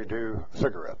marijuana than we do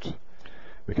cigarettes,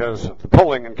 because the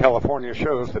polling in California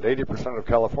shows that 80% of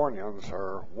Californians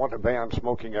want to ban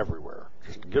smoking everywhere.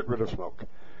 Just get rid of smoke.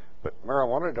 But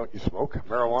marijuana, don't you smoke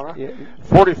marijuana? Yeah.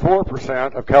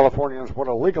 44% of Californians want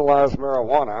to legalize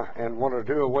marijuana and want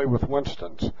to do away with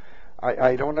Winston's.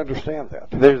 I don't understand that.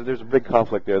 There's a big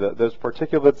conflict there. Those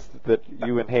particulates that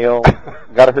you inhale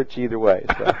got to hurt you either way.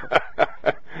 So.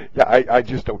 Yeah, I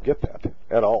just don't get that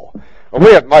at all. Well,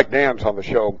 we had Mike Dans on the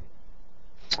show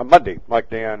on Monday. Mike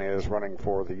Dan is running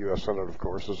for the U.S. Senate, of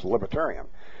course, as a Libertarian.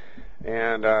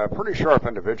 And pretty sharp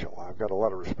individual. I've got a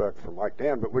lot of respect for Mike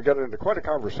Dan, but we got into quite a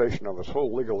conversation on this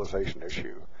whole legalization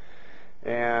issue.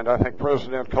 And I think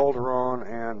President Calderon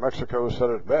and Mexico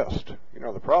said it best.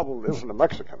 The problem isn't a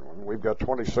Mexican one. We've got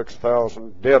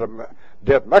 26,000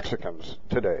 dead Mexicans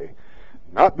today,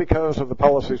 not because of the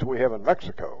policies we have in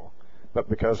Mexico, but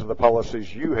because of the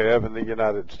policies you have in the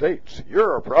United States.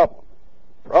 You're a problem.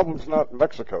 The problem's not in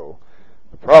Mexico.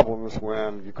 The problem is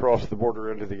when you cross the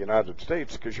border into the United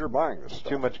States because you're buying this stuff.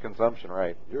 Too much consumption,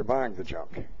 right? You're buying the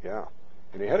junk, yeah.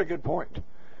 And he had a good point.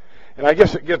 And I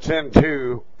guess it gets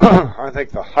into, I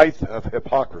think, the height of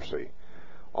hypocrisy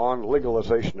on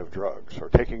legalization of drugs, or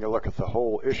taking a look at the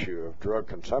whole issue of drug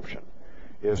consumption,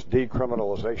 is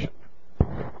decriminalization.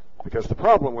 Because the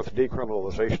problem with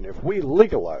decriminalization, if we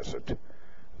legalize it,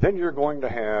 then you're going to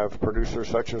have producers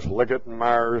such as Liggett and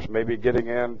Myers maybe getting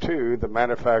into the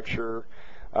manufacture,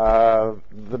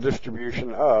 the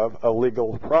distribution of a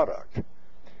legal product.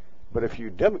 But if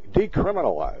you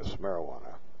decriminalize marijuana,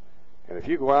 and if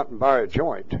you go out and buy a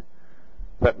joint,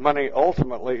 that money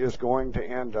ultimately is going to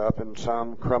end up in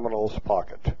some criminal's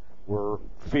pocket. We're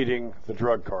feeding the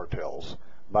drug cartels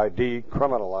by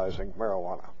decriminalizing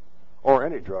marijuana, or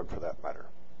any drug for that matter.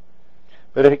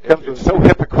 But it comes it's so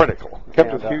hypocritical. It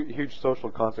comes with huge social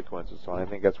consequences, so I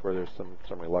think that's where there's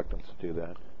some reluctance to do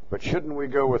that. But shouldn't we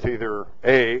go with either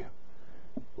A,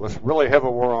 let's really have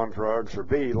a war on drugs, or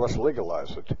B, let's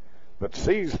legalize it? But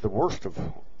C's the worst of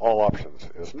all options,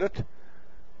 isn't it?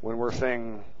 When we're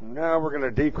saying, no, we're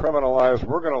going to decriminalize,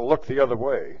 we're going to look the other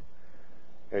way,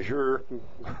 as you're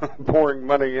pouring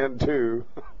money into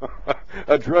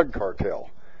a drug cartel.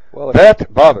 Well,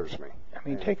 that bothers me. I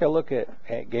mean, take a look at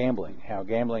gambling, how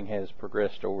gambling has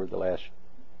progressed over the last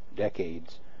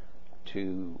decades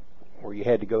to where you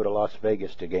had to go to Las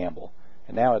Vegas to gamble,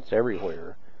 and now it's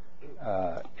everywhere.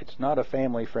 It's not a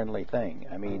family-friendly thing.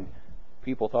 I mean,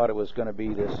 people thought it was going to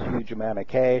be this huge amount of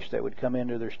cash that would come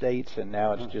into their states, and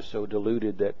now it's just so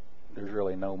diluted that there's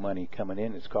really no money coming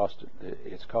in.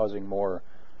 It's causing more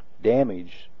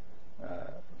damage,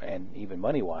 and even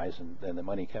money-wise, than the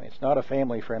money coming. It's not a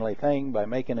family-friendly thing. By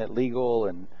making it legal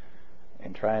and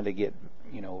trying to get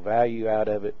value out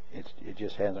of it, it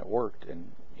just hasn't worked.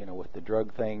 And with the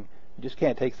drug thing, you just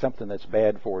can't take something that's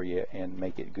bad for you and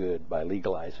make it good by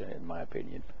legalizing it, in my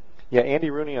opinion. Yeah, Andy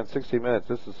Rooney on 60 Minutes,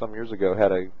 this is some years ago,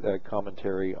 had a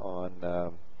commentary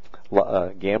on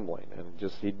gambling, and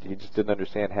he just didn't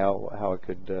understand how it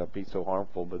could be so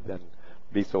harmful, but then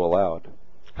be so allowed.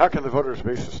 How can the voters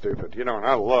be so stupid? And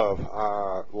I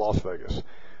love Las Vegas.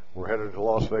 We're headed to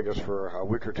Las Vegas for a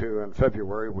week or two in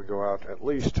February. We go out at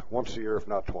least once a year, if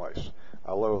not twice.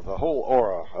 I love the whole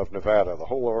aura of Nevada, the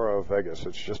whole aura of Vegas.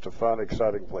 It's just a fun,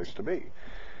 exciting place to be.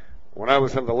 When I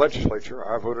was in the legislature,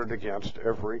 I voted against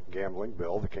every gambling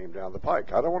bill that came down the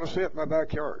pike. I don't want to see it in my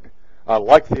backyard. I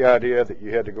like the idea that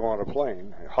you had to go on a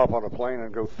plane, hop on a plane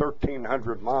and go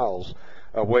 1,300 miles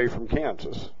away from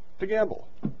Kansas to gamble.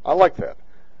 I like that.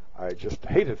 I just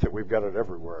hate it that we've got it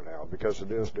everywhere now because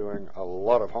it is doing a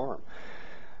lot of harm.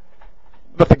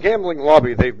 But the gambling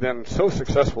lobby, they've been so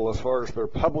successful as far as their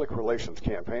public relations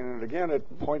campaign. And again,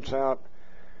 it points out,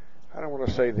 I don't want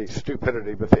to say the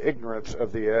stupidity, but the ignorance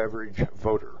of the average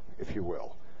voter, if you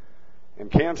will. In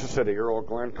Kansas City, Earl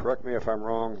Glenn, correct me if I'm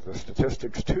wrong, the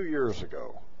statistics 2 years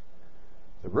ago,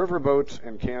 the riverboats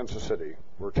in Kansas City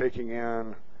were taking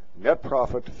in net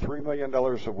profit $3 million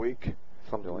a week,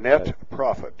 something like net that.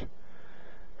 profit.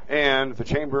 And the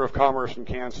Chamber of Commerce in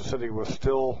Kansas City was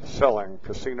still selling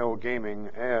casino gaming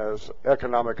as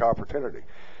economic opportunity.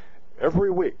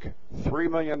 Every week, $3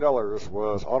 million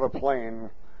was on a plane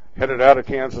headed out of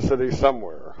Kansas City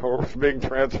somewhere, or was being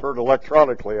transferred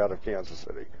electronically out of Kansas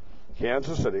City.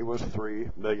 Kansas City was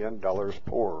 $3 million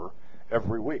poorer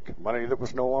every week, money that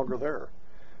was no longer there.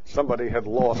 Somebody had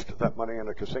lost that money in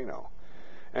a casino.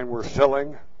 And we're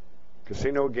selling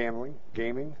casino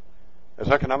gaming as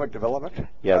economic development?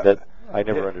 Yeah, that I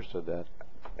never understood that.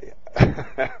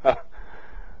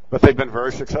 But they've been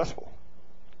very successful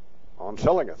on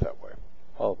selling it that way.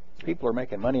 Well, people are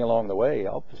making money along the way,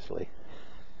 obviously.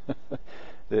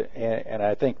 And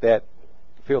I think that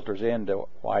filters into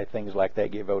why things like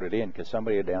that get voted in, because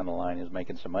somebody down the line is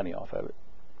making some money off of it.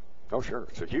 Oh, sure.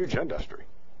 It's a huge industry.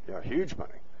 Yeah, huge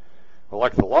money. Well,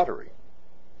 like the lottery.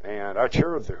 And I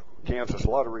chaired the Kansas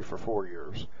Lottery for 4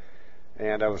 years.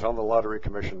 And I was on the Lottery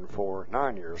Commission for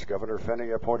 9 years. Governor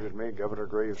Finney appointed me. Governor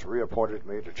Graves reappointed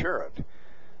me to chair it.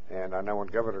 And I know when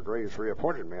Governor Graves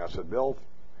reappointed me, I said, Bill,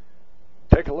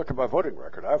 take a look at my voting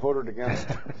record. I voted against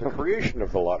the creation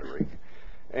of the lottery.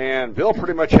 And Bill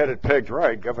pretty much had it pegged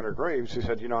right. Governor Graves, he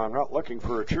said, I'm not looking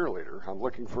for a cheerleader. I'm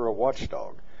looking for a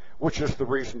watchdog, which is the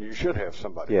reason you should have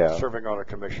somebody serving on a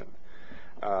commission.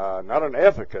 Not an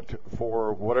advocate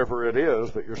for whatever it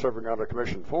is that you're serving on a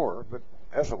commission for, but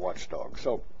as a watchdog.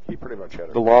 So he pretty much had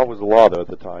it. The law was the law, though, at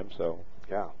the time, so.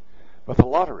 Yeah. But the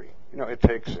lottery, it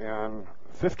takes in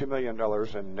 $50 million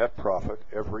in net profit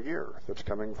every year that's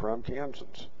coming from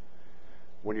Kansans.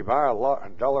 When you buy a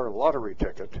dollar lottery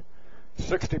ticket,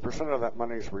 60% of that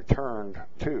money is returned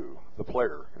to the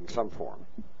player in some form.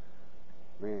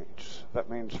 That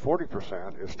means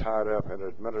 40% is tied up in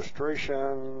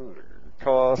administration,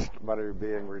 cost, money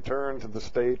being returned to the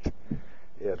state.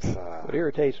 What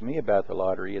irritates me about the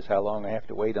lottery is how long I have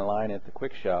to wait in line at the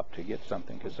quick shop to get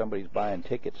something because somebody's buying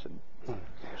tickets and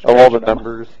all the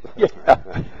numbers.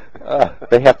 Yeah,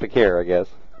 they have to care, I guess.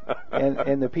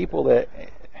 And the people that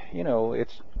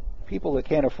it's people that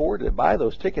can't afford to buy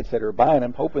those tickets that are buying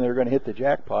them, hoping they're going to hit the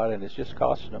jackpot, and it's just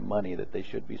costing them money that they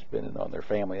should be spending on their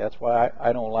family. That's why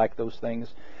I don't like those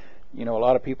things. A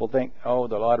lot of people think, the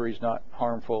lottery's not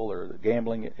harmful or the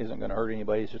gambling isn't going to hurt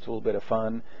anybody. It's just a little bit of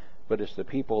fun. But it's the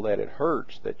people that it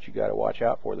hurts that you got to watch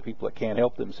out for. The people that can't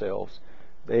help themselves,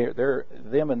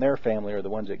 them and their family are the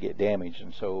ones that get damaged.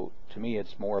 And so, to me,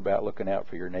 it's more about looking out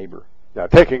for your neighbor. Now,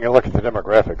 taking a look at the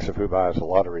demographics of who buys a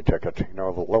lottery ticket, the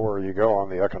lower you go on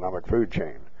the economic food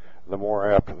chain, the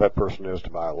more apt that person is to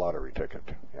buy a lottery ticket.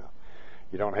 Yeah,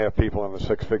 you don't have people in the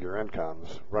six-figure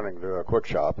incomes running to a quick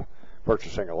shop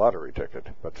purchasing a lottery ticket,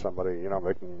 but somebody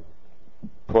making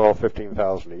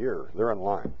 $12,000-$15,000 a year, they're in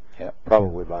line,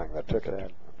 probably buying that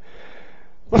ticket.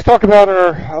 Let's talk about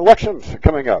our elections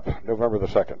coming up, November the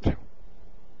 2nd.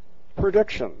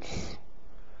 Predictions.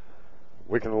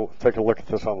 We can take a look at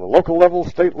this on the local level,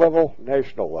 state level,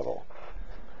 national level.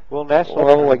 Well, national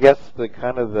level, I guess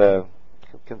the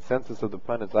consensus of the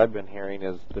pundits I've been hearing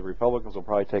is the Republicans will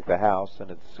probably take the House,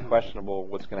 and it's questionable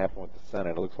what's going to happen with the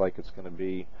Senate. It looks like it's going to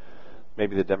be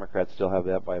maybe the Democrats still have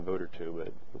that by a vote or two,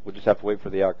 but we'll just have to wait for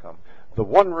the outcome. The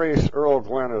one race Earl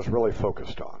Glenn is really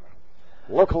focused on,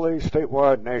 locally,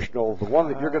 statewide, national, the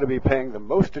one that you're going to be paying the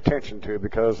most attention to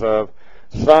because of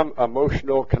some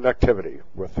emotional connectivity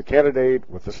with the candidate,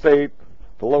 with the state,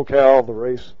 the locale, the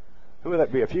race. Who would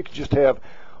that be? If you could just have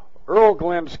Earl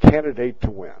Glenn's candidate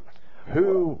to win,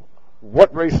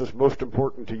 what race is most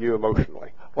important to you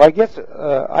emotionally? Well, I guess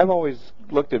I've always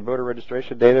looked at voter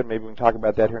registration data. Maybe we can talk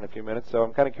about that here in a few minutes. So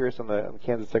I'm kind of curious on the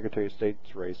Kansas Secretary of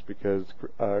State's race because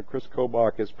Chris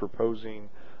Kobach is proposing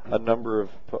a number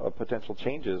of potential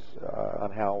changes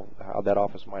on how that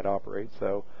office might operate.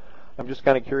 So I'm just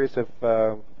kind of curious if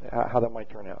how that might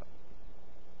turn out.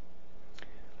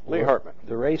 Lee Hartman.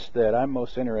 The race that I'm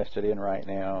most interested in right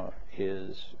now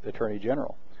is Attorney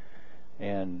General.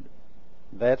 And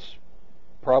that's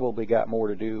probably got more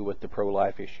to do with the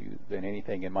pro-life issue than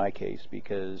anything in my case,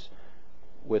 because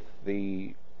with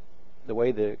the the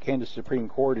way the Kansas Supreme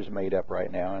Court is made up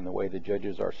right now and the way the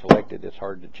judges are selected, it's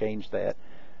hard to change that.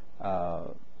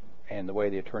 And the way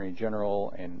the Attorney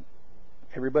General and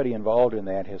everybody involved in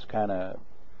that has kind of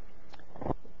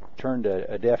turned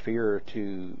a deaf ear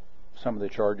to some of the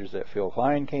charges that Phil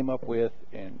Klein came up with,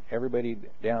 and everybody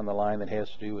down the line that has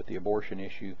to do with the abortion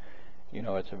issue. You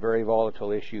know, it's a very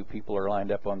volatile issue. People are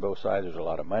lined up on both sides. There's a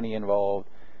lot of money involved.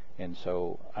 And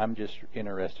so I'm just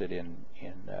interested in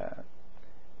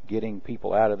getting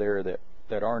people out of there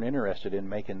that aren't interested in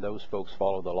making those folks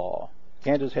follow the law.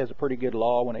 Kansas has a pretty good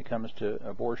law when it comes to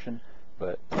abortion,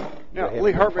 but now,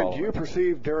 Lee Hartman, do you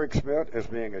perceive Derek Schmidt as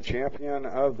being a champion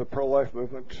of the pro-life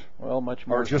movement? Well, much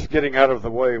more. Or just getting out of the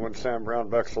way when Sam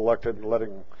Brownback's elected and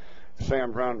letting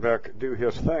Sam Brownback do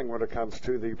his thing when it comes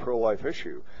to the pro-life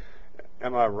issue?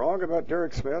 Am I wrong about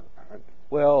Derek Schmidt?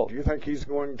 Well, do you think he's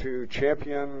going to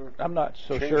champion? I'm not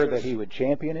so sure that he would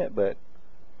champion it, but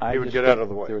he would get out of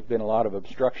the way. There's been a lot of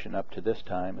obstruction up to this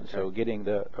time, and so getting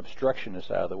the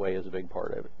obstructionists out of the way is a big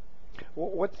part of it. Well,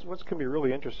 what's going to be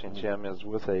really interesting, Jim, is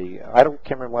with can't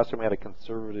remember last time we had a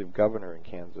conservative governor in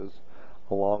Kansas,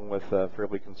 along with a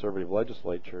fairly conservative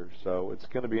legislature. So it's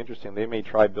going to be interesting. They may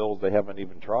try bills they haven't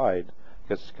even tried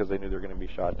because they knew they're going to be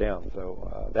shot down.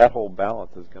 So that whole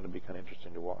balance is going to be kind of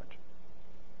interesting to watch.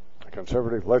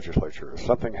 Conservative legislature. Has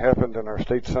something happened in our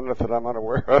state Senate that I'm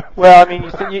unaware of? Well, I mean,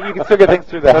 you can still get things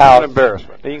through the House. That's an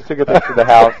embarrassment. You can still get things through the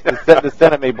House. The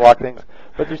Senate may block things,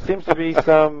 but there seems to be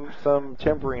some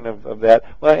tempering of that.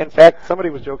 Well, in fact,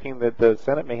 somebody was joking that the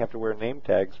Senate may have to wear name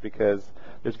tags because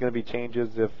there's going to be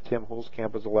changes if Tim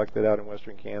Hulskamp is elected out in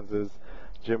western Kansas.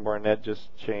 Jim Barnett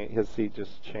his seat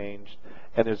just changed,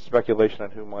 and there's speculation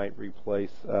on who might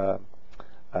replace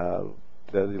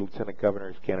the lieutenant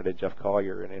governor's candidate, Jeff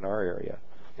Collier, in our area.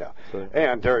 Yeah. So,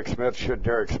 and Derek Schmidt, should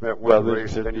Derek Schmidt win the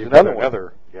race, then you've another got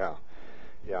another. Yeah.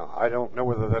 Yeah. I don't know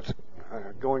whether that's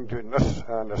going to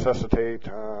necessitate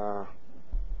a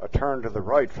turn to the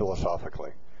right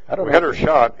philosophically. We had her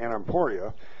shot in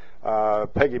Emporia.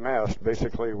 Peggy Mast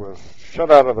basically was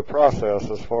shut out of the process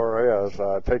as far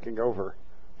as taking over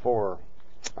for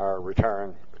our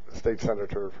retiring state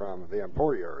senator from the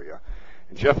Emporia area.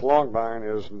 Jeff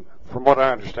Longbine is, from what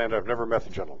I understand, I've never met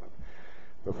the gentleman,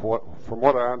 but from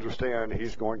what I understand,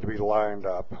 he's going to be aligned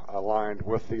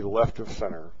with the left of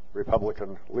center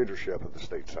Republican leadership of the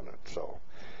state Senate. So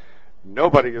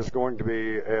nobody is going to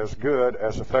be as good,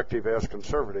 as effective, as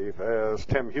conservative as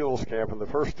Tim Hulskamp in the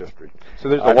 1st District. So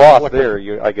there's a loss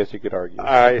there, I guess you could argue.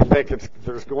 I think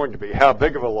there's going to be. How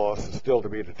big of a loss is still to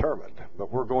be determined, but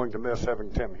we're going to miss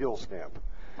having Tim Hulskamp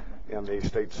in the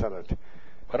state Senate.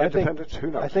 But I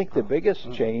think the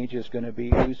biggest change is going to be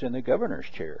who's in the governor's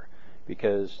chair,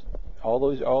 because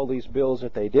all these bills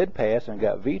that they did pass and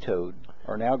got vetoed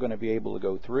are now going to be able to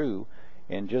go through,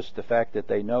 and just the fact that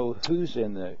they know who's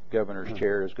in the governor's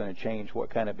chair is going to change what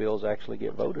kind of bills actually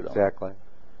get voted on. Exactly.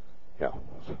 Yeah,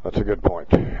 that's a good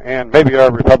point. And maybe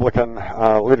our Republican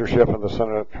leadership in the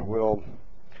Senate will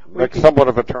make somewhat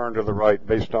of a turn to the right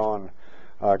based on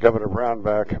Governor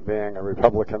Brownback being a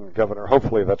Republican governor.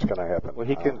 Hopefully that's going to happen. Well,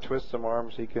 he can twist some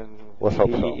arms. Let's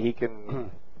hope so.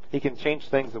 He can change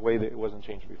things the way that it wasn't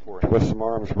changed before. Twist some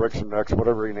arms, break some necks,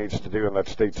 whatever he needs to do in that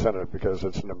state Senate, because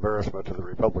it's an embarrassment to the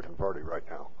Republican Party right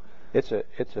now. It's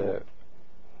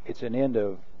an end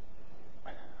of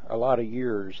a lot of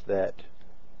years that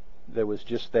there was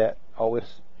just that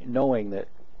always knowing that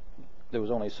there was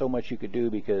only so much you could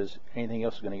do because anything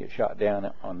else is going to get shot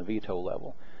down on the veto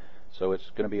level. So it's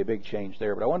going to be a big change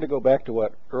there. But I wanted to go back to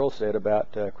what Earl said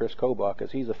about Chris Kobach,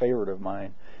 because he's a favorite of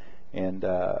mine, and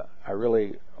I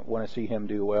really want to see him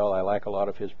do well. I like a lot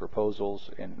of his proposals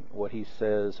and what he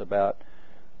says about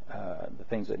the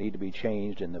things that need to be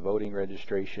changed in the voting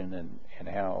registration and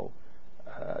how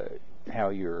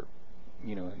you're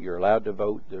allowed to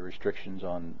vote, the restrictions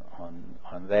on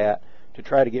that, to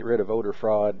try to get rid of voter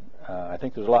fraud. I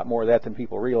think there's a lot more of that than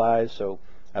people realize, so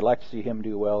I'd like to see him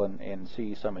do well and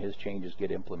see some of his changes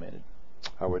get implemented.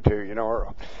 I would too. You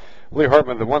know, Lee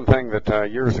Hartman, the one thing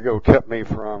that years ago kept me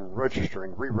from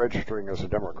re-registering as a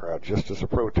Democrat, just as a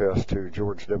protest to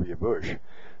George W. Bush,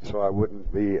 so I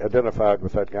wouldn't be identified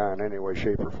with that guy in any way,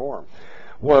 shape, or form,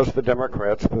 was the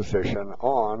Democrats' position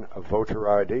on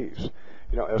voter IDs.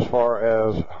 You know, as far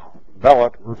as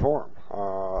ballot reform,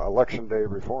 election day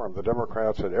reform, the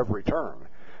Democrats at every turn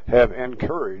have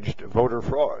encouraged voter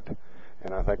fraud.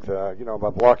 And I think that, by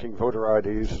blocking voter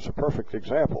IDs is a perfect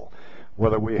example.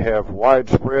 Whether we have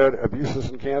widespread abuses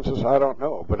in Kansas, I don't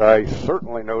know. But I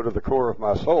certainly know to the core of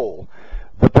my soul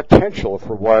the potential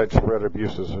for widespread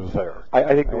abuses is there.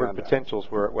 I think the word potential is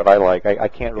what I like. I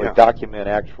can't really document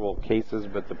actual cases,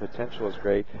 but the potential is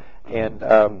great. And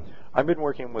I've been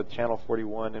working with Channel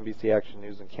 41, NBC Action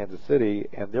News in Kansas City,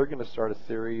 and they're going to start a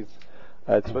series.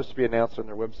 It's supposed to be announced on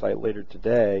their website later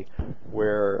today,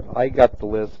 where I got the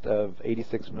list of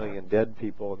 86 million dead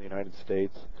people in the United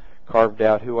States, carved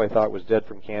out who I thought was dead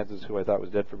from Kansas, who I thought was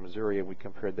dead from Missouri, and we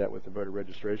compared that with the voter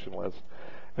registration list.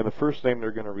 And the first name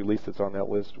they're going to release that's on that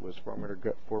list was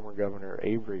former Governor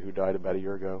Avery, who died about a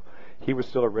year ago. He was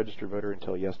still a registered voter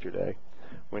until yesterday,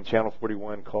 when Channel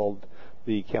 41 called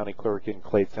the county clerk in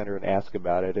Clay Center and asked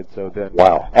about it, and so then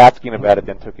asking about it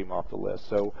then took him off the list.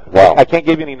 So I can't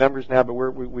give you any numbers now, but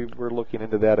we're looking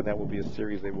into that, and that will be a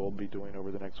series they will be doing over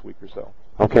the next week or so.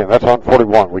 Okay, that's on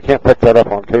 41. We can't pick that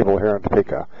up on cable here in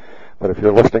Topeka, but if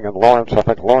you're listening in Lawrence, I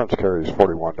think Lawrence carries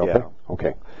 41, don't they?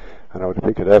 Okay. I know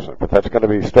Topeka doesn't, but that's going to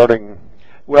be starting.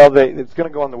 Well, it's going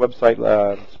to go on the website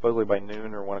supposedly by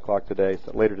noon or 1 o'clock today,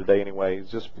 so later today anyway. It's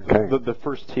just the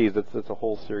first tease. It's a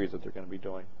whole series that they're going to be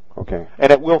doing. Okay.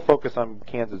 And it will focus on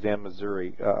Kansas and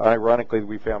Missouri. Ironically,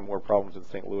 we found more problems in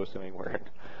St. Louis than anywhere.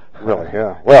 Really,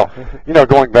 yeah. Well,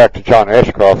 going back to John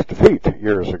Ashcroft's defeat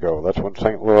years ago, that's when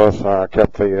St. Louis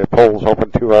kept the polls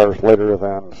open 2 hours later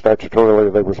than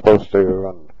statutorily they were supposed to,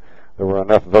 and there were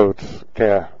enough votes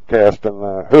cast in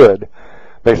the hood,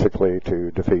 basically,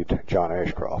 to defeat John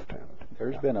Ashcroft.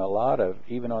 There's been a lot of,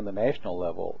 even on the national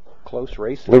level, close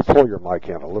races. Lou, pull your mic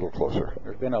in a little closer.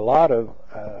 There's been a lot of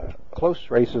close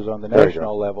races on the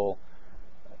national level.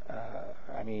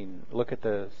 I mean, look at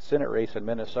the Senate race in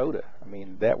Minnesota. I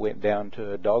mean, that went down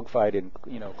to a dogfight in,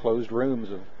 closed rooms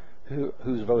of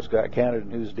whose votes got counted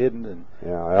and whose didn't. And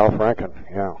Al Franken.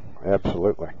 Yeah,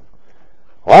 absolutely.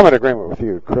 Well, I'm in agreement with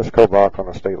you. Chris Kobach on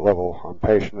a state level. I'm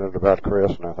passionate about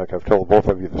Chris, and I think I've told both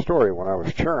of you the story when I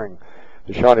was chairing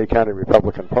the Shawnee County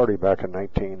Republican Party back in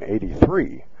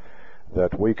 1983,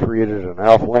 that we created an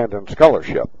Alf Landon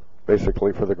Scholarship,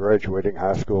 basically for the graduating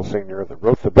high school senior that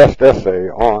wrote the best essay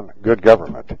on good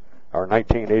government. Our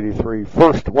 1983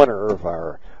 first winner of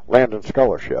our Landon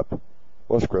Scholarship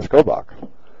was Chris Kobach.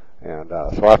 And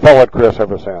so I followed Chris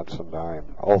ever since, and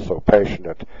I'm also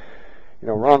passionate.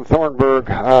 Ron Thornburg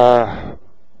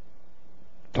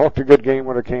talked a good game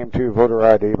when it came to voter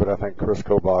ID, but I think Chris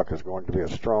Kobach is going to be a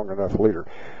strong enough leader.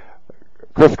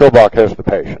 Chris Kobach has the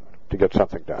passion to get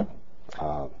something done.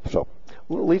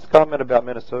 Well, Lee's comment about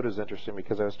Minnesota is interesting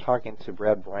because I was talking to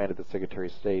Brad Bryant at the Secretary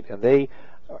of State, and they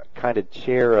kind of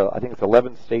chair, I think it's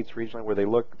 11 states regionally, where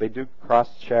they do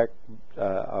cross-check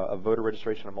a voter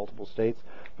registration in multiple states,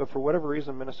 but for whatever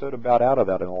reason, Minnesota bowed out of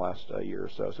that in the last year or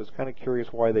so. So it's kind of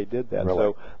curious why they did that. Really?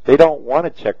 So they don't want to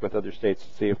check with other states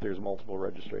to see if there's multiple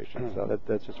registrations. So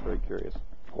that's just very curious.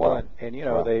 Well, and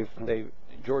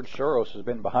George Soros has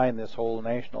been behind this whole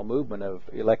national movement of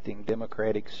electing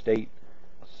Democratic state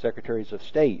secretaries of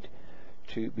state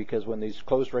because when these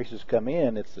close races come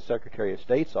in, it's the Secretary of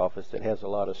State's office that has a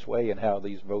lot of sway in how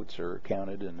these votes are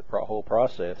counted and the whole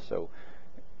process. So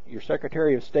your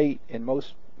Secretary of State, and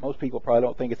most people probably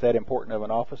don't think it's that important of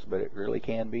an office, but it really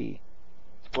can be.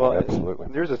 Well, absolutely.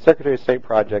 There's a Secretary of State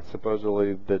project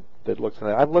supposedly that looks into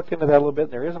that. I've looked into that a little bit,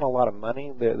 and there isn't a lot of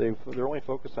money. They're only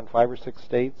focused on 5 or 6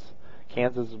 states.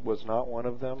 Kansas was not one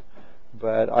of them,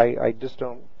 but I just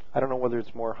don't. I don't know whether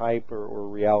it's more hype or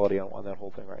reality on that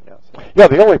whole thing right now. So. Yeah,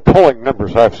 the only polling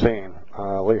numbers I've seen,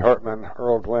 Lee Hartman,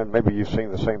 Earl Glenn, maybe you've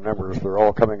seen the same numbers. They're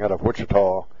all coming out of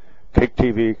Wichita, Take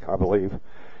TV, I believe.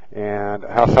 And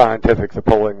how scientific the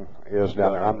polling is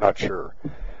down there, I'm not sure.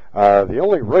 The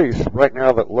only race right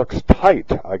now that looks tight,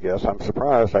 I guess, I'm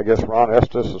surprised, I guess Ron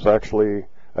Estes is actually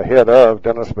ahead of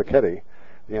Dennis McKinney,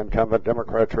 the incumbent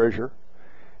Democrat treasurer.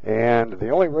 And the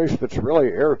only race that's really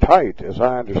airtight, as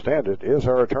I understand it, is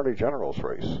our Attorney General's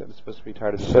race. It's supposed to be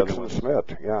tight as Six and Smith,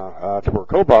 to where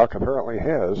Kobach apparently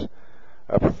has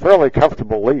a fairly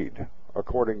comfortable lead,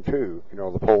 according to,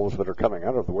 the polls that are coming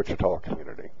out of the Wichita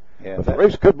community. Yeah, but the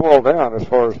race could boil down as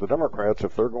far as the Democrats,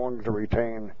 if they're going to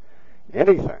retain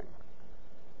anything.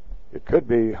 It could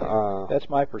be.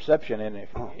 That's my perception, and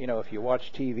if you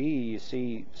watch TV, you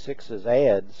see Six's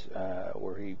ads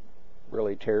where he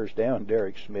really tears down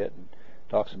Derek Schmidt and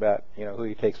talks about who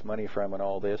he takes money from and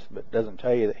all this, but doesn't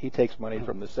tell you that he takes money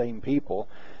from the same people.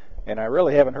 And I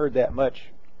really haven't heard that much,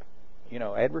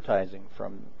 advertising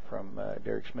from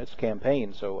Derek Schmidt's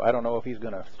campaign. So I don't know if he's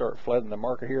going to start flooding the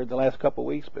market here in the last couple of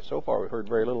weeks. But so far we've heard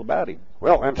very little about him.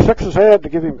 Well, and Six's ad, to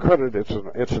give him credit,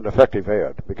 it's an effective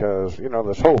ad because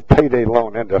this whole payday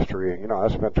loan industry. I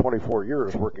spent 24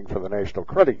 years working for the National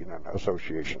Credit Union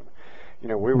Association.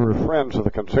 We were friends of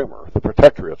the consumer, the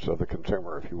protectorates of the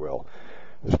consumer, if you will.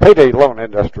 This payday loan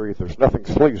industry, there's nothing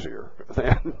sleazier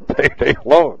than payday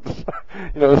loans.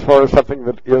 As far as something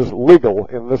that is legal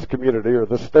in this community or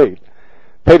this state,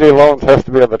 payday loans has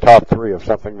to be in the top 3 of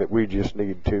something that we just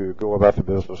need to go about the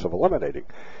business of eliminating.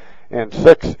 And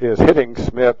 6 is hitting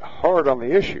SMIT hard on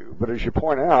the issue. But as you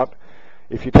point out,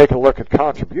 if you take a look at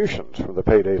contributions from the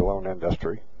payday loan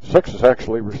industry, 6 has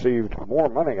actually received more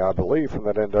money, I believe, from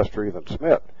that industry than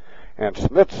SMIT. And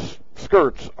SMIT's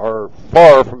skirts are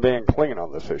far from being clean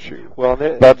on this issue. Well,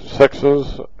 but 6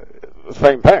 is the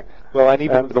same thing. Well, and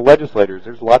even the legislators,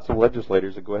 there's lots of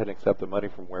legislators that go ahead and accept the money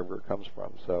from wherever it comes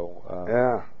from. So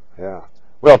yeah.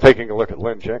 Well, taking a look at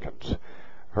Lynn Jenkins,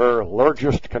 her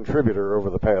largest contributor over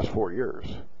the past 4 years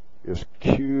is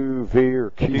QV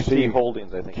or QC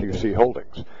Holdings, I think. QC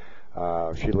Holdings.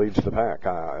 She leads the pack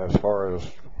as far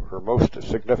as her most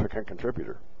significant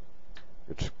contributor.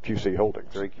 It's QC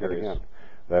Holdings. Very curious. And again,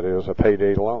 that is a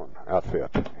payday loan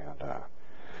outfit. And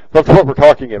that's what we're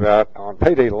talking about on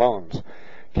payday loans.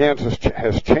 Kansas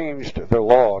has changed the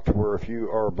law to where if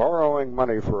you are borrowing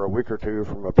money for a week or two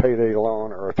from a payday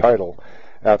loan or a title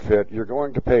outfit, you're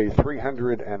going to pay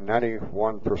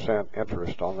 391%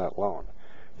 interest on that loan.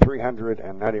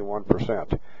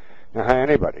 391%. Now, how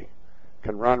anybody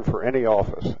can run for any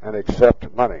office and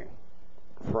accept money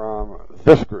from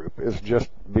this group is just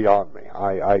beyond me.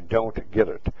 I don't get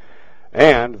it.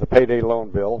 And the payday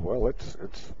loan bill, well, it's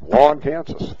law in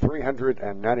Kansas,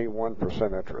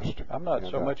 391% interest. I'm not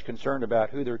so much concerned about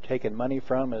who they're taking money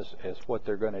from as what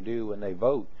they're going to do when they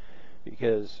vote,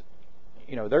 because,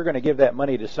 they're going to give that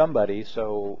money to somebody,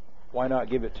 so why not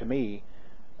give it to me?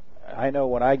 I know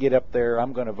when I get up there,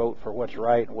 I'm going to vote for what's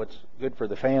right and what's good for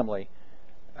the family.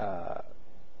 The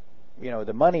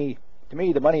money, to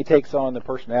me, the money takes on the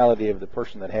personality of the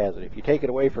person that has it. If you take it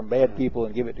away from bad people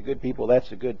and give it to good people,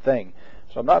 that's a good thing.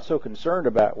 So I'm not so concerned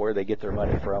about where they get their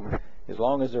money from, as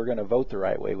long as they're going to vote the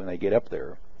right way when they get up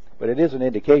there. But it is an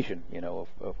indication, of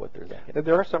what they're thinking.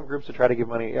 There are some groups that try to give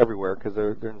money everywhere because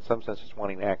they're in some sense just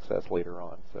wanting access later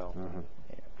on. So,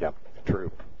 yeah,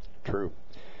 true.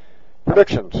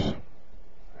 Predictions.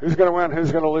 Who's going to win?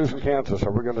 Who's going to lose in Kansas?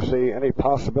 Are we going to see any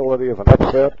possibility of an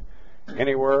upset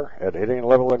anywhere at any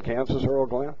level in Kansas, Earl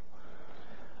Glenn?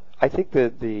 I think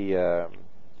that the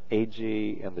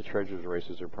AG and the treasurer's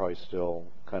races are probably still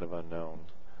kind of unknown.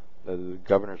 The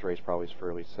governor's race probably is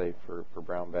fairly safe for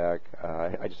Brownback.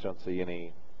 I just don't see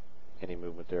any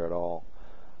movement there at all.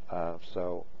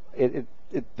 So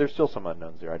there's still some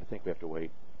unknowns there. I think we have to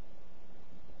wait.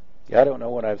 Yeah, I don't know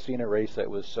when I've seen a race that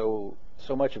was so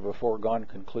much of a foregone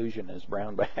conclusion as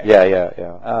Brownback.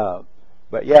 Yeah.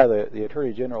 But yeah, the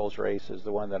Attorney General's race is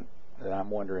the one that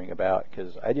I'm wondering about,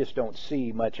 because I just don't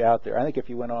see much out there. I think if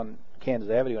you went on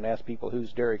Kansas Avenue and asked people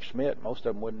who's Derek Schmidt, most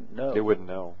of them wouldn't know. They wouldn't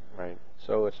know, right.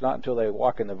 So it's not until they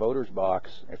walk in the voter's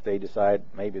box, if they decide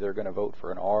maybe they're going to vote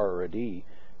for an R or a D,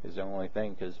 is the only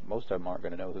thing, because most of them aren't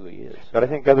going to know who he is. But I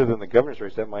think other than the governor's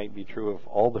race, that might be true of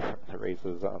all the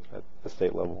races at the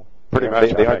state level. Pretty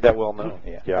much. They aren't that well known.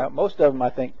 Yeah. Most of them, I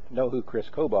think, know who Chris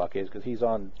Kobach is, because he's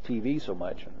on TV so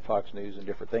much, on Fox News and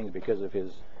different things, because of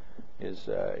his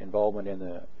involvement in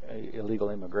the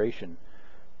illegal immigration.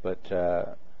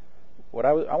 But what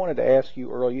I wanted to ask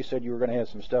you, Earl, you said you were going to have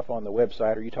some stuff on the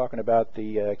website. Are you talking about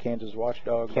the Kansas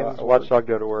Watchdog?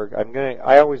 KansasWatchdog.org.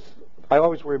 I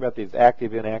always worry about these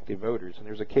active, inactive voters. And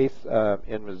there's a case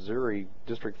in Missouri,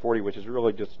 District 40, which is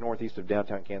really just northeast of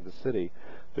downtown Kansas City,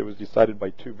 that was decided by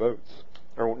 2 votes.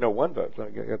 Or no, 1 vote. I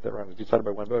got that wrong. It was decided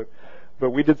by 1 vote. But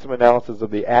we did some analysis of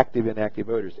the active, inactive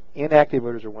voters. Inactive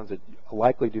voters are ones that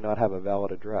likely do not have a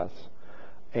valid address.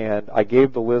 And I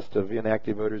gave the list of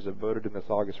inactive voters that voted in this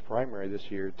August primary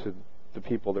this year to the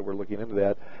people that were looking into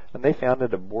that. And they found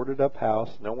it a boarded-up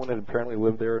house. No one had apparently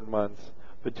lived there in months.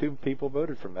 But 2 people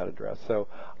voted from that address. So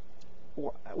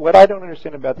what I don't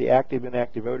understand about the active,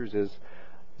 inactive voters is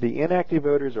the inactive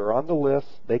voters are on the list.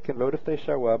 They can vote if they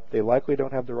show up. They likely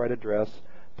don't have the right address.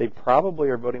 They probably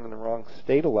are voting in the wrong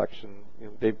state election.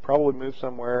 They've probably moved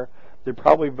somewhere. They're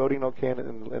probably voting okay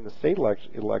in the state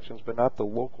elections, but not the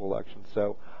local elections.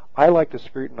 So I like to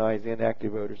scrutinize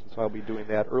inactive voters, and so I'll be doing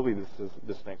that early this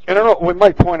next week. And Earl, we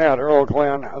might point out, Earl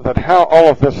Glenn, that how all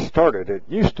of this started, it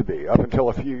used to be, up until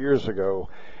a few years ago,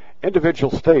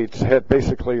 individual states had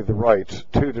basically the rights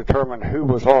to determine who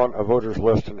was on a voter's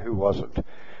list and who wasn't.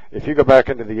 If you go back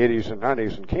into the 80s and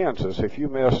 90s in Kansas, if you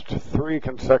missed 3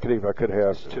 consecutive,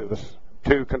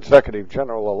 two consecutive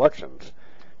general elections,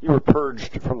 you were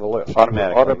purged from the list.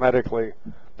 Automatically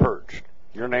purged.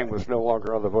 Your name was no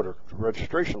longer on the voter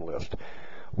registration list.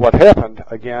 What happened,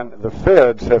 again, the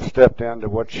feds have stepped into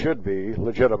what should be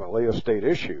legitimately a state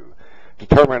issue,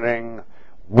 determining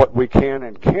what we can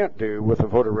and can't do with the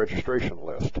voter registration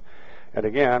list. And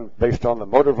again, based on the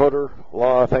motor voter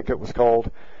law, I think it was called,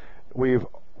 we've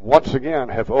once again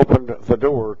have opened the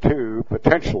door to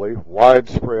potentially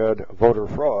widespread voter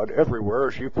fraud everywhere,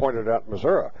 as you pointed out in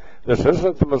Missouri. This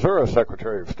isn't the Missouri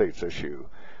Secretary of State's issue.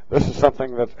 This is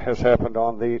something that has happened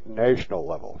on the national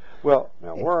level. Well,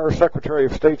 now, where our Secretary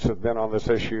of States have been on this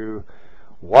issue,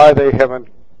 why they haven't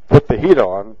put the heat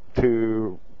on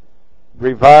to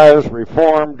revise,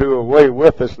 reform, do away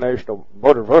with this National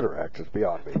Voter Act is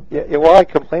beyond me. Yeah, well, I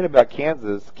complain about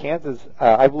Kansas.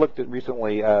 I've looked at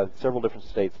recently several different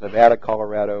states, Nevada,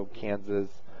 Colorado, Kansas,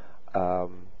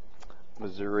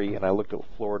 Missouri, and I looked at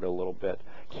Florida a little bit.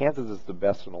 Kansas is the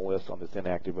best on the list on this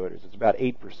inactive voters. It's about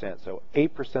 8%. So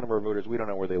 8% of our voters, we don't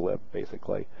know where they live,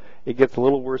 basically. It gets a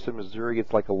little worse in Missouri.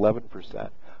 It's like 11%.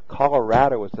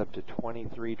 Colorado is up to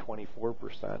 23,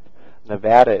 24%.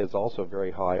 Nevada is also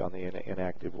very high on the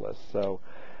inactive list. So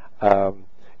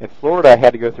in Florida, I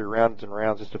had to go through rounds and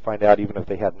rounds just to find out even if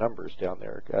they had numbers down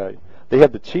there. They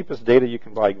had the cheapest data you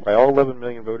can buy. You can buy all 11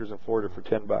 million voters in Florida for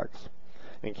 $10.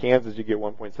 In Kansas, you get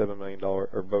 $1.7 million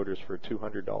voters for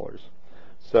 $200.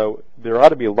 So there ought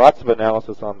to be lots of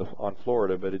analysis on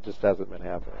Florida, but it just hasn't been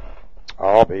happening.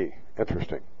 I'll be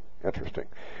interesting.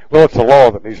 Well, it's a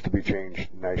law that needs to be changed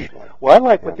nationally. Well, I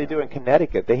like what they do in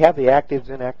Connecticut. They have the actives,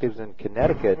 inactives in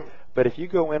Connecticut, but if you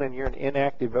go in and you're an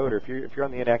inactive voter, if you're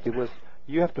on the inactive list,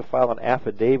 you have to file an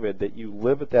affidavit that you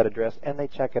live at that address, and they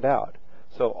check it out.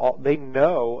 So they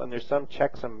know, and there's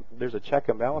a check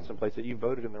and balance in place that you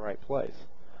voted in the right place.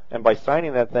 And by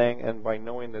signing that thing and by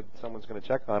knowing that someone's going to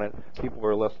check on it, people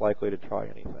are less likely to try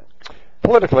anything.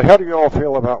 Politically, how do you all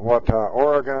feel about what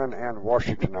Oregon and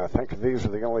Washington? I think these are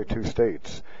the only two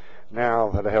states now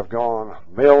that have gone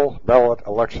mail ballot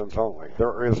elections only.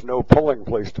 There is no polling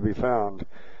place to be found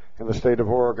in the state of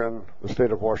Oregon, the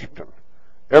state of Washington.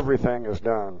 Everything is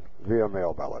done via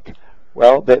mail ballot.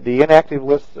 Well, the inactive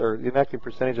lists or the inactive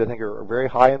percentage, I think, are very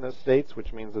high in those states,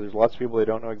 which means that there's lots of people that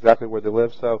don't know exactly where they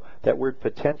live. So that word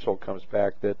potential comes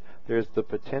back, that there's the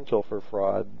potential for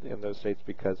fraud in those states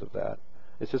because of that.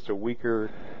 It's just a weaker,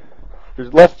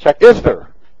 there's less check. Is there?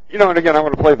 You know, and again, I'm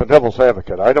going to play the devil's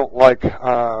advocate. I don't like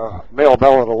mail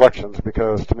ballot elections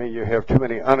because, to me, you have too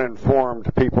many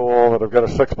uninformed people that have got a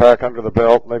six-pack under the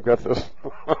belt, and they've got this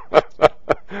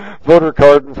voter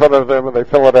card in front of them, and they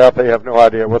fill it out. They have no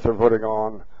idea what they're voting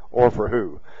on or for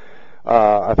who.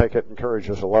 I think it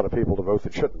encourages a lot of people to vote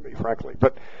that shouldn't be, frankly.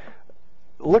 But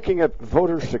looking at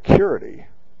voter security,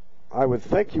 I would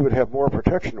think you would have more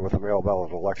protection with a mail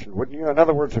ballot election, wouldn't you? In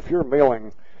other words, if you're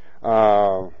mailing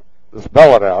this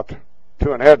ballot out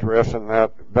to an address and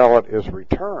that ballot is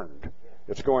returned,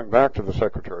 it's going back to the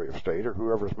Secretary of State or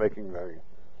whoever's making the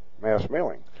mass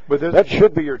mailing. But that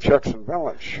should be your checks and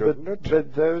balance, shouldn't it?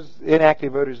 But those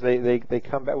inactive voters, they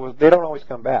come back. Well, they don't always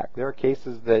come back. There are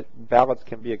cases that ballots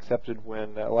can be accepted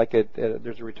when,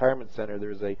 there's a retirement center.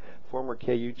 There's a former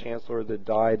KU chancellor that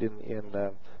died in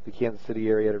the Kansas City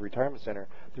area at a retirement center.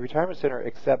 The retirement center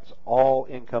accepts all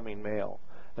incoming mail.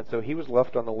 And so he was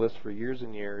left on the list for years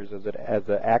and years as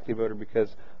an active voter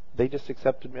because they just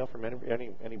accepted mail from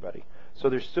anybody. So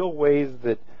there's still ways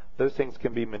that those things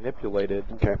can be manipulated,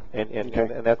 okay.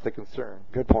 And that's the concern.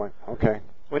 Good point. Okay.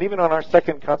 When even on our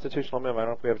second constitutional amendment, I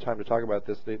don't know if we have time to talk about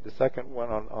this, the second one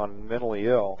on mentally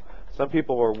ill, some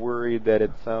people are worried that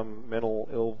at some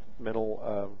mental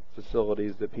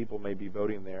facilities that people may be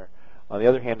voting there. On the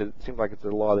other hand, it seems like it's a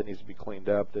law that needs to be cleaned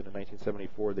up, that in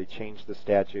 1974 they changed the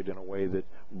statute in a way that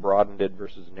broadened it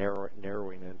versus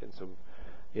narrowing it, and so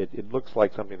it looks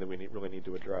like something that we really need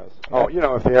to address. Oh, you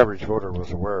know, if the average voter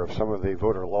was aware of some of the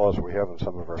voter laws we have in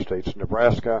some of our states,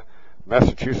 Nebraska,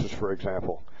 Massachusetts, for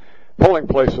example, polling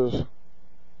places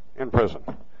in prison.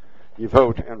 You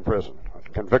vote in prison.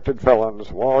 Convicted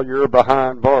felons, while you're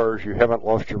behind bars, you haven't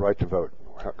lost your right to vote.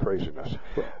 Craziness.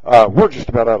 We're just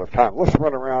about out of time. Let's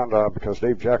run around because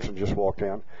Dave Jackson just walked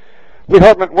in. Lee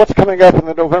Hartman, what's coming up in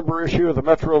the November issue of the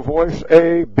Metro Voice?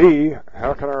 A, B,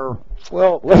 how can our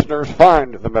listeners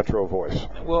find the Metro Voice?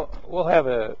 Well, we'll have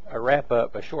a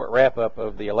short wrap-up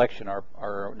of the election.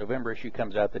 Our November issue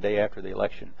comes out the day after the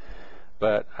election.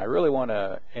 But I really want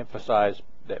to emphasize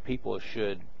that people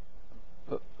should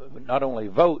not only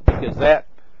vote, because that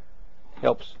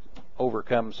helps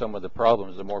overcome some of the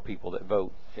problems. The more people that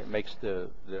vote, it makes the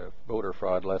voter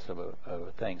fraud less of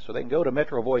a thing. So they can go to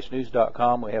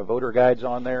metrovoicenews.com. We have voter guides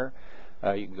on there.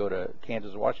 You can go to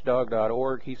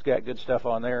kansaswatchdog.org. He's got good stuff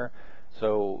on there.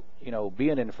 So, be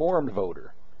an informed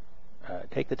voter.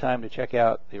 Take the time to check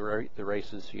out the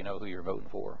races so you know who you're voting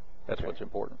for. That's what's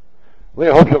important. Lee,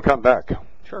 I hope you'll come back.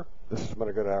 Sure. This has been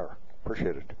a good hour.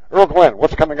 Appreciate it. Earl Glenn,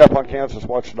 what's coming up on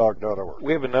KansasWatchdog.org?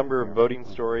 We have a number of voting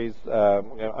stories.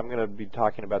 I'm going to be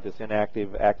talking about this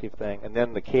inactive, active thing, and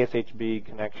then the KSHB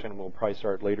connection will probably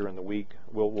start later in the week.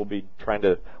 We'll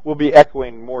be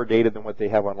echoing more data than what they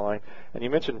have online. And you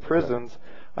mentioned prisons.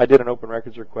 I did an open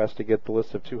records request to get the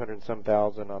list of 200 and some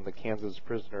thousand on the Kansas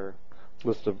prisoner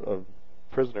list of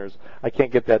prisoners. I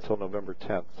can't get that till November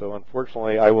 10th. So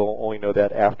unfortunately, I will only know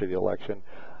that after the election.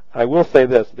 I will say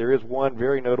this, there is one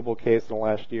very notable case in the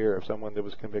last year of someone that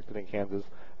was convicted in Kansas,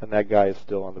 and that guy is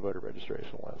still on the voter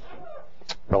registration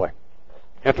list. Really?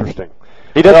 Interesting.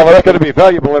 That's going to be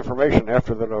valuable information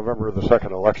after the November the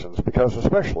 2nd elections, because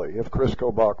especially if Chris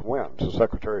Kobach wins as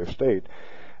Secretary of State,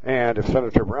 and if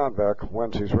Senator Brownback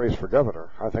wins his race for governor,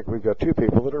 I think we've got two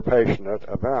people that are passionate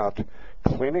about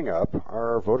cleaning up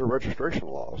our voter registration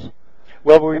laws.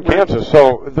 Well, in Kansas,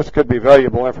 so this could be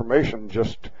valuable information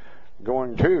just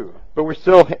going to. But we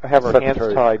still have our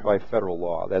hands tied by federal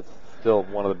law. That's still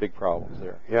one of the big problems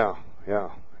there. Yeah.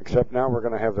 Except now we're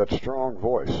going to have that strong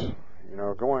voice,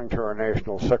 going to our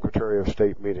National Secretary of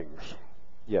State meetings.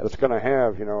 Yes. It's going to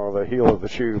have, the heel of the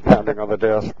shoe pounding on the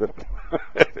desk that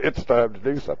it's time to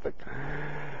do something.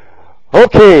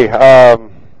 Okay,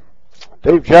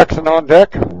 Dave Jackson on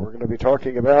deck. We're going to be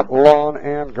talking about lawn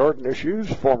and garden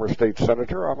issues. Former state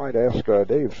senator. I might ask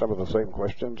Dave some of the same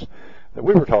questions that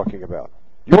we were talking about.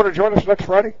 You want to join us next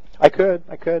Friday? I could.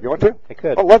 You want to? I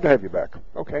could. I'd love to have you back.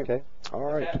 Okay.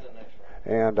 All right.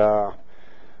 And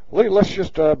Lee, let's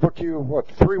just book you,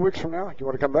 3 weeks from now? You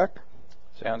want to come back?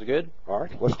 Sounds good. All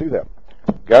right, let's do that.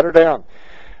 Got her down.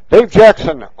 Dave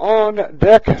Jackson on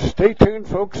deck. Stay tuned,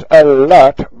 folks. A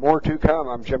lot more to come.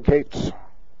 I'm Jim Cates.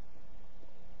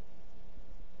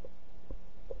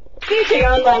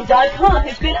 CJOnline.com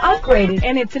has been upgraded,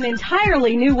 and it's an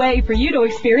entirely new way for you to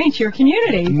experience your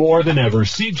community. More than ever,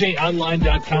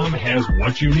 CJOnline.com has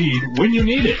what you need when you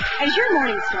need it. As your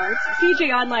morning starts,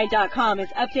 CJOnline.com is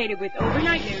updated with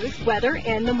overnight news, weather,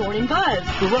 and the morning buzz.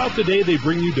 Throughout the day, they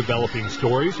bring you developing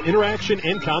stories, interaction,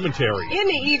 and commentary. In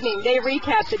the evening, they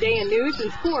recap the day in news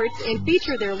and sports and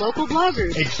feature their local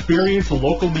bloggers. Experience the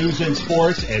local news and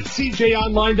sports at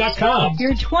CJOnline.com.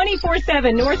 Your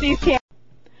 24/7 Northeast Kansas.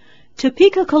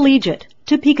 Topeka Collegiate,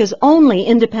 Topeka's only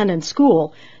independent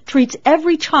school, treats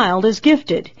every child as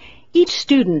gifted. Each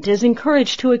student is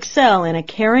encouraged to excel in a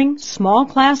caring,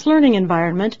 small-class learning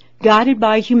environment guided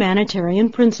by humanitarian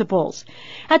principles.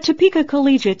 At Topeka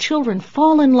Collegiate, children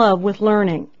fall in love with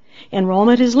learning.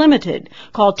 Enrollment is limited.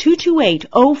 Call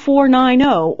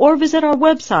 228-0490 or visit our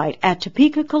website at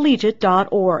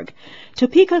topekacollegiate.org.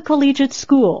 Topeka Collegiate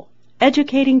School,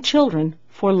 educating children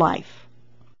for life.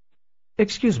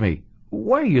 Excuse me,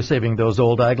 why are you saving those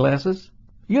old eyeglasses?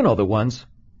 You know the ones,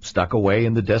 stuck away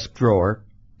in the desk drawer,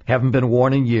 haven't been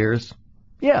worn in years.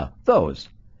 Yeah, those.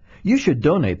 You should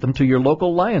donate them to your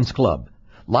local Lions Club.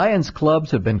 Lions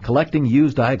Clubs have been collecting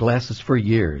used eyeglasses for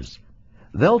years.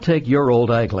 They'll take your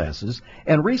old eyeglasses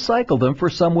and recycle them for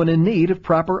someone in need of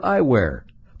proper eyewear.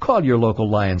 Call your local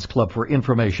Lions Club for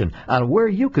information on where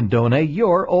you can donate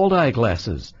your old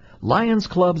eyeglasses. Lions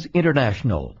Clubs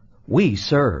International. We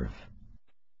serve.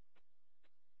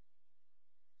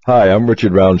 Hi, I'm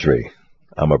Richard Roundtree.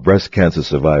 I'm a breast cancer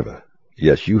survivor.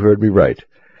 Yes, you heard me right.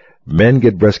 Men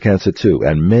get breast cancer too,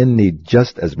 and men need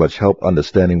just as much help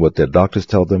understanding what their doctors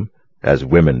tell them as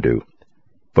women do.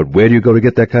 But where do you go to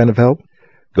get that kind of help?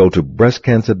 Go to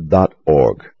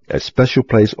breastcancer.org, a special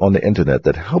place on the internet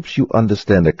that helps you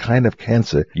understand the kind of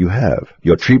cancer you have,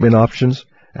 your treatment options,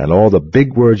 and all the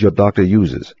big words your doctor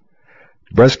uses.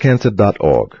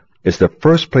 Breastcancer.org. It's the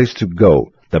first place to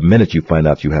go the minute you find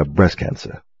out you have breast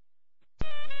cancer.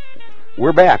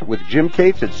 We're back with Jim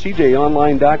Cates at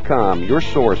CJOnline.com, your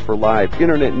source for live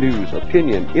internet news,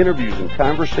 opinion, interviews, and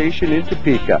conversation in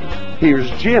Topeka. Here's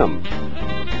Jim.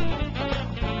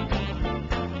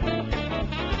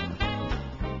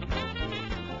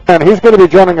 And he's going to be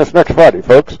joining us next Friday,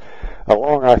 folks,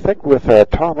 along, I think, with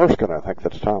Tom Erskine. I think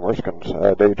that's Tom Erskine's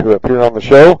day to appear on the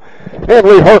show. And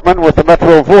Lee Hartman with the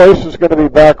Metro Voice is going to be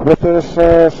back with us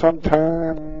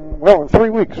sometime, in 3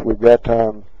 weeks. We've got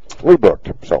Lee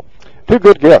booked, so... Two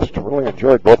good guests. Really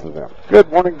enjoyed both of them. Good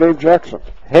morning, Dave Jackson.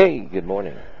 Hey, good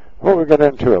morning. Well, we got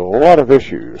into a lot of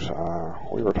issues.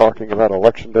 We were talking about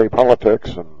Election Day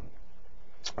politics and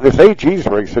this AG's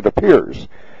race, it appears.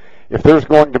 If there's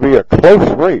going to be a close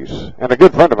race, and a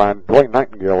good friend of mine, Dwayne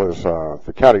Nightingale, is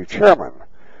the county chairman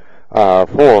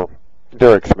for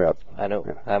Derek Smith. I know.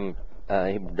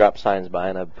 He dropped signs by,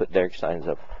 and I put Derek signs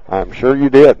up. I'm sure you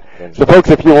did. So, folks,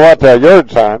 if you want a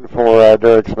yard sign for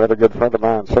Derek Smith, a good friend of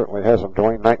mine certainly has him.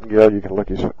 Dwayne Nightingale, you can look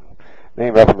his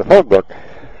name up in the phone book.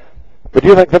 But do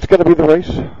you think that's going to be the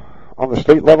race on the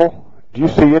state level? Do you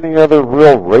see any other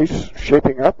real race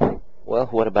shaping up? Well,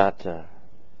 what about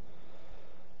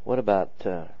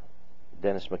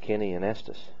Dennis McKinney and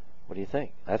Estes? What do you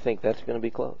think? I think that's going to be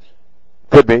close.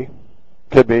 Could be.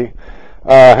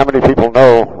 How many people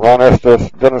know Ron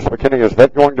Estes, Dennis McKinney? Is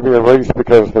that going to be a race?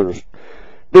 Because there's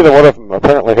neither one of them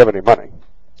apparently have any money.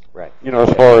 Right.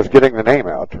 As far as getting the name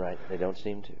out. Right. They don't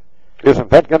seem to. Isn't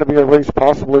that going to be a race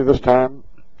possibly this time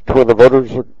to where the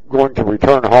voters are going to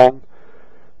return home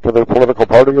to their political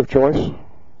party of choice?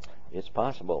 It's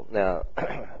possible. Now,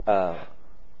 I'm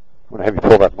going to have you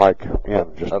pull that mic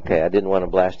in. Okay, I didn't want to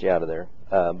blast you out of there.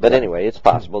 But anyway, it's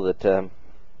possible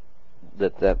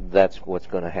that's what's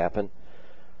going to happen.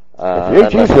 The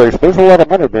AG's race, there's a lot of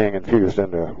money being infused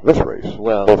into this race.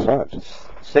 Well, both sides.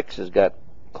 Six has got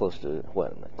close to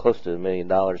 $1 million,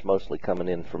 mostly coming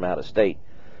in from out of state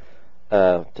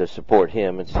to support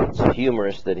him. It's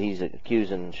humorous that he's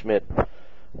accusing Schmidt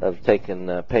of taking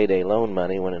payday loan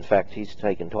money when in fact he's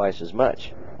taken twice as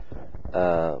much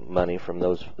money from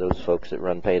those folks that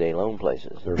run payday loan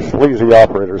places. They're sleazy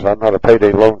operators. I'm not a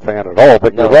payday loan fan at all,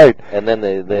 but you're right. And then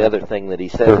the other thing that he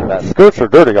says about skirts are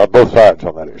dirty on both sides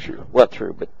on that issue. Well,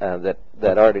 true, but that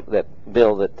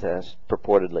bill that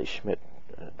purportedly Schmidt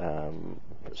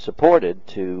supported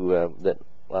that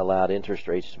allowed interest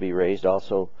rates to be raised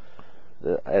also,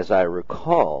 as I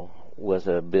recall, was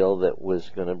a bill that was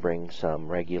going to bring some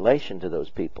regulation to those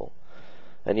people.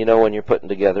 And when you're putting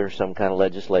together some kind of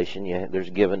legislation, there's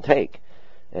give and take.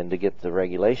 And to get the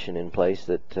regulation in place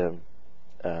that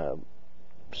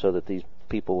so that these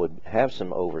people would have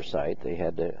some oversight, they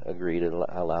had to agree to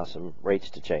allow some rates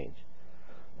to change.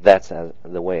 That's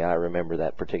the way I remember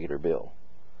that particular bill.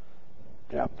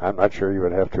 Yeah, I'm not sure you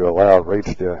would have to allow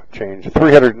rates to change.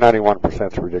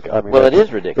 391% is ridiculous. I mean, well, it is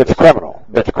ridiculous. It's criminal.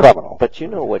 It's criminal. But you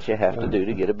know what you have to do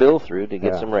to get a bill through, to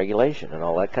get some regulation and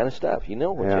all that kind of stuff. You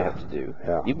know what you have to do.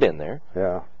 Yeah. You've been there.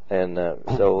 Yeah. And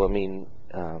so, I mean,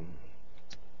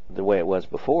 the way it was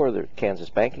before, the Kansas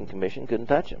Banking Commission couldn't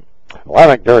touch him. Well, I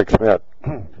think Derek Schmidt,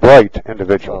 bright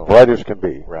individual, bright as can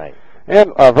be. Right.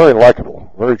 And very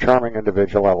likable, very charming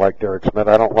individual. I like Derek Schmidt.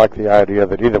 I don't like the idea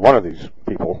that either one of these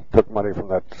people took money from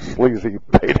that sleazy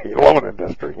payday loan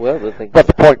industry. Well, but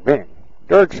the point being,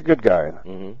 Derek's a good guy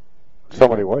in so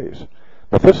many ways.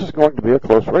 But this is going to be a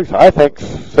close race. I think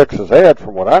Six's ad,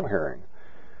 from what I'm hearing,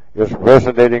 is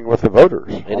resonating with the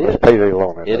voters on this payday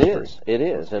loan industry. It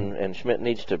is. And Schmidt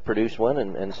needs to produce one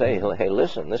and say, hey,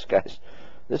 listen, this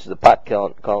is the pot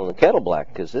calling the kettle black,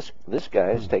 because this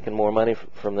guy is taking more money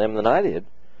from them than I did.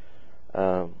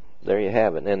 There you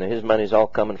have it. And his money's all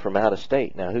coming from out of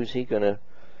state. Now, who's he gonna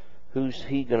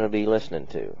be listening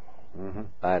to?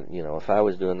 If I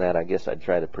was doing that, I guess I'd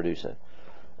try to produce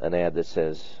an ad that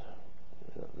says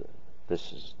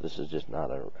this is just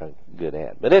not a good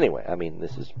ad. But anyway, I mean,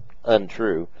 this is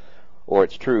untrue, or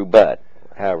it's true, but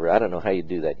however, I don't know how you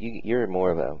do that. You're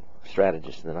more of a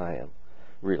strategist than I am,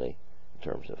 really, in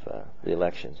terms of the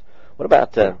elections. What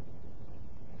about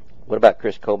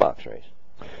Chris Kobach's race?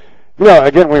 Yeah,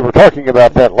 again, we were talking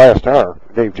about that last hour,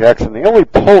 Dave Jackson. The only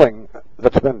polling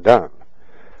that's been done,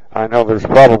 I know there's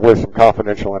probably some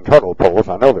confidential internal polls,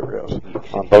 I know there is,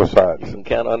 on both sides. You can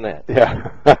count on that.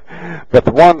 Yeah. But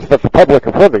the ones that the public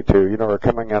are privy to, are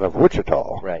coming out of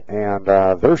Wichita. Right. And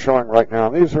they're showing right now,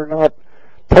 and these are not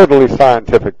totally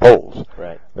scientific polls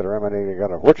that are emanating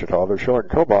out of Wichita. They're showing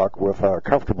Kobach with a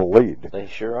comfortable lead. They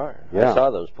sure are. Yeah. I saw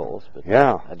those polls, but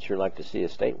I'd sure like to see a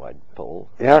statewide poll.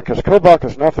 Yeah, because Kobach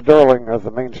is not the darling of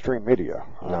the mainstream media.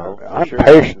 No, I'm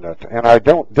passionate, and I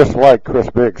don't dislike Chris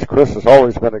Biggs. Chris has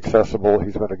always been accessible.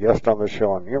 He's been a guest on this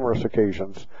show on numerous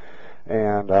occasions,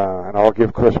 and I'll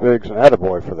give Chris Biggs an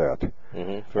attaboy for that.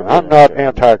 I'm not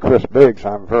anti-Chris Biggs.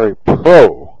 I'm very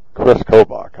pro Chris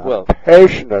Kobach. I'm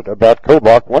passionate about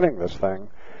Kobach winning this thing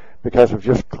because of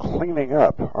just cleaning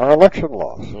up our election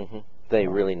laws. They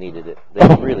really needed it. They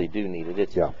really do need it.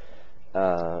 It's going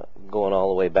all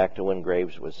the way back to when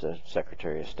Graves was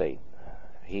Secretary of State.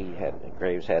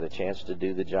 Graves had a chance to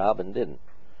do the job and didn't.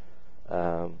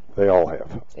 They all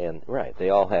have. And they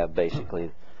all have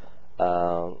basically.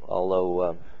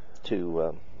 Although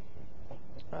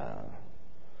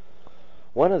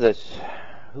one of the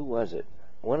who was it?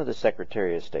 One of the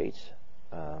Secretary of States,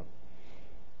 the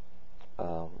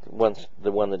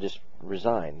one that just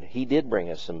resigned, he did bring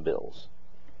us some bills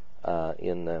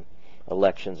in the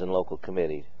elections and local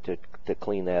committee to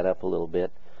clean that up a little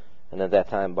bit. And at that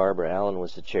time, Barbara Allen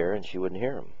was the chair, and she wouldn't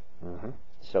hear him.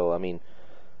 So, I mean,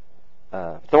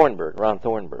 Ron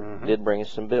Thornburg, did bring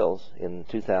us some bills in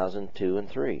 2002 and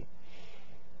 3,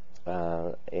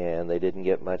 and they didn't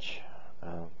get much.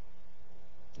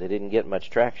 They didn't get much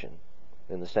traction.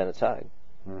 in the Senate side.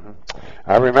 Mm-hmm.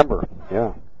 I remember,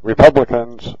 yeah,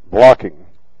 Republicans blocking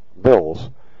bills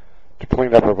to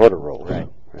clean up our voter rolls. Right.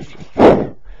 It's just,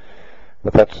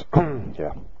 but that's,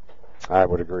 yeah, I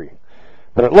would agree.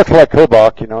 But it looks like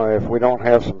Kobach, if we don't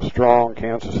have some strong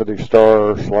Kansas City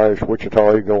Star /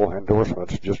 Wichita Eagle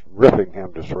endorsements just ripping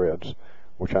him to shreds,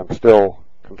 which I'm still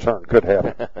concerned could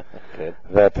happen,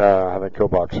 that I think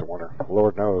Kobach's a winner.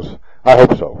 Lord knows. I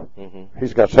hope so. Mm-hmm.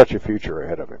 He's got such a future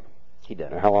ahead of him. He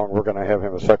does. How long we're going to have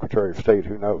him as Secretary of State,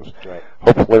 who knows? Right.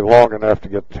 Hopefully long enough to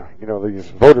get, these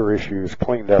voter issues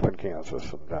cleaned up in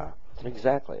Kansas. And,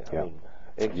 exactly. Yeah.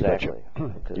 Exactly.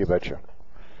 You betcha.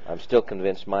 I'm still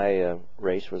convinced my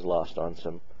race was lost on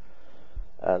some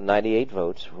 98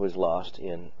 votes was lost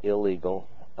in illegal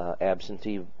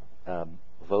absentee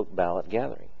vote ballot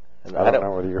gathering. And I don't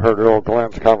know whether you heard Earl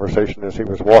Glenn's conversation as he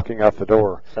was walking out the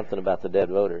door. Something about the dead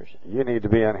voters. You need to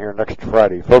be in here next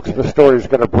Friday. Folks, this story is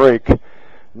going to break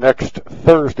next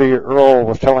Thursday. Earl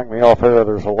was telling me off air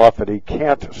there's a lot that he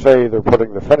can't say. They're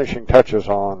putting the finishing touches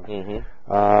on.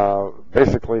 Mm-hmm.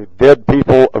 Basically, dead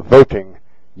people voting.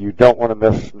 You don't want to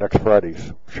miss next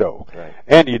Friday's show. Right.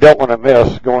 And you don't want to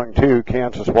miss going to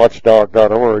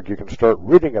kansaswatchdog.org. You can start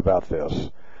reading about this.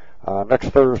 Next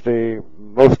Thursday,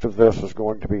 most of this is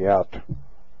going to be out.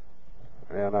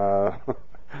 And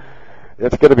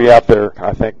it's going to be out there,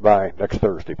 I think, by next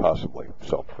Thursday, possibly.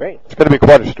 So great. It's going to be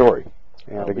quite a story.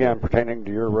 And again, pertaining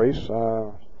to your race,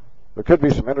 there could be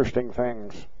some interesting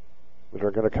things that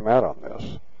are going to come out on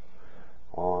this,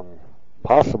 on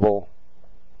possible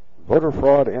voter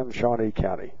fraud in Shawnee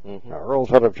County. Mm-hmm. Now,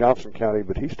 Earl's out of Johnson County,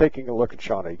 but he's taking a look at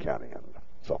Shawnee County. And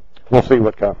so we'll see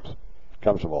what comes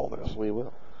of all this. We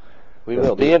will. We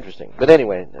will. Be interesting. But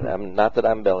anyway, not that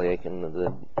I'm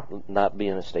bellyaching. Not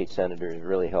being a state senator has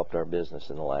really helped our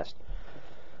business in the last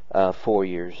 4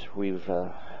 years. We've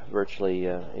virtually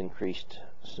increased,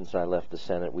 since I left the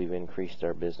Senate, we've increased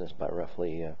our business by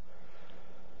roughly,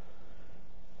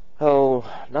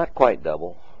 not quite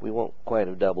double. We won't quite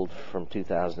have doubled from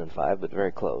 2005, but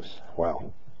very close.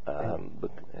 Wow.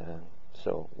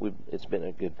 So it's been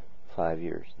a good 5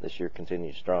 years. This year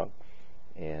continues strong.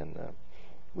 And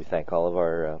we thank all of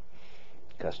our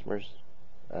customers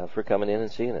for coming in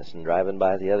and seeing us and driving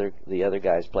by the other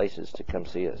guys' places to come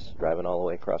see us, driving all the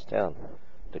way across town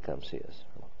to come see us.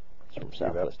 It's from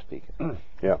Southwest Topeka.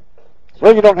 Yeah.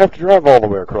 Well, you don't have to drive all the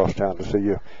way across town to see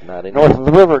you Not anymore. north of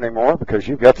the river anymore because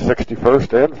you've got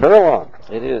 61st and Fairlawn.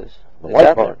 It is. The It's White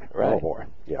out Barn. there, right. Oh, boy.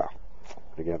 Yeah.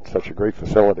 Again, such a great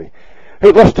facility.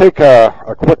 Hey, let's take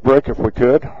a quick break if we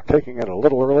could. Taking it a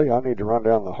little early. I need to run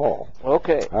down the hall.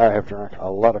 Okay. I have drank a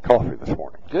lot of coffee this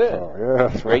morning. Good. So,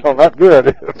 yes. Great. Well, not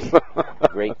good.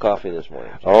 Great coffee this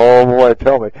morning. Oh, boy,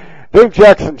 tell me. Dave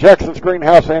Jackson, Jackson's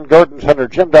Greenhouse and Garden Center,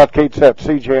 Jim.Cates at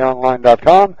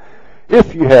cjonline.com.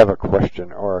 If you have a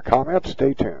question or a comment,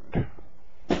 stay tuned.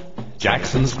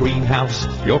 Jackson's Greenhouse,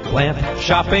 your plant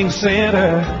shopping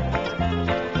center.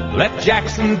 Let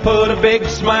Jackson put a big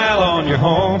smile on your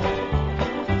home.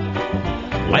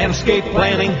 Landscape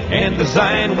planning and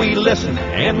design, we listen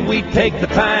and we take the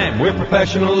time. We're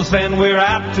professionals and we're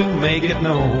out to make it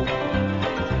known.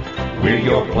 We're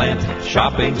your plant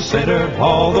shopping center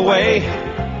all the way.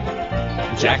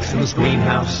 Jackson's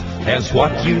Greenhouse has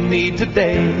what you need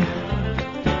today.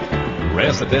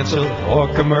 Residential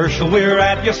or commercial, we're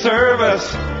at your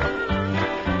service.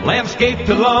 Landscape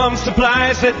to lawn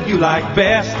supplies that you like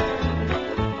best.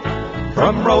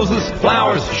 From roses,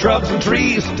 flowers, shrubs, and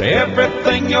trees to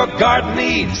everything your garden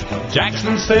needs,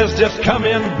 Jackson says just come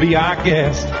in, be our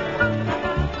guest.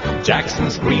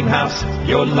 Jackson's Greenhouse,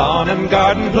 your lawn and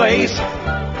garden place.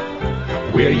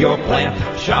 We're your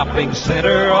plant shopping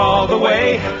center all the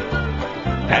way.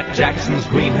 At Jackson's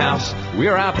Greenhouse,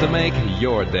 we're out to make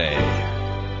your day.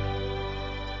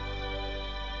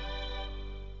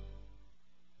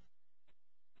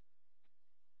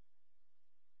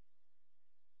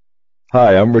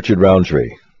 Hi, I'm Richard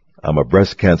Roundtree. I'm a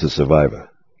breast cancer survivor.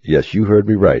 Yes, you heard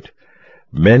me right.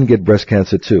 Men get breast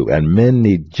cancer too, and men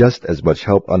need just as much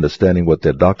help understanding what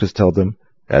their doctors tell them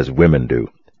as women do.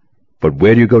 But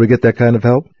where do you go to get that kind of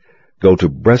help? Go to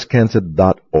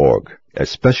breastcancer.org, a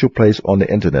special place on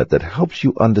the internet that helps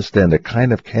you understand the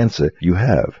kind of cancer you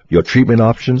have, your treatment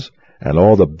options, and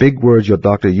all the big words your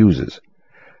doctor uses.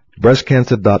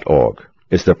 Breastcancer.org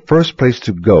is the first place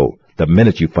to go the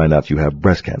minute you find out you have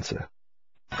breast cancer.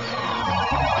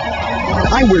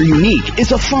 Eyewear Unique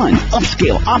is a fun,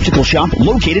 upscale optical shop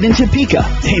located in Topeka.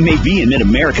 They may be in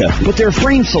mid-America, but their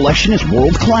frame selection is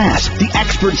world-class. The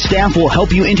expert staff will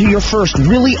help you into your first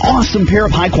really awesome pair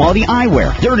of high-quality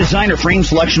eyewear. Their designer frame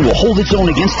selection will hold its own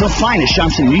against the finest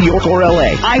shops in New York or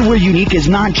L.A. Eyewear Unique is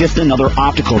not just another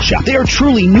optical shop. They are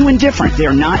truly new and different. They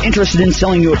are not interested in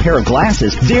selling you a pair of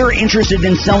glasses. They're interested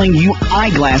in selling you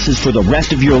eyeglasses for the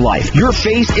rest of your life. Your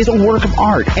face is a work of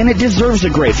art, and it deserves a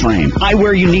great frame.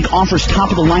 Eyewear Unique offers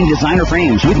top-of-the-line designer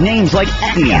frames with names like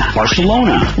Etnia,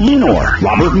 Barcelona, Lunor,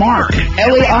 Robert Mark,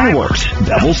 LA Eyeworks,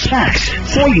 Bevel Specs,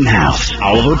 Freudenhaus,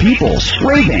 Oliver Peoples,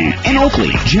 Ray-Ban, and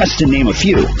Oakley, just to name a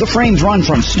few. The frames run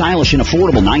from stylish and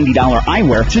affordable $90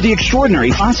 eyewear to the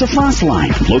extraordinary Fassa Foss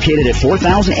line, located at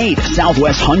 4008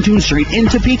 Southwest Huntoon Street in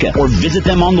Topeka, or visit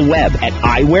them on the web at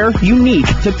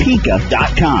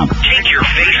eyewearuniquetopeka.com. Take your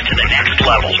face to the next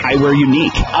level. Eyewear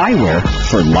Unique, eyewear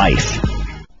for life.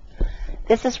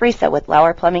 This is Risa with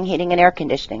Lauer Plumbing, Heating, and Air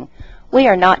Conditioning. We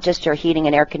are not just your heating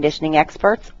and air conditioning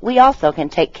experts. We also can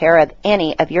take care of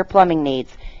any of your plumbing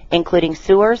needs, including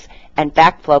sewers and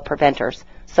backflow preventers.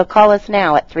 So call us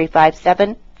now at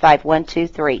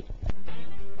 357-5123.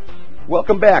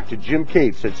 Welcome back to Jim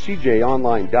Cates at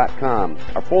cjonline.com.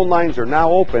 Our phone lines are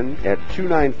now open at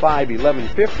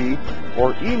 295-1150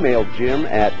 or email Jim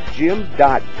at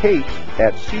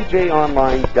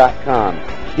jim.cates@cjonline.com.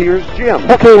 Here's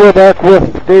Jim. Okay, we're back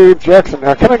with Dave Jackson.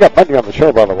 Now, coming up Monday on the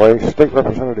show, by the way, State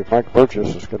Representative Mike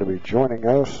Burgess is going to be joining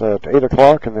us at 8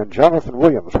 o'clock, and then Jonathan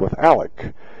Williams with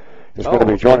ALEC is going to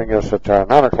be joining us at 9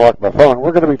 o'clock by phone.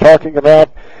 We're going to be talking about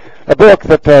a book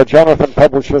that Jonathan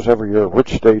publishes every year,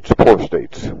 Rich States, Poor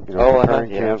States. You know, comparing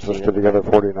Kansas to the other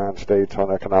 49 states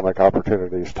on economic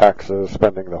opportunities, taxes,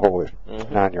 spending, the whole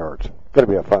 9 yards. Going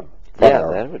to be a fun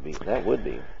hour. that would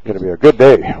be. Going to be a good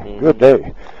day. Good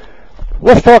day.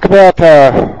 Let's talk about,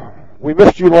 we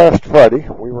missed you last Friday.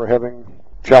 We were having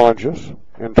challenges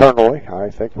internally. I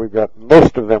think we've got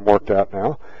most of them worked out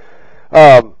now.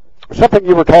 Something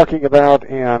you were talking about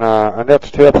in Annette's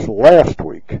tips last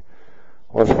week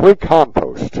was free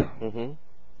compost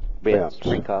bins.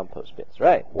 Free compost bins,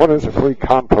 right. What is a free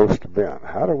compost bin?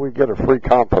 How do we get a free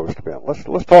compost bin?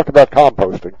 Let's talk about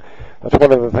composting. That's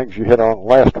one of the things you hit on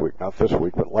last week, not this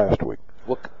week, but last week.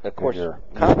 Well, of course,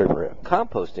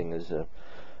 composting is a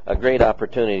great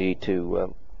opportunity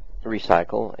to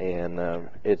recycle, and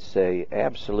it's a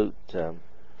absolute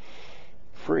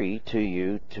free to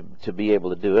you to be able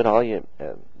to do it. All you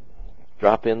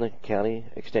drop in the county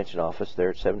extension office there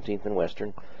at 17th and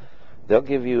Western. They'll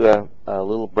give you a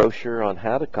little brochure on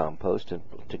how to compost, and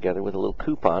together with a little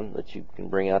coupon that you can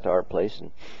bring out to our place, and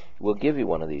we'll give you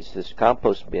one of these. This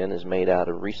compost bin is made out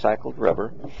of recycled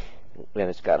rubber, and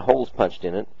it's got holes punched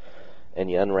in it,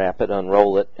 and you unwrap it,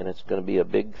 unroll it, and it's going to be a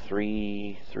big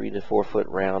 3 to 4 foot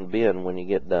round bin when you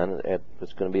get done.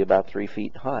 It's going to be about 3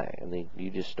 feet high, and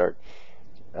you just start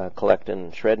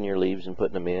collecting, shredding your leaves and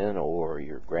putting them in, or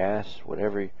your grass,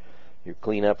 whatever you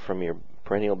clean up from your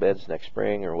perennial beds next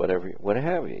spring, or whatever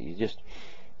have you. You just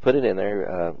put it in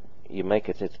there. You make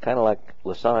it. It's kind of like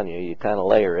lasagna. You kind of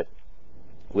layer it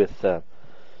with.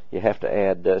 You have to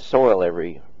add soil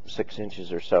every 6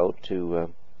 inches or so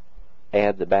to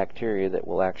add the bacteria that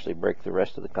will actually break the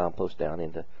rest of the compost down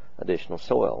into additional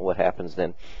soil. What happens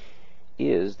then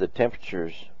is the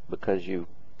temperatures, because you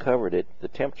covered it, the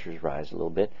temperatures rise a little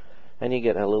bit, and you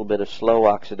get a little bit of slow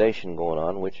oxidation going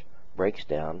on, which breaks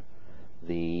down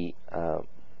the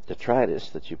detritus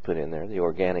that you put in there, the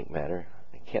organic matter.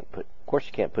 Of course,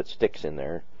 you can't put sticks in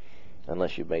there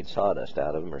unless you've made sawdust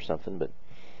out of them or something. But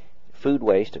food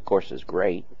waste, of course, is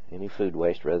great. Any food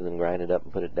waste, rather than grind it up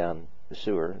and put it down the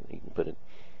sewer, you can put it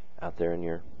out there in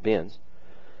your bins.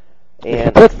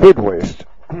 And put food waste.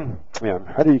 Man,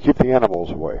 how do you keep the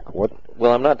animals away?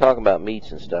 Well, I'm not talking about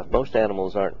meats and stuff. Most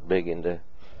animals aren't big into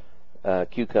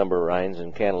cucumber rinds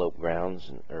and cantaloupe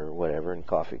grounds or whatever, and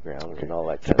coffee grounds and all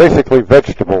that. So basically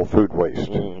vegetable food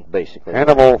waste. Basically.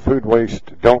 Animal food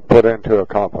waste don't put into a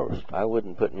compost. I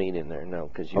wouldn't put meat in there, no,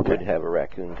 because you would have a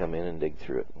raccoon come in and dig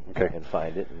through it and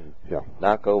find it and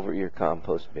knock over your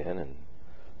compost bin and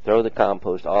throw the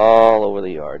compost all over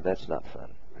the yard. That's not fun.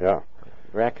 Yeah.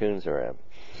 Raccoons are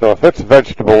So if it's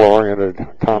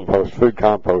vegetable-oriented compost, food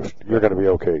compost, you're going to be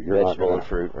okay. You're vegetable and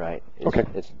fruit, right.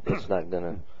 It's not going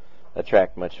to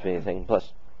attract much of anything.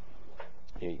 Plus,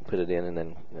 you can put it in and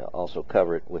then also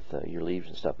cover it with your leaves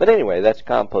and stuff. But anyway, that's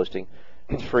composting.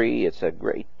 It's free. It's a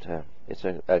great, it's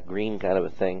a green kind of a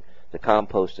thing. The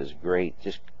compost is great.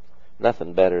 Just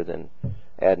nothing better than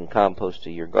adding compost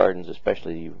to your gardens,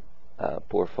 especially you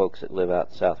poor folks that live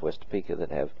out in southwest Topeka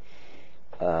that have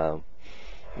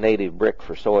native brick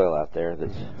for soil out there.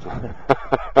 That's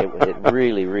it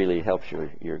really, really helps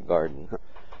your garden.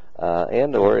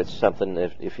 And or it's something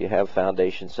if you have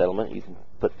foundation settlement, you can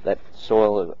put that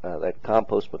soil, that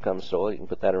compost becomes soil. You can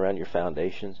put that around your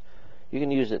foundations. You can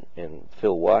use it and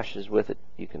fill washes with it.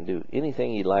 You can do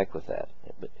anything you like with that.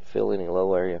 But fill any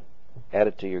low area, add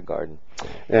it to your garden.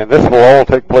 And this will all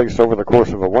take place over the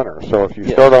course of the winter. So if you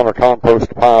start on a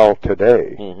compost pile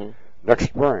today, next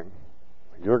spring,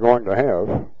 you're going to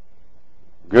have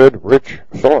good, rich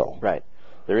soil. Right.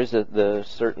 There is the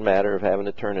certain matter of having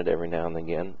to turn it every now and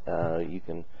again.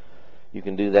 You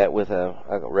can do that with a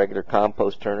regular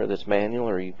compost turner that's manual,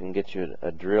 or you can get you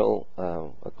a drill,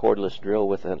 a cordless drill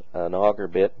with an auger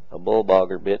bit, a bulb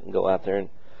auger bit, and go out there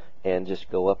and just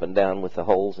go up and down with the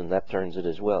holes, and that turns it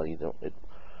as well. You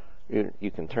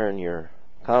can turn your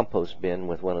compost bin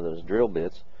with one of those drill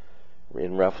bits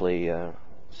in roughly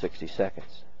 60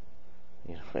 seconds.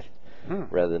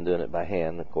 Rather than doing it by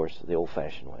hand, of course, the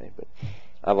old-fashioned way. But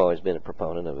I've always been a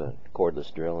proponent of a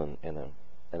cordless drill and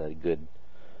a good.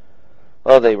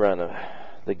 Oh,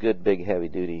 the good big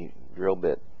heavy-duty drill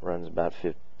bit runs about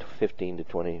 $15 to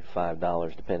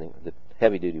 $25, depending. The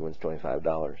heavy-duty one's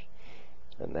 $25,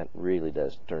 and that really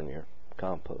does turn your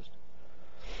compost.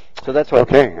 So that's what.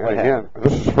 Okay, again,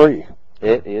 this is free.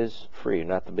 It is free,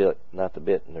 not the bit,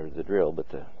 and the drill, but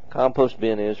the compost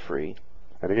bin is free.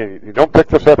 And again, you don't pick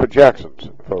this up at Jackson's,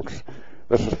 folks.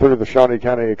 This is through the Shawnee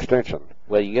County Extension.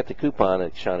 Well, you get the coupon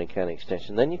at Shawnee County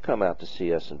Extension, then you come out to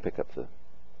see us and pick up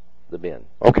the bin.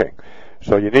 Okay,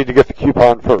 so you need to get the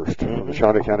coupon first from the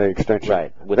Shawnee County Extension.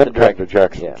 Right, with then the come to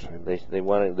Jackson's. Yeah,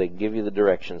 they give you the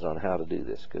directions on how to do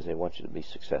this because they want you to be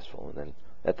successful, and then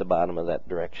at the bottom of that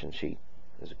direction sheet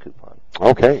is a coupon.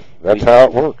 Okay, that's how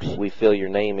it works. We fill your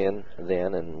name in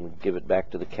then, and we give it back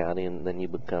to the county, and then you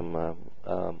become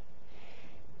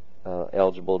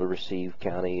eligible to receive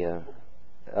county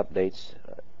updates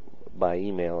by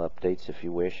email updates, if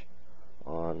you wish,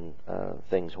 on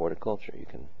things horticulture. You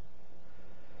can.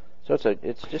 So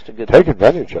it's just a good. Take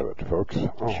advantage of it, folks.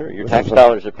 Sure, your tax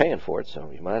dollars are paying for it, so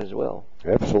you might as well.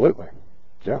 Absolutely.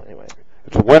 Yeah. So anyway,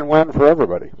 it's a win-win for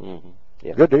everybody.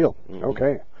 Yeah. Good deal.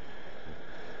 Okay.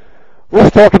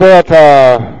 Let's talk about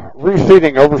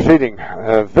reseeding,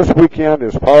 overseeding. This weekend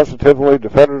is positively,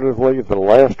 definitively the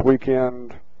last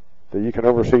weekend that you can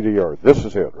overseed a yard. This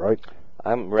is it, right?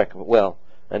 Well,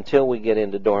 until we get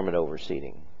into dormant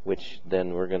overseeding, which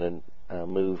then we're going to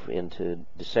move into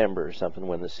December or something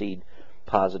when the seed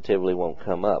positively won't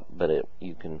come up. But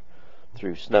you can,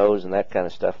 through snows and that kind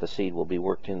of stuff, the seed will be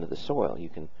worked into the soil.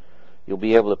 You'll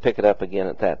be able to pick it up again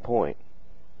at that point.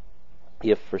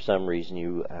 If for some reason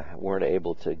you weren't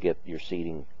able to get your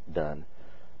seeding done,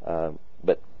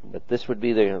 but this would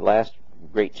be the last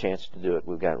great chance to do it.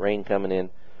 We've got rain coming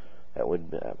in that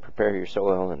would prepare your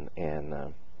soil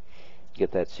and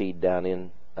get that seed down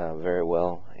in very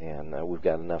well, and we've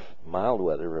got enough mild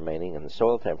weather remaining, and the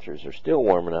soil temperatures are still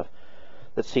warm enough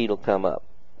that seed will come up.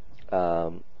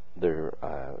 There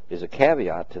is a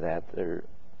caveat to that.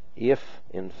 If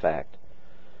in fact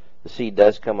the seed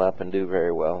does come up and do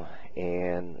very well,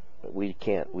 and we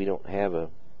don't have a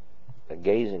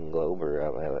gazing globe or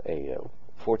a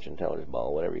fortune teller's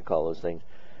ball, whatever you call those things.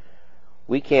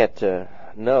 We can't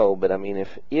know, but I mean,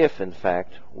 if in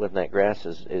fact when that grass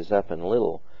is up and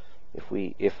little, if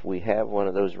we have one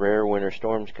of those rare winter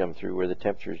storms come through where the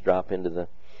temperatures drop into the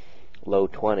low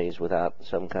 20s without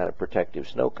some kind of protective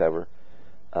snow cover,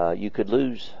 you could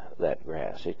lose that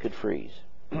grass. It could freeze.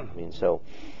 I mean, so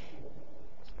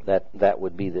that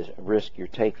would be the risk you're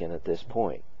taking at this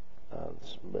point.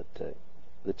 But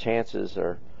the chances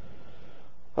are,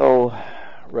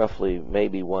 roughly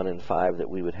maybe 1 in 5 that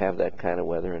we would have that kind of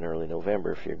weather in early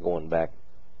November if you're going back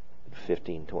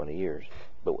 15, 20 years.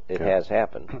 But it has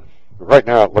happened. Right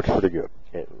now it looks pretty good.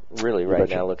 It really right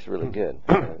now looks really good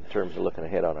in terms of looking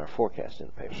ahead on our forecast in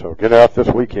the paper. So get out this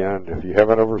weekend. If you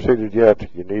haven't overseeded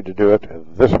yet, you need to do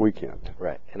it this weekend.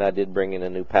 Right. And I did bring in a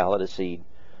new pallet of seed.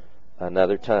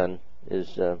 Another ton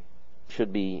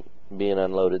should be being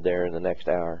unloaded there in the next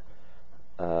hour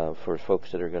for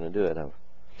folks that are going to do it.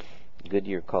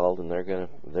 Goodyear called, and they're going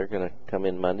to come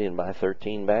in Monday and buy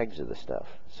 13 bags of the stuff,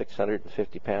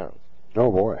 650 pounds.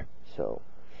 Oh boy! So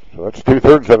that's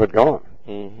 2/3 of it gone.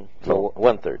 Mm-hmm. So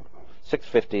 1/3.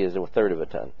 650 is 1/3 of a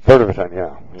ton. 1/3 of a ton,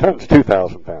 yeah. Ton's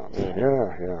 2,000 pounds. Mm-hmm.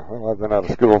 Yeah. Well, I've been out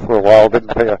of school for a while.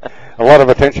 Didn't pay a lot of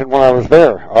attention when I was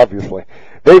there, obviously.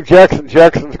 Dave Jackson,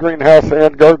 Jackson's Greenhouse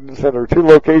and Garden Center, 2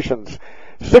 locations,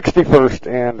 61st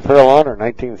and Farrell Honor,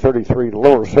 1933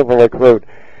 Lower Silver Lake Road.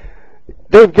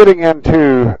 Dave, getting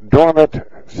into dormant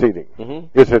seeding.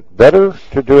 Mm-hmm. Is it better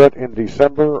to do it in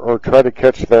December or try to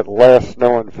catch that last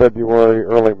snow in February,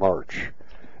 early March?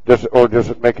 Does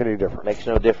it make any difference? Makes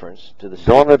no difference to the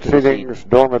dormant seed. seeding is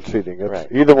dormant seeding. It's right.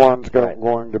 Either one's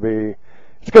going to be.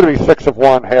 It's going to be 6 of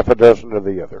one, half a dozen of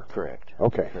the other. Correct.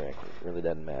 Okay. Correct. It really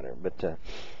doesn't matter. But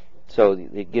so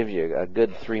it gives you a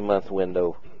good 3-month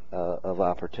window of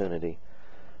opportunity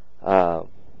to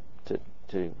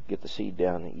get the seed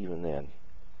down even then.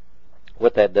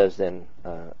 What that does then,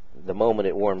 the moment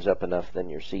it warms up enough,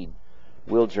 then your seed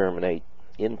will germinate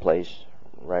in place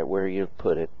right where you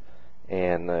put it,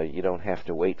 and you don't have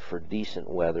to wait for decent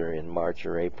weather in March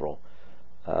or April.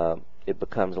 It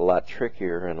becomes a lot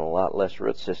trickier and a lot less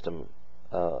root system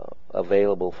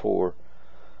available for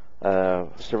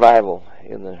survival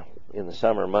in the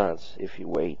summer months if you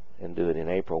wait and do it in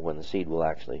April when the seed will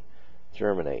actually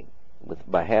germinate.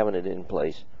 By having it in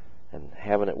place and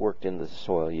having it worked into the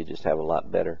soil, you just have a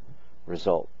lot better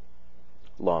result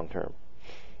long term.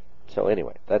 So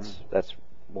anyway, that's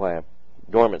why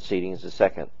dormant seeding is the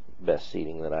second best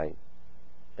seeding that I,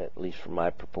 at least from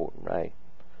my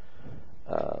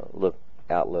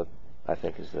outlook, I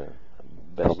think is the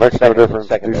best. Well, makes no difference.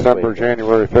 December,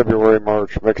 January, February,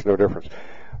 March makes no difference.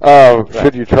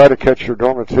 Should you try to catch your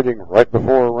dormant seeding right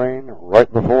before rain,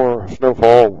 right before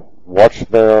snowfall? Watch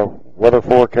the weather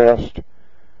forecast,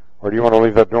 or do you want to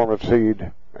leave that dormant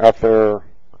seed out there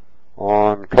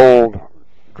on cold,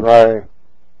 dry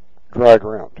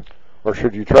ground, or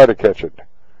should you try to catch it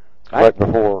right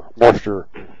before moisture?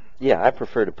 Yeah, I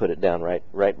prefer to put it down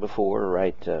right before,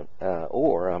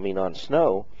 on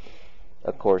snow.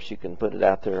 Of course, you can put it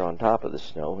out there on top of the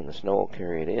snow, and the snow will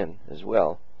carry it in as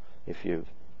well. If you're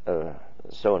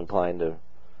so inclined to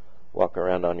walk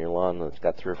around on your lawn that's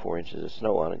got 3 or 4 inches of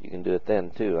snow on it, you can do it then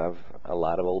too. A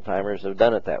lot of old timers have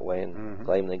done it that way and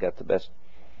claim they got the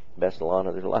best lawn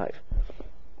of their life.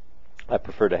 I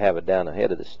prefer to have it down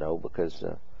ahead of the snow because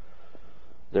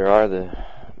there are the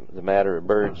matter of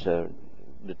birds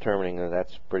determining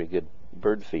that's pretty good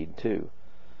bird feed too.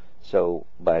 So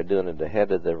by doing it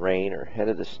ahead of the rain or ahead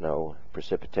of the snow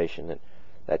precipitation,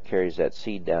 that carries that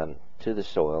seed down to the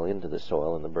soil, into the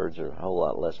soil, and the birds are a whole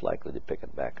lot less likely to pick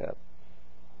it back up.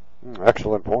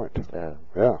 Excellent point.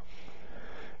 Yeah.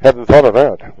 Hadn't thought of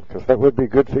that, because that would be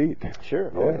good feed.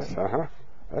 Sure. Yes.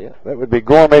 That would be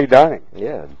gourmet dining.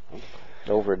 Yeah.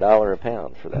 Over $1 a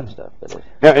pound for that stuff.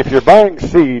 Now, if you're buying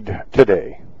seed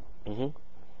today,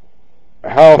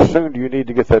 how soon do you need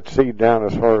to get that seed down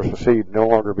as far as the seed no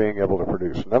longer being able to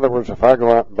produce? In other words, if I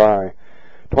go out and buy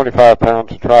 25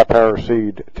 pounds of Tri-Power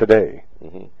seed today,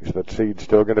 is that seed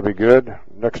still going to be good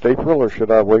next April, or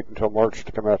should I wait until March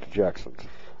to come out to Jackson's?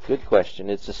 Good question.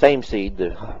 It's the same seed.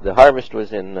 The harvest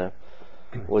was in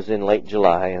late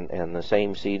July, and the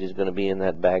same seed is going to be in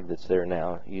that bag that's there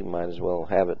now. You might as well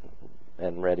have it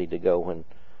and ready to go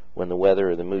when the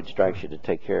weather or the mood strikes you to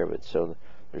take care of it. So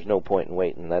there's no point in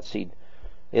waiting. That seed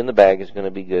in the bag is going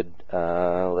to be good.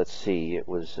 Let's see. It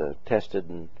was tested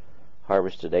and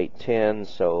harvested 8/10.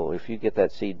 So if you get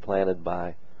that seed planted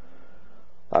by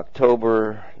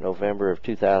October, November of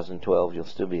 2012, you'll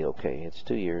still be okay. It's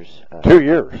 2 years. 2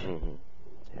 years?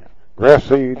 Yeah. Grass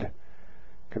seed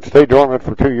can stay dormant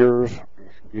for 2 years.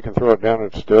 You can throw it down,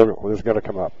 it's still going to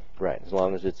come up. Right, as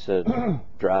long as it's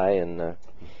dry and, as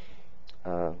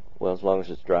long as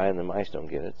it's dry and the mice don't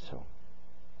get it. So.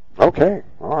 Okay,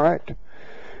 all right.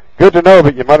 Good to know,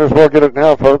 but you might as well get it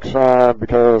now, folks,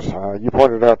 because you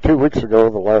pointed out 2 weeks ago,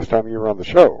 the last time you were on the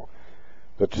show,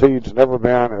 that seed's never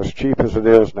been as cheap as it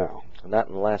is now. Not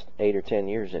in the last 8 or 10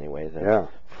 years, anyway.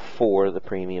 For the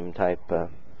premium type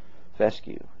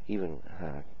fescue. Even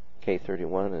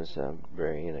K31 is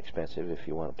very inexpensive if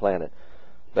you want to plant it.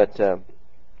 But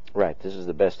this is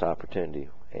the best opportunity,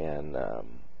 and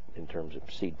in terms of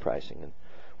seed pricing. And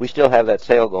we still have that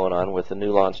sale going on with the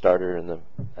new lawn starter and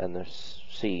the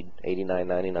seed,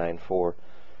 $89.99 for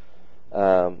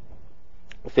a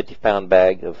 50-pound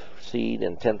bag of seed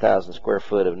and 10,000 square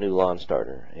foot of new lawn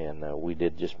starter. And we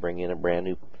did just bring in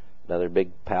another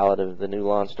big pallet of the new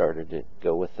lawn starter to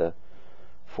go with the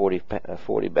 40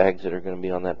 bags that are going to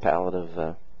be on that pallet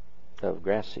of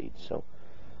grass seed. So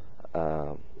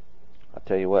I'll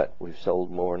tell you what, we've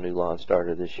sold more new lawn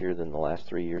starter this year than the last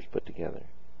 3 years put together.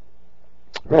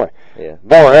 Really? Yeah.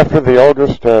 Now, after the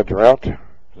August drought,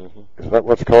 is that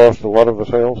what's caused a lot of the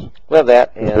sales? Well,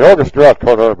 that and the August drought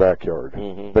caught our backyard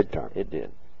big time. It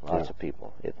did. Lots of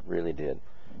people. It really did.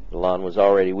 The lawn was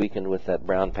already weakened with that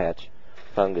brown patch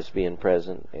fungus being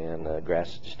present, and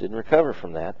grass just didn't recover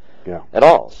from that at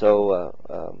all. So,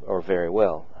 or very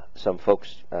well. Some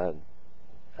folks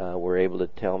were able to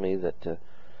tell me that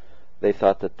they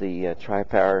thought that the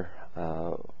Tri-Power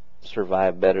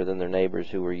survive better than their neighbors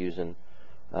who were using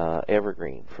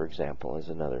Evergreen, for example, is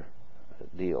another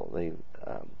deal. They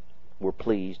were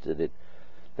pleased that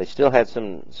they still had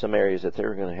some areas that they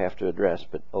were going to have to address,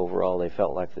 but overall they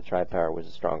felt like the Tri-Power was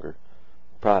a stronger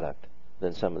product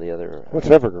than some of the other. What's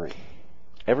Evergreen?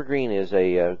 Evergreen is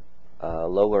a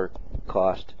lower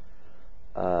cost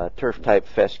turf type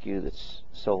fescue that's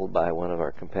sold by one of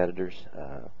our competitors,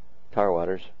 Tar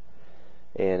Waters,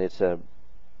 and it's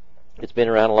been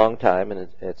around a long time, and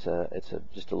it's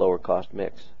just a lower cost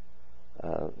mix.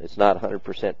 It's not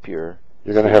 100% pure.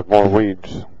 You're going to have more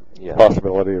weeds. Yeah.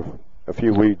 Possibility of a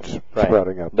few weeds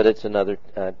sprouting up. But it's another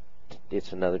 $10,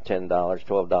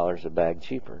 $12 a bag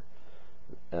cheaper,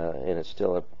 and it's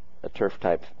still a turf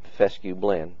type fescue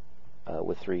blend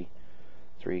with three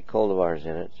cultivars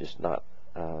in it. Just not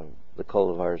the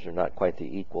cultivars are not quite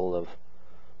the equal of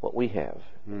what we have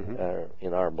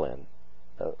in our blend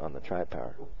on the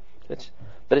Tri-Power.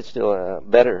 But it's still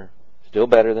better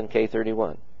than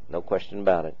K31, no question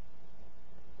about it.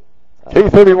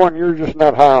 K31, you're just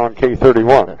not high on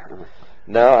K31.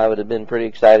 No, I would have been pretty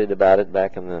excited about it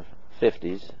back in the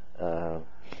 50s,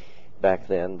 back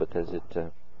then, because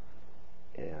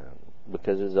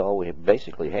it's all we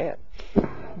basically had.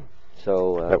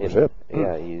 So that was it.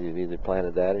 Yeah, you either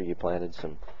planted that or you planted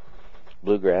some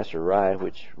bluegrass or rye,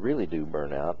 which really do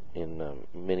burn out in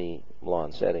many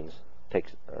lawn settings.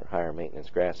 Takes higher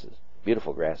maintenance grasses,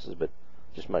 beautiful grasses, but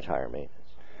just much higher maintenance.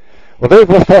 Well, Dave,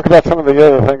 let's talk about some of the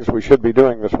other things we should be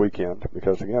doing this weekend,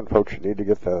 because again, folks, you need to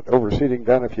get that overseeding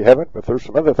done if you haven't, but there's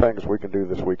some other things we can do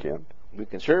this weekend. We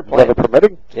can sure plant. Weather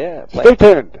permitting? Yeah. Stay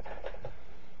tuned.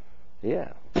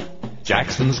 Yeah.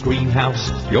 Jackson's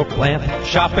Greenhouse, your plant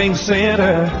shopping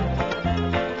center.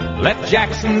 Let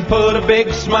Jackson put a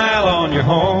big smile on your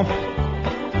home.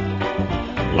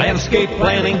 Landscape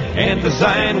planning and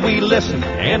design, we listen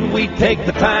and we take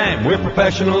the time. We're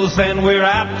professionals and we're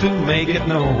out to make it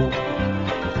known.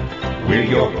 We're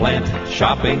your plant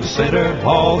shopping center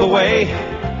all the way.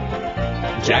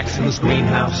 Jackson's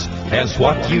Greenhouse has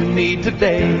what you need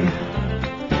today.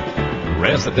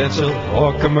 Residential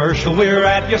or commercial, we're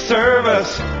at your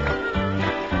service.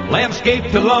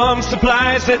 Landscape to lawn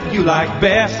supplies that you like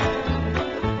best.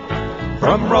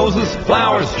 From roses,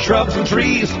 flowers, shrubs, and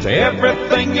trees to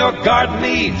everything your garden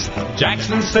needs,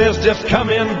 Jackson says just come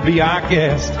in, be our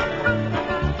guest.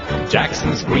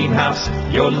 Jackson's Greenhouse,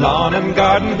 your lawn and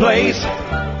garden place.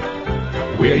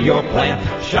 We're your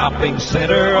plant shopping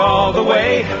center all the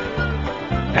way.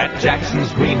 At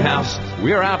Jackson's Greenhouse,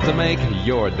 we're out to make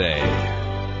your day.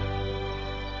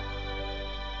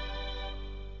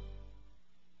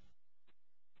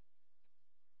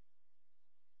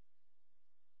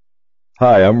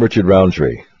 Hi, I'm Richard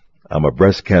Roundtree. I'm a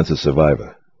breast cancer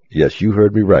survivor. Yes, you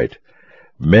heard me right.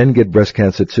 Men get breast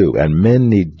cancer too, and men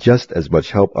need just as much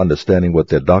help understanding what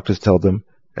their doctors tell them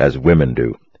as women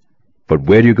do. But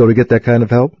where do you go to get that kind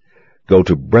of help? Go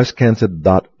to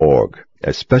breastcancer.org,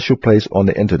 a special place on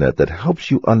the internet that helps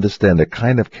you understand the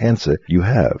kind of cancer you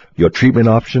have, your treatment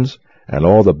options, and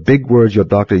all the big words your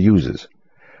doctor uses.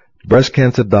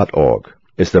 Breastcancer.org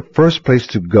is the first place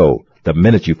to go the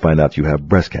minute you find out you have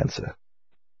breast cancer.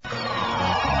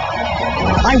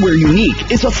 Eyewear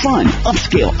Unique is a fun,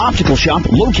 upscale optical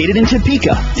shop located in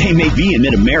Topeka. They may be in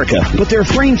mid-America, but their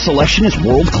frame selection is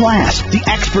world-class. The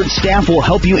expert staff will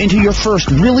help you into your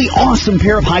first really awesome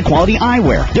pair of high-quality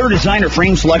eyewear. Their designer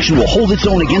frame selection will hold its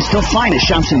own against the finest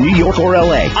shops in New York or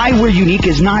L.A. Eyewear Unique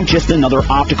is not just another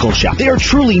optical shop. They are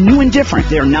truly new and different.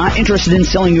 They are not interested in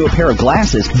selling you a pair of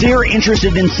glasses. They're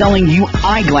interested in selling you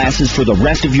eyeglasses for the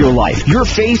rest of your life. Your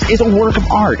face is a work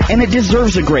of art, and it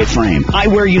deserves a great frame.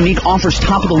 Eyewear Unique offers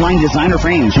top-of-the-line designer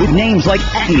frames with names like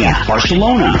Etnia,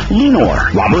 Barcelona,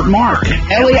 Lunor, Robert Mark,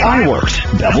 LA Eyeworks,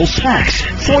 Bevel Specs,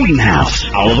 Freudenhaus,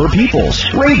 Oliver Peoples,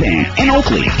 Ray-Ban, and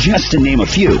Oakley, just to name a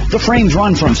few. The frames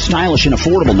run from stylish and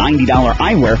affordable $90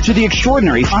 eyewear to the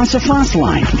extraordinary Fasa Frost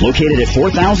line, located at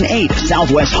 4008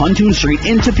 Southwest Huntoon Street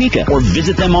in Topeka, or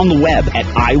visit them on the web at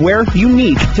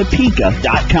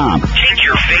eyewearuniquetopeka.com. Take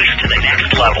your face to the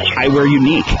next level. Eyewear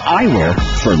Unique, eyewear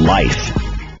for life.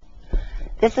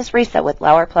 This is Risa with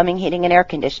Lauer Plumbing, Heating, and Air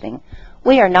Conditioning.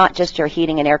 We are not just your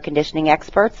heating and air conditioning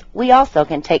experts. We also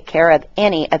can take care of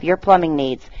any of your plumbing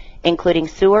needs, including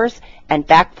sewers and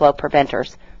backflow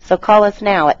preventers. So call us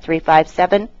now at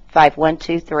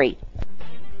 357-5123.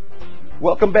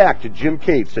 Welcome back to Jim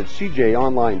Cates at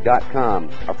cjonline.com.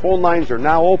 Our phone lines are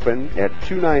now open at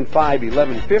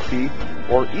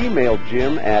 295-1150 or email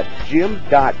Jim at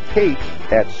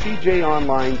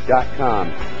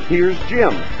jim.cates@cjonline.com. Here's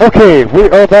Jim. Okay, we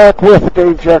are back with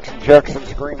Dave Jackson,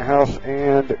 Jackson's Greenhouse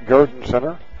and Garden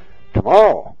Center.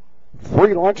 Tomorrow,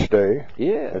 free lunch day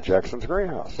Yeah. at Jackson's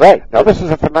Greenhouse. Right. Now, this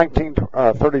is at the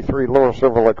 1933 Lower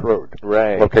Silver Lake Road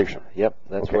location. Yep,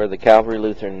 that's Okay. where the Calvary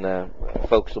Lutheran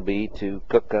folks will be to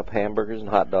cook up hamburgers and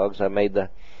hot dogs. I made the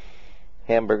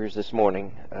hamburgers this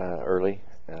morning early.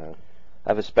 I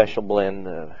have a special blend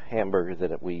hamburger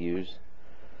that we use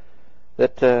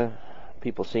that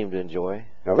people seem to enjoy.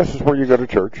 Now, this is where you go to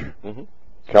church. Mm-hmm.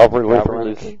 Calvary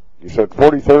Lutheran. You said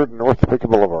 43rd and North Topeka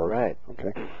Boulevard. Right.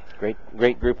 Okay.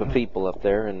 Great group of people up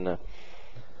there, and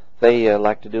they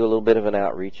like to do a little bit of an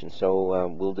outreach, and so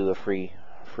we'll do a free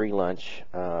lunch,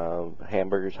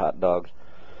 hamburgers, hot dogs,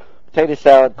 potato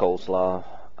salad, coleslaw,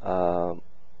 all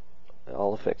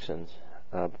the fixings.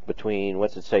 Between,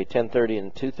 what's it say, 10:30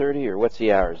 and 2:30, or what's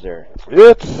the hours there?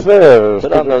 It says...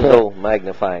 Put on those old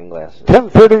magnifying glasses.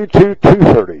 10:30 to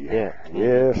 2:30. Yeah.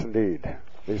 Yes, indeed.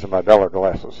 These are my dollar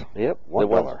glasses. Yep.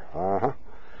 $1. Uh-huh.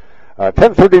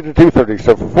 10:30 to 2:30.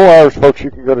 So for 4 hours, folks,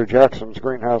 you can go to Jackson's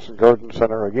Greenhouse and Garden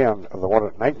Center again, the one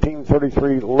at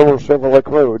 1933 Lower Silver Lake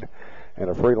Road, and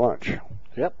a free lunch.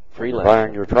 Yep, free lunch.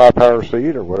 Buying your Tri-Power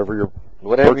seed or whatever you're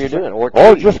doing,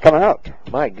 or just come out.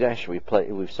 My gosh,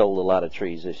 we've sold a lot of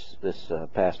trees this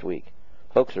past week.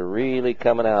 Folks are really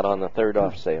coming out on the third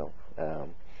off sale.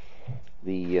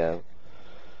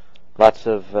 Lots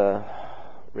of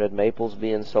red maples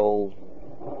being sold,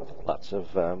 lots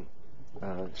of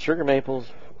sugar maples,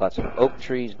 lots of oak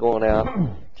trees going out.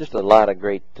 Just a lot of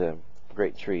great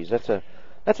trees.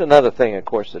 That's another thing, of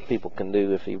course, that people can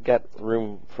do if you've got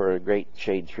room for a great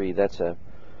shade tree. That's a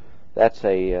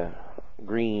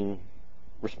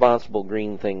responsible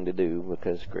green thing to do,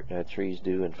 because trees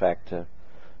do, in fact,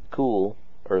 cool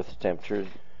Earth's temperature,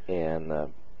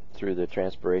 and through the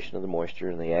transpiration of the moisture,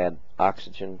 and they add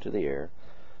oxygen to the air,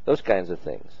 those kinds of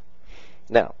things.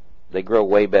 Now, they grow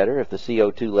way better if the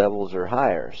CO2 levels are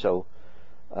higher. So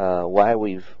why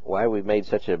we've made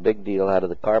such a big deal out of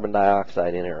the carbon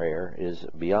dioxide in our air is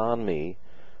beyond me,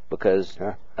 because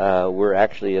we're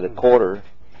actually at a quarter,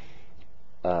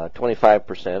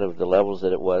 25% of the levels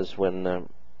that it was when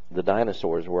the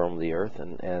dinosaurs roamed the earth,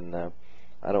 and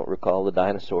I don't recall the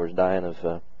dinosaurs dying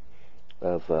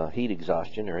of heat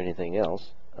exhaustion or anything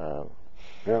else.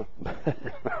 Yeah.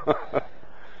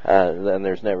 And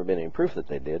there's never been any proof that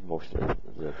they did. Most of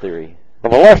the theory.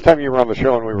 Well, the last time you were on the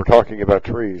show and we were talking about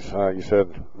trees, you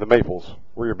said the maples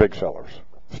were your big sellers.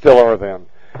 Still are then.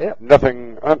 Yep.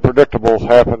 Nothing unpredictable has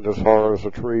happened as far as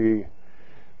a tree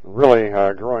really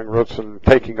growing roots and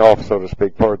taking off, so to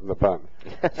speak, pardon the pun.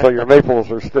 So your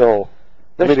maples are still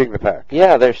leading the pack.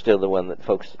 Yeah, they're still the one that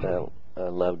folks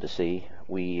love to see.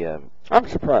 I'm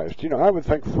surprised. I would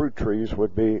think fruit trees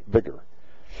would be bigger.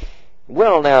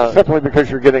 Well, now, simply because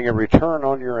you're getting a return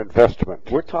on your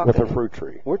investment with a fruit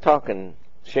tree. We're talking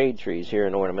shade trees here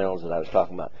in ornamentals that I was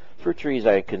talking about. Fruit trees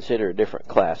I consider a different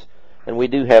class, and we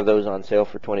do have those on sale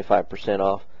for 25%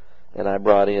 off. And I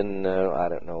brought in,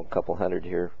 a couple hundred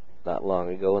here not long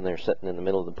ago, and they're sitting in the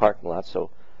middle of the parking lot.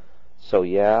 So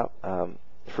yeah,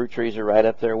 fruit trees are right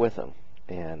up there with them.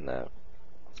 And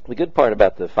the good part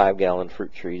about the 5-gallon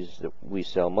fruit trees that we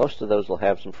sell, most of those will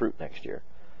have some fruit next year.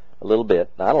 A little bit,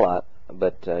 not a lot,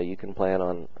 but you can plan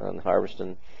on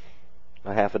harvesting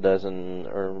a half a dozen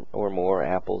or more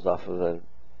apples off of a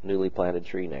newly planted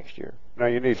tree next year. Now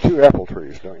you need 2 apple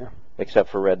trees, don't you? Except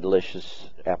for Red Delicious,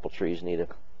 apple trees need a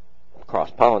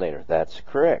cross-pollinator. That's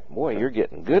correct. Boy, you're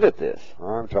getting good at this.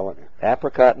 I'm telling you.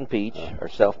 Apricot and peach are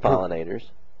self-pollinators.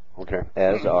 Okay.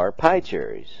 As are pie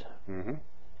cherries. Mm-hmm.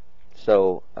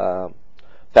 So,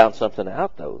 found something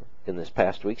out, though, in this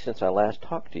past week since I last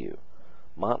talked to you.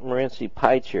 Montmorency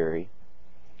pie cherry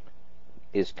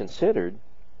is considered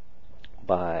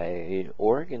by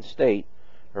Oregon State,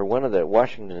 or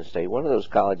Washington State, one of those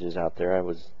colleges out there, I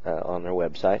was on their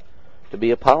website, to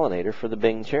be a pollinator for the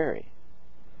Bing cherry.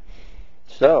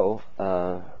 So,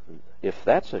 if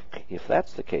that's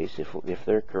the case, if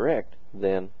they're correct,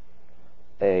 then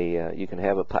you can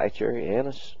have a pie cherry and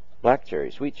a black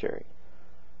cherry, sweet cherry,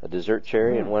 a dessert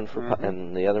cherry, and one for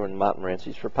and the other one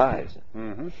Montmorency's for pies.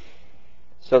 Mm-hmm.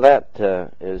 So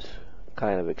that is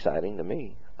kind of exciting to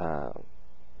me.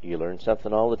 You learn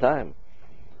something all the time.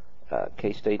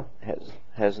 K-State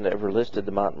hasn't ever listed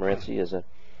the Montmorency as a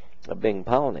Bing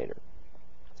pollinator.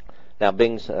 Now,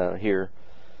 Bings here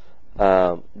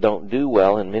don't do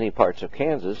well in many parts of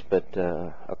Kansas, but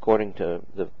according to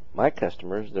my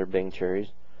customers, their Bing cherries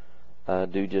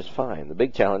do just fine. The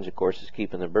big challenge, of course, is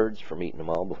keeping the birds from eating them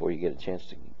all before you get a chance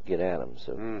to get at them.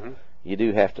 So you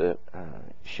do have to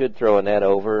should throw a net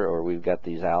over, or we've got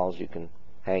these owls you can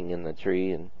hang in the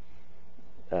tree, and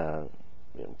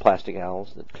plastic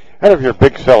owls. Out of your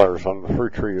big sellers on the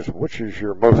fruit trees, which is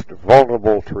your most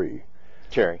vulnerable tree?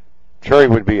 Cherry. cherry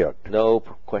would be it. No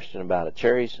question about it.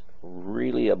 Cherries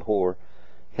really abhor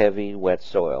heavy, wet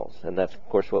soils, and that's, of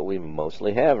course, what we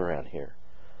mostly have around here.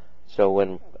 So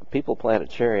when people plant a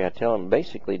cherry, I tell them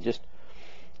basically just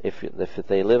if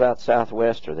they live out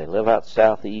southwest or they live out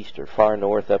southeast or far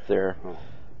north up there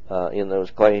in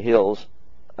those clay hills,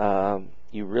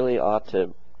 you really ought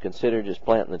to consider just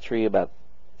planting the tree about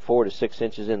 4 to 6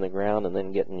 inches in the ground and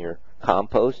then getting your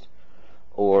compost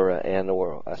or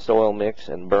a soil mix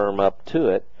and berm up to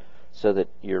it so that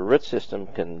your root system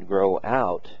can grow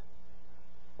out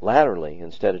laterally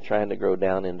instead of trying to grow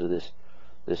down into this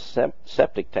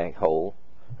septic tank hole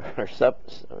or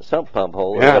sump pump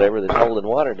hole or whatever that's holding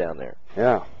water down there.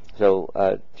 Yeah.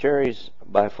 So cherries,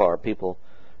 by far, people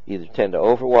either tend to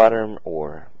overwater them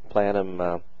or plant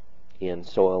them in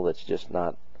soil that's just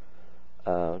not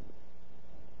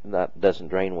doesn't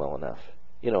drain well enough.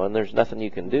 And there's nothing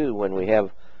you can do when we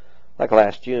have, like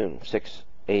last June, 6-8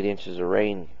 inches of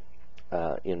rain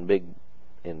in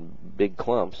big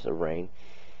clumps of rain.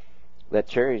 That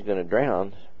cherry's going to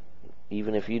drown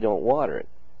even if you don't water it,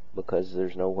 because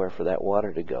there's nowhere for that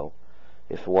water to go.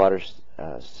 If the water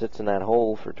sits in that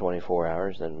hole for 24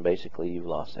 hours, then basically you've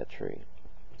lost that tree.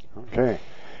 Okay.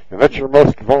 And that's your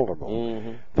most vulnerable.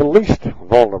 Mm-hmm. The least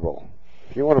vulnerable.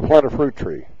 If you want to plant a fruit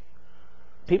tree.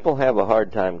 People have a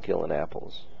hard time killing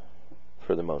apples,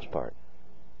 for the most part.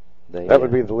 That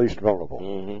would be the least vulnerable.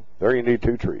 Mm-hmm. There you need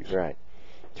 2 trees. Right.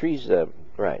 Trees,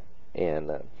 right. And,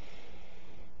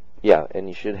 and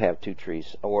you should have 2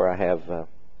 trees. Or I have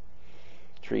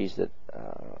trees that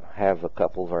have a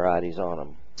couple varieties on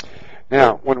them.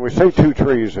 Now, when we say 2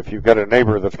 trees, if you've got a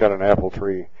neighbor that's got an apple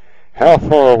tree, how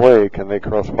far away can they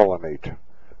cross-pollinate?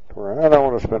 Where I don't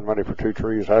want to spend money for 2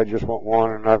 trees. I just want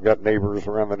one, and I've got neighbors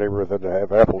around the neighborhood that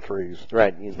have apple trees.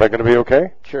 Right. Is that going to be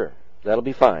okay? Sure. That'll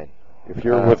be fine. If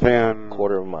you're within...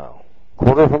 Quarter of a mile.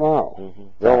 Quarter of a mile? Mm-hmm.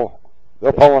 They'll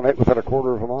pollinate within a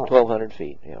quarter of a mile? 1,200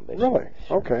 feet, yeah, basically. Really?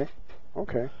 Sure.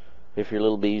 Okay. If your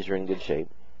little bees are in good shape.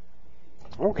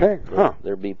 Okay. Huh.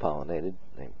 They're bee pollinated.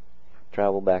 They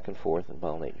travel back and forth and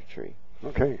pollinate your tree.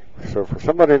 Okay. So for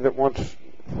somebody that wants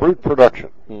fruit production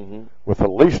mm-hmm. with the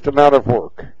least amount of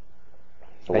work,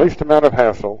 the least amount of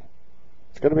hassle,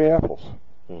 it's going to be apples.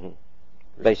 Mm-hmm.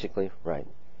 Basically, right.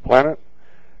 Plant it,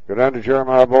 go down to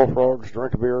Jeremiah Bullfrogs,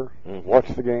 drink a beer, mm-hmm. watch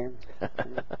the game.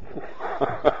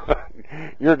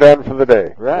 You're done for the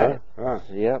day. Right. Huh?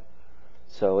 Yep.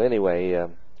 So anyway,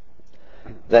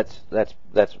 that's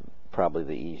probably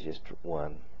the easiest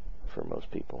one for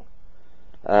most people.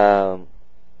 But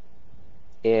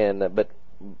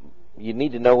you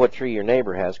need to know what tree your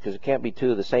neighbor has, because it can't be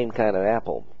 2 of the same kind of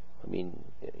apple. I mean,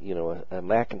 a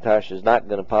McIntosh is not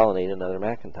going to pollinate another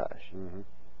McIntosh. Mm-hmm.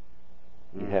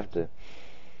 You have to.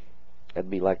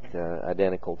 That'd be like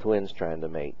identical twins trying to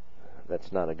mate.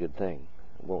 That's not a good thing.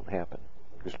 It won't happen.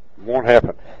 Just won't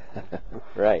happen.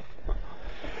 Right.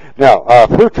 Now,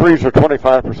 fruit trees are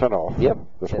 25% off. Yep.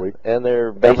 This week, and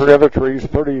they're every other tree's a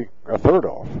third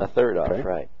off. A third off,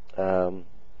 right?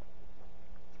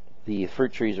 The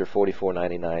fruit trees are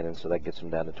 $44.99, and so that gets them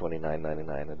down to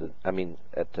 $29.99. I mean,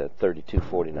 at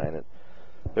 $32.49, at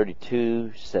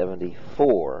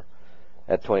 $32.74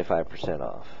 at 25%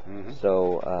 off. Mm-hmm.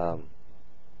 So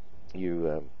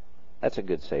that's a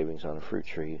good savings on a fruit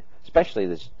tree. Especially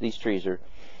these trees are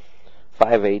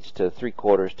 5/8 to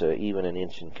 3/4 to even an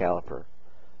inch in caliper,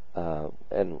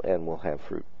 and we'll have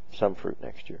some fruit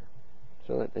next year.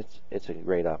 So it's a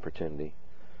great opportunity.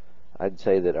 I'd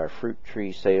say that our fruit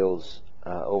tree sales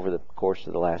over the course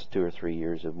of the last 2 or 3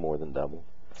 years have more than doubled.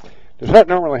 Does that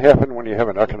normally happen when you have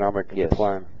an economic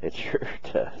decline? It sure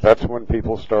does. That's when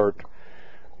people start,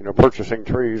 purchasing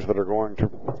trees that are going to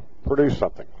produce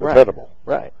something that's right. edible.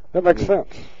 Right. That makes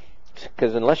sense.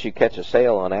 Because unless you catch a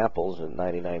sale on apples at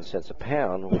 99 cents a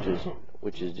pound,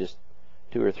 which is just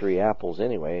 2 or 3 apples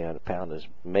anyway, and a pound is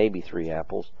maybe 3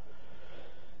 apples.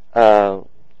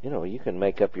 You can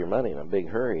make up your money in a big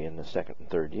hurry in the second and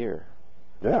third year.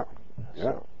 Yeah.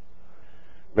 So,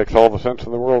 makes all the sense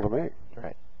in the world to me.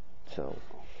 Right. So.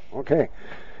 Okay.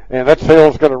 And that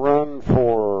sale's going to run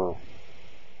for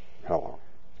how long?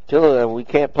 Till we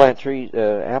can't plant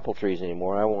apple trees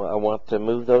anymore. I want to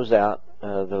move those out,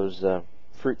 those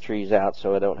fruit trees out,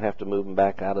 so I don't have to move them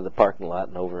back out of the parking lot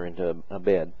and over into a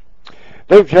bed.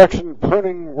 Dave Jackson,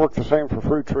 pruning work the same for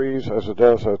fruit trees as it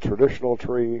does a traditional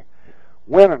tree.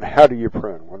 When and how do you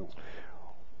prune?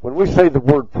 When we say the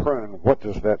word prune, what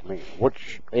does that mean? What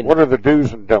are the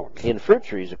do's and don'ts? In fruit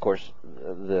trees, of course,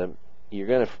 you're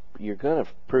gonna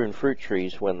prune fruit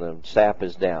trees when the sap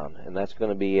is down, and that's going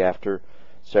to be after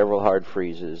several hard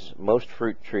freezes. Most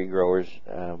fruit tree growers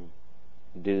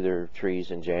do their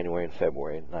trees in January and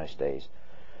February, nice days,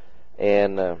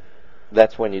 and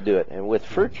that's when you do it. And with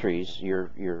fruit trees, your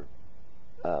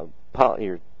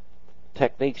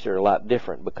techniques are a lot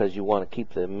different because you want to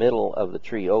keep the middle of the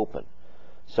tree open.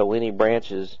 So any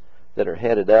branches that are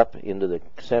headed up into the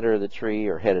center of the tree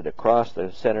or headed across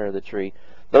the center of the tree,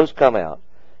 those come out,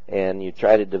 and you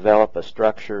try to develop a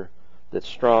structure that's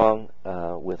strong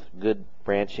with good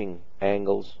branching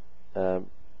angles,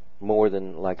 more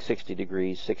than like 60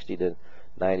 degrees, 60 to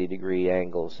 90 degree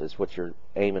angles is what you're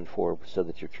aiming for, so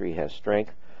that your tree has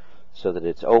strength, so that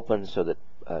it's open, so that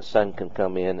sun can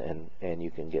come in and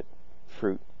you can get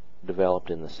fruit developed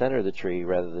in the center of the tree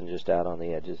rather than just out on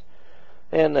the edges.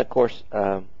 And of course,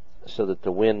 so that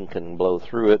the wind can blow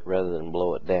through it rather than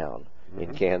blow it down.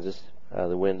 In Kansas,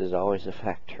 the wind is always a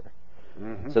factor.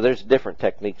 So there's different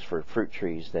techniques for fruit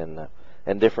trees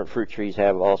and different fruit trees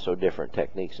have also different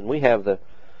techniques. And we have the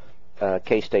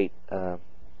K-State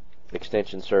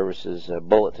Extension Services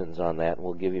bulletins on that.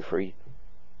 We'll give you free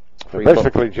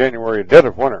basically, January, dead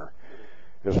of winter,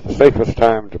 is the safest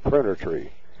time to prune a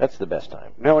tree. That's the best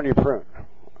time. Now, when you prune,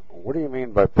 what do you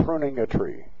mean by pruning a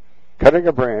tree? Cutting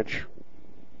a branch,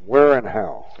 where and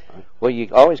how? Well, you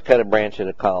always cut a branch at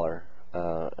a collar,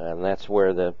 and that's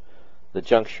where the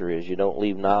juncture is. You don't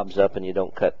leave knobs up, and you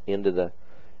don't cut into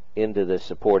the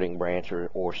supporting branch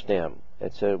or stem.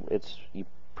 You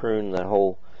prune the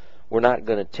whole. We're not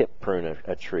going to tip prune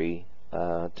a tree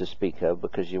to speak of,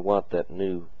 because you want that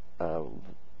new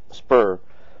spur.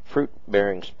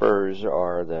 Fruit-bearing spurs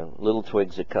are the little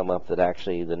twigs that come up that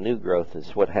actually the new growth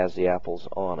is what has the apples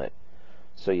on it.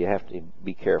 So you have to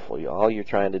be careful. All you're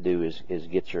trying to do is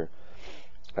get your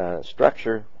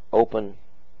structure open,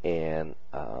 and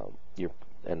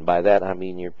by that I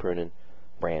mean you're pruning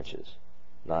branches,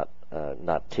 not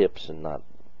tips, and not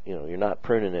you're not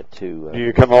pruning it to. Do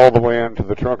you come all the way into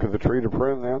the trunk of the tree to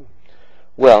prune then?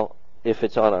 Well, if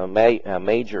it's on a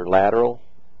major lateral,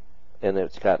 and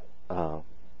it's got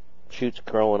shoots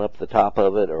growing up the top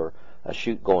of it, or a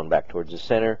shoot going back towards the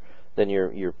center, then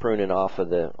you're pruning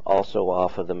also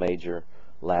off of the major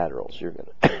laterals.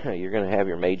 You're gonna have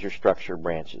your major structure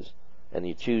branches, and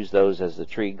you choose those as the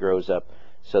tree grows up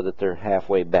so that they're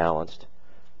halfway balanced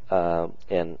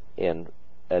and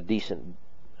a decent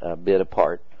bit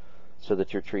apart, so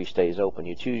that your tree stays open.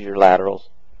 You choose your laterals.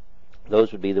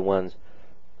 Those would be the ones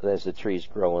as the tree's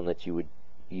growing that you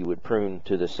would prune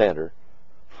to the center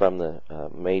from the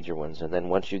major ones, and then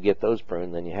once you get those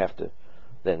pruned, then you have to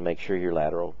then make sure your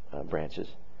lateral branches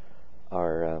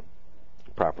are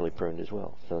properly pruned as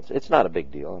well. So it's not a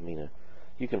big deal. I mean,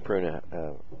 you can prune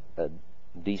a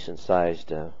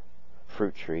decent-sized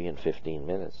fruit tree in 15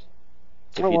 minutes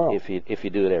if you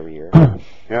do it every year.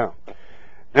 Yeah.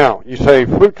 Now, you say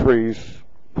fruit trees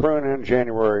prune in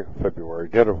January, February,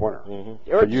 dead of winter.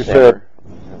 But you said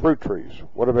fruit trees.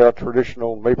 What about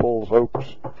traditional maples,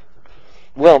 oaks?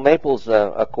 Well, maples,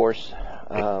 of course,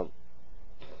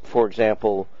 for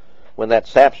example, when that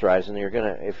sap's rising,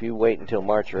 if you wait until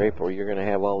March or April, you're gonna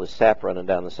have all this sap running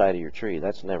down the side of your tree.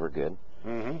 That's never good.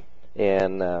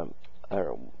 And I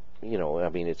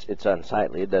mean, it's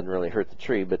unsightly. It doesn't really hurt the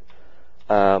tree, but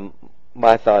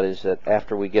my thought is that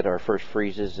after we get our first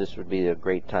freezes, this would be a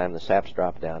great time. The saps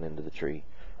drop down into the tree,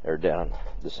 or down.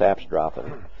 The saps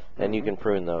dropping, and you can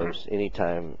prune those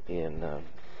anytime in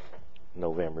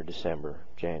November, December,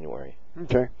 January.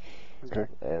 Okay.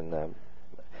 And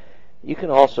you can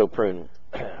also prune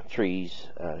trees,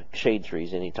 shade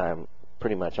trees, anytime,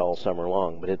 pretty much all summer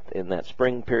long. But in that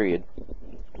spring period,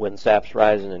 when sap's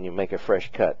rising and you make a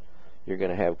fresh cut, you're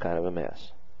going to have kind of a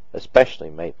mess. Especially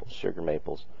maples, sugar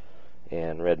maples,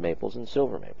 and red maples and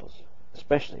silver maples.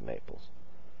 Especially maples.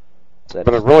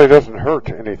 But it really doesn't hurt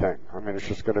anything. I mean, it's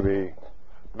just going to be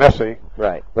messy.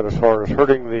 Right. But as far as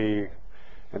hurting the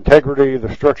integrity,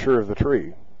 the structure of the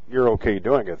tree, you're okay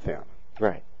doing it then.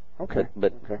 Right. Okay.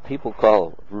 But people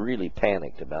call really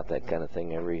panicked about that kind of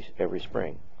thing every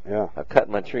spring. Yeah. I cut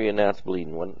my tree and now it's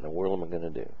bleeding. What in the world am I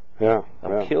going to do? Yeah.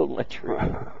 I've killed my tree.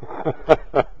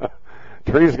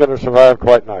 Tree's going to survive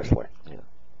quite nicely. Yeah.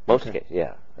 Most cases,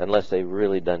 yeah. Unless they've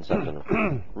really done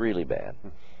something really bad.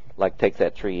 Like take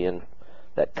that tree in,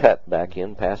 that cut back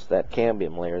in past that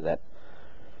cambium layer,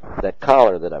 that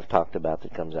collar that I've talked about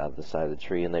that comes out of the side of the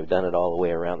tree, and they've done it all the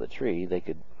way around the tree. They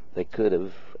could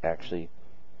have actually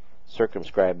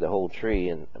circumscribed the whole tree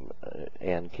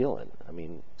and kill it. I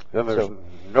mean, then there's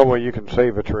no way you can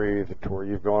save a tree where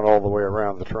you've gone all the way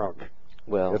around the trunk.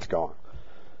 Well, it's gone.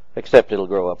 Except it'll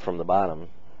grow up from the bottom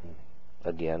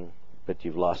again, but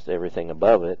you've lost everything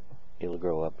above it. It'll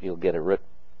grow up. You'll get a root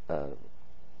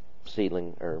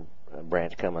seedling or a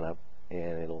branch coming up,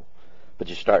 and it'll But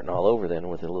you're starting all over then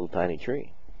with a little tiny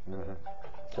tree. Mm-hmm.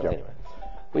 So anyway,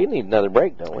 we need another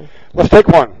break, don't we? Let's take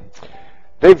one.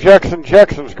 Dave Jackson,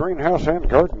 Jackson's Greenhouse and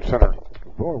Garden Center.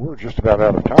 Boy, we're just about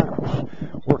out of time.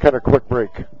 Let's work at a quick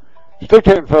break. Stay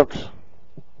tuned, folks.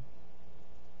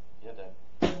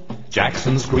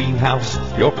 Jackson's Greenhouse,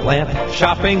 your plant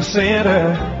shopping center.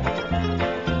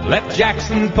 Let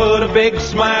Jackson put a big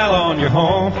smile on your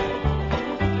home.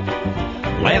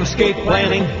 Landscape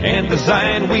planning and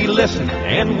design, we listen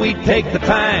and we take the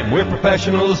time. We're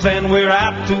professionals and we're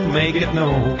out to make it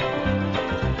known.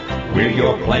 We're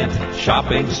your plant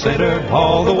shopping center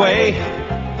all the way.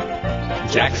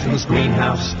 Jackson's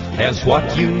Greenhouse has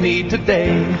what you need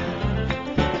today.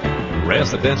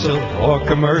 Residential or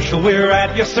commercial, we're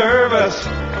at your service.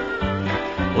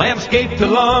 Landscape to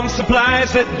lawn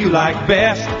supplies that you like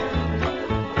best.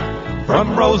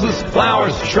 From roses,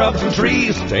 flowers, shrubs, and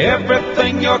trees to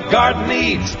everything your garden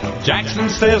needs, Jackson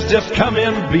says just come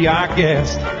in, be our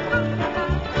guest.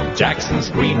 Jackson's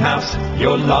Greenhouse,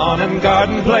 your lawn and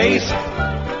garden place.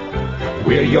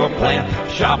 We're your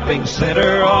plant shopping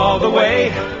center all the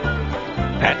way.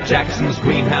 At Jackson's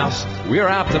Greenhouse, we're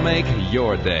out to make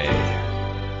your day.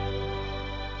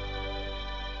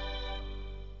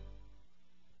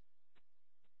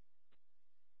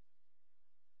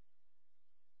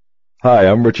 Hi,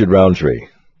 I'm Richard Roundtree.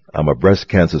 I'm a breast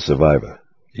cancer survivor.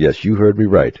 Yes, you heard me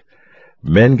right.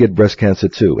 Men get breast cancer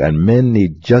too, and men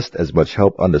need just as much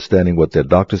help understanding what their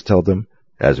doctors tell them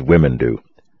as women do.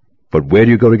 But where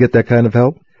do you go to get that kind of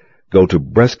help? Go to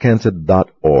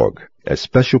breastcancer.org, a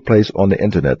special place on the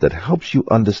internet that helps you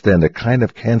understand the kind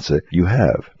of cancer you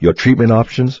have, your treatment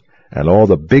options, and all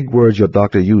the big words your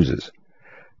doctor uses.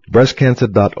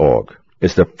 Breastcancer.org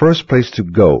is the first place to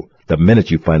go the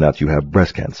minute you find out you have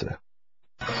breast cancer.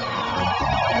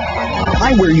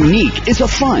 Eyewear Unique is a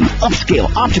fun,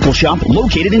 upscale optical shop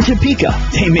located in Topeka.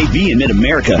 They may be in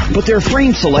mid-America, but their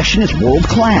frame selection is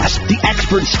world-class. The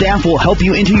expert staff will help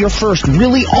you into your first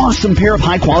really awesome pair of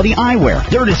high-quality eyewear.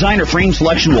 Their designer frame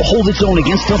selection will hold its own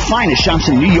against the finest shops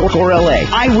in New York or L.A.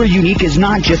 Eyewear Unique is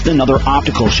not just another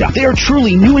optical shop. They are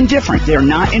truly new and different. They are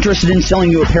not interested in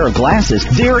selling you a pair of glasses.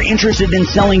 They're interested in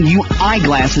selling you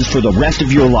eyeglasses for the rest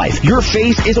of your life. Your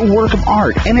face is a work of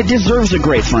art, and it deserves a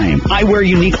great frame. Eyewear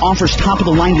Unique offers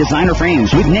top-of-the-line designer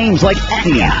frames with names like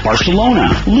Etnia, Barcelona,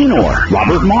 Lunor,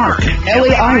 Robert Mark,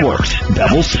 LA Eyeworks,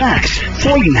 Bevel Specs,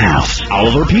 Freudenhaus,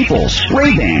 Oliver Peoples,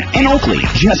 Ray-Ban, and Oakley,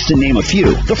 just to name a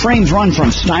few. The frames run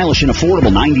from stylish and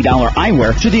affordable $90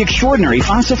 eyewear to the extraordinary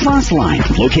Fassa Frost line,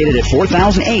 located at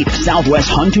 4008 Southwest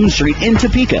Huntoon Street in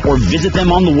Topeka, or visit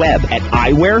them on the web at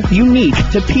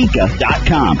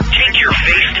eyewearuniquetopeka.com. Take your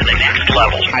face to the next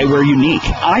level. Eyewear Unique,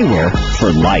 eyewear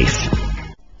for life.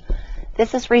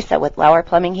 This is Risa with Lauer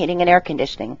Plumbing, Heating, and Air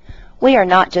Conditioning. We are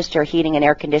not just your heating and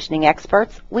air conditioning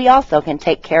experts. We also can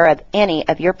take care of any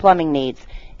of your plumbing needs,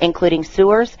 including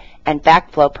sewers and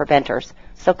backflow preventers.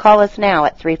 So call us now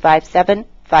at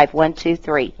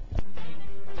 357-5123.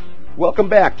 Welcome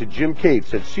back to Jim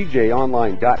Cates at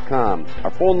cjonline.com.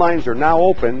 Our phone lines are now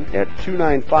open at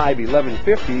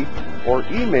 295-1150 or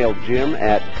email Jim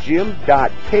at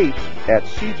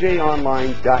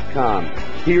jim.cates@cjonline.com.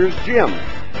 Here's Jim.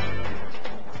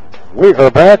 We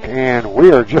are back, and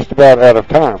we are just about out of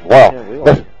time. Wow.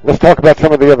 Yeah, let's talk about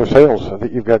some of the other sales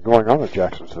that you've got going on at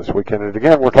Jackson's this weekend. And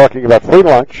again, we're talking about free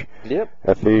lunch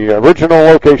at the original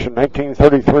location,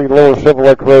 1933 Lower Civil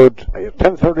Lake Road,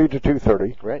 10:30 to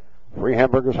 2:30. Right. Free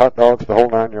hamburgers, hot dogs, the whole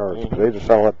 9 yards. Potato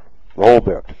salad, the whole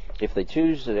bit. If they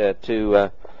choose to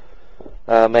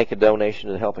make a donation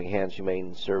to the Helping Hands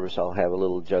Humane Service, I'll have a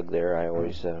little jug there. I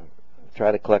always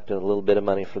try to collect a little bit of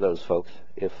money for those folks.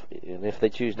 If they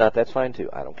choose not, that's fine too.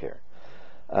 I don't care.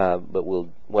 But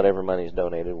whatever money is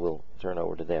donated, we'll turn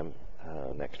over to them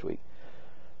next week.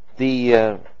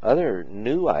 The other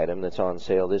new item that's on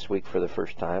sale this week for the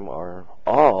first time are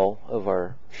all of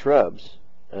our shrubs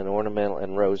and ornamental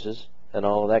and roses and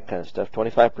all of that kind of stuff.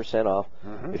 25% off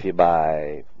if you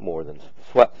buy more than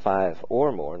 5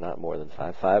 or more, not more than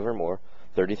 5 or more.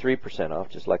 33% off,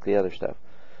 just like the other stuff.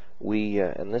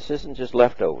 And this isn't just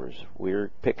leftovers. We're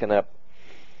picking up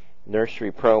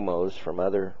nursery promos from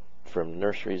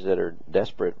nurseries that are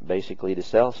desperate basically to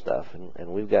sell stuff, and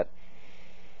we've got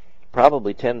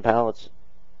probably 10 pallets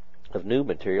of new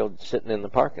material sitting in the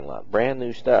parking lot, brand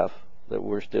new stuff that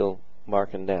we're still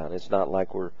marking down. It's not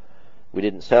like we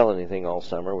didn't sell anything all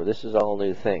summer. This is all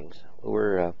new things.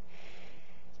 We're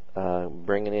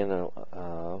bringing in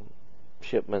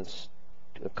shipments,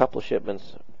 a couple of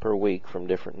shipments per week from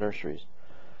different nurseries.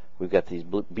 We've got these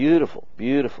beautiful,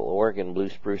 beautiful Oregon blue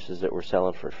spruces that we're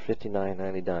selling for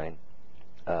 $59.99.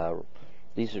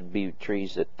 These would be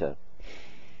trees that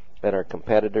at our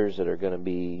competitors that are going to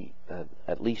be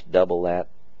at least double that.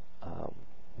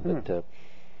 But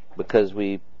because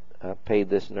we paid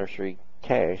this nursery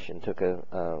cash and took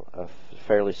a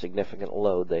fairly significant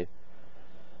load,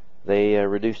 they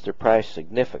reduced their price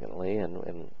significantly,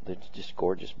 and they're just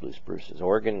gorgeous blue spruces,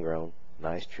 Oregon grown,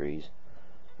 nice trees,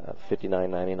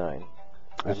 $59.99.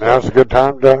 And now's a good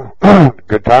time to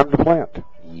plant.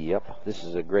 Yep, this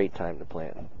is a great time to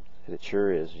plant. It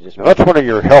sure is. Now that's one of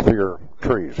your healthier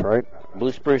trees, right?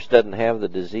 Blue spruce doesn't have the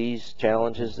disease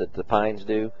challenges that the pines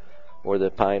do, or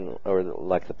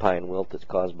like the pine wilt that's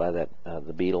caused by that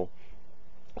the beetle.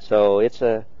 So it's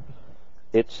not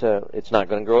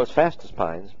going to grow as fast as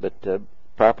pines, but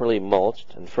properly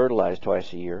mulched and fertilized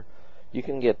twice a year, you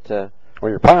can get. Well,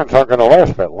 your pines aren't going to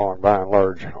last that long, by and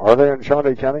large, are they, in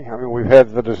Shawnee County? I mean, we've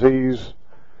had the disease.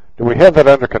 Do we have that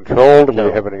under control? Do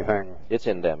we have anything? It's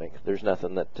endemic. There's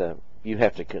nothing that you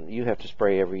have to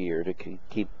spray every year to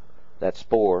keep that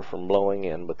spore from blowing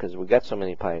in, because we've got so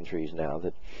many pine trees now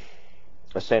that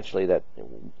essentially that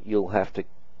you'll have to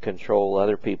control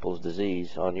other people's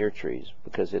disease on your trees,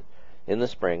 because in the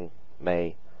spring,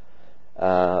 May,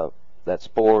 that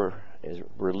spore is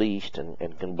released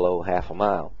and can blow half a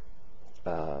mile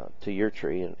to your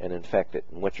tree and infect it.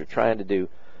 And what you're trying to do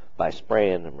by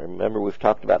spraying, and remember we've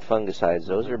talked about fungicides,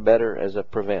 those are better as a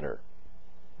preventer.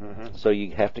 Mm-hmm. So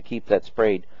you have to keep that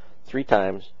sprayed 3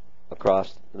 times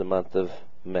across the month of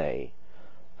May,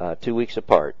 2 weeks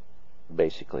apart,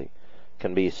 basically.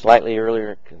 Can be slightly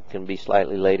earlier, can be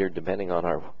slightly later, depending on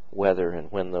our weather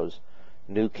and when those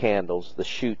new candles, the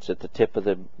shoots at the tip of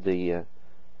the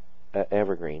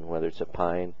evergreen, whether it's a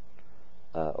pine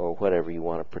or whatever you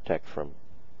want to protect from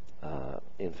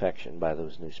infection by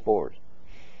those new spores,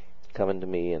 coming to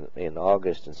me in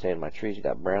August and saying my tree's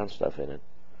got brown stuff in it.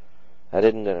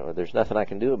 There's nothing I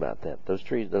can do about that. Those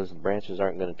branches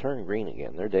aren't going to turn green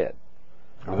again. They're dead.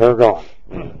 Oh, they're gone.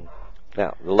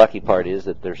 Now, the lucky part is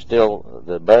that there's still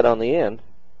the bud on the end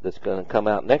that's going to come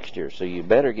out next year, so you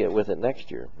better get with it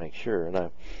next year. Make sure.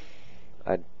 And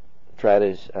I try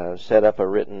to set up a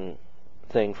written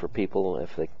thing for people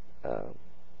if they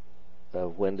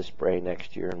of when to spray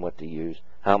next year and what to use,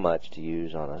 how much to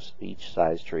use on each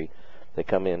size tree. They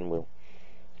come in,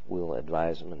 we'll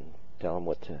advise them and tell them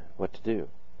what to do.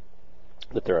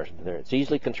 But it's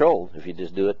easily controlled if you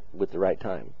just do it with the right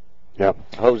time.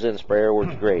 Yep. Hose in sprayer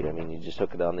works great. I mean, you just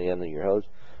hook it on the end of your hose,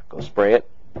 go spray it.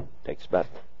 Takes about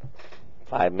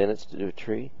 5 minutes to do a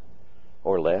tree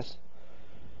or less,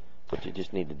 but you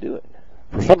just need to do it.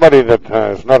 For somebody that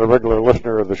is not a regular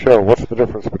listener of the show, what's the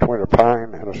difference between a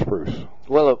pine and a spruce?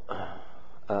 Well,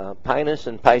 Pinus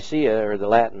and Picea are the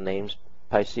Latin names.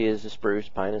 Picea is the spruce,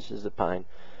 Pinus is the pine.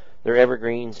 They're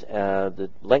evergreens. The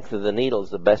length of the needle is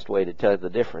the best way to tell the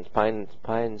difference.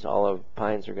 All of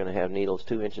pines are going to have needles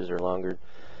 2 inches or longer,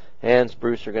 and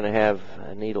spruce are going to have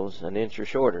needles 1 inch or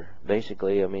shorter.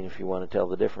 Basically, I mean, if you want to tell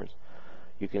the difference,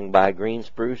 you can buy green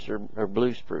spruce or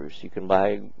blue spruce. You can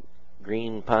buy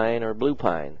green pine or blue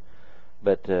pine,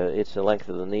 but it's the length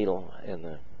of the needle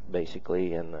and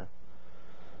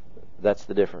that's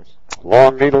the difference.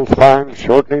 Long needles pine,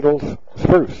 short needles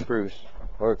spruce. Spruce.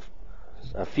 Or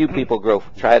a few people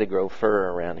try to grow fir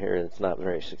around here. It's not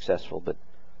very successful, but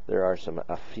there are some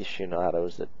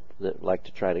aficionados that like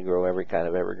to try to grow every kind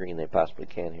of evergreen they possibly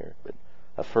can here. But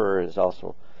a fir is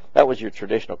also, that was your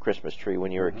traditional Christmas tree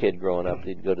when you were a kid growing up.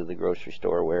 You'd go to the grocery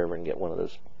store or wherever and get one of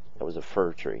those. That was a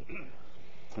fir tree.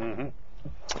 Mm-hmm.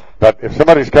 But if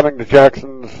somebody's coming to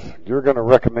Jackson's, you're going to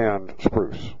recommend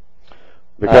spruce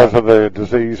because of the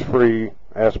disease-free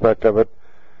aspect of it.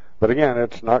 But again,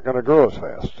 it's not going to grow as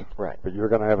fast. Right. But you're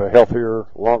going to have a healthier,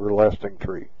 longer-lasting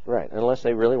tree. Right, unless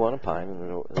they really want a pine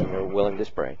and they're willing to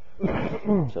spray.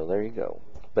 So there you go.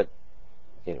 But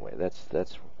anyway,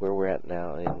 that's where we're at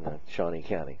now in Shawnee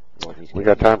County. We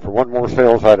got time for one more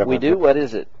sales item. We do? What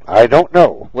is it? I don't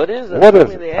know. What is it? What is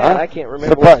it? Huh? I can't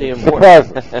remember what's the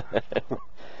important.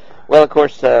 Well, of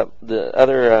course, the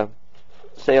other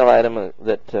sale item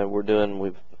that we're doing,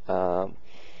 we've got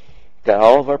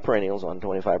all of our perennials on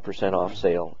 25% off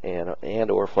sale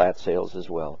and or flat sales as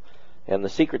well. And the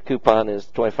secret coupon is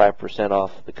 25%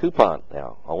 off the coupon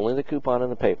now. Only the coupon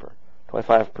in the paper.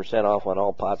 25% off on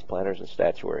all pots, planters, and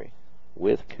statuary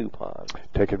with coupon.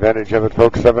 Take advantage of it,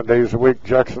 folks. 7 days a week,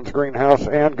 Jackson's Greenhouse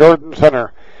and Garden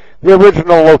Center. The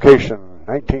original location,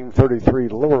 1933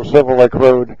 Lower Silver Lake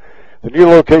Road. The new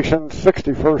location,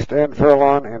 61st and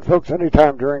Fairlawn. And folks,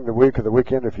 anytime during the week or the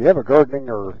weekend, if you have a gardening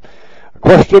or a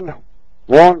question,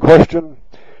 long question,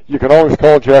 you can always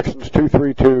call Jackson's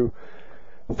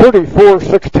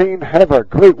 232-3416. Have a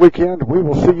great weekend. We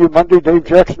will see you Monday. Dave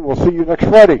Jackson will see you next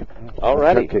Friday. All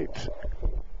righty. Gates.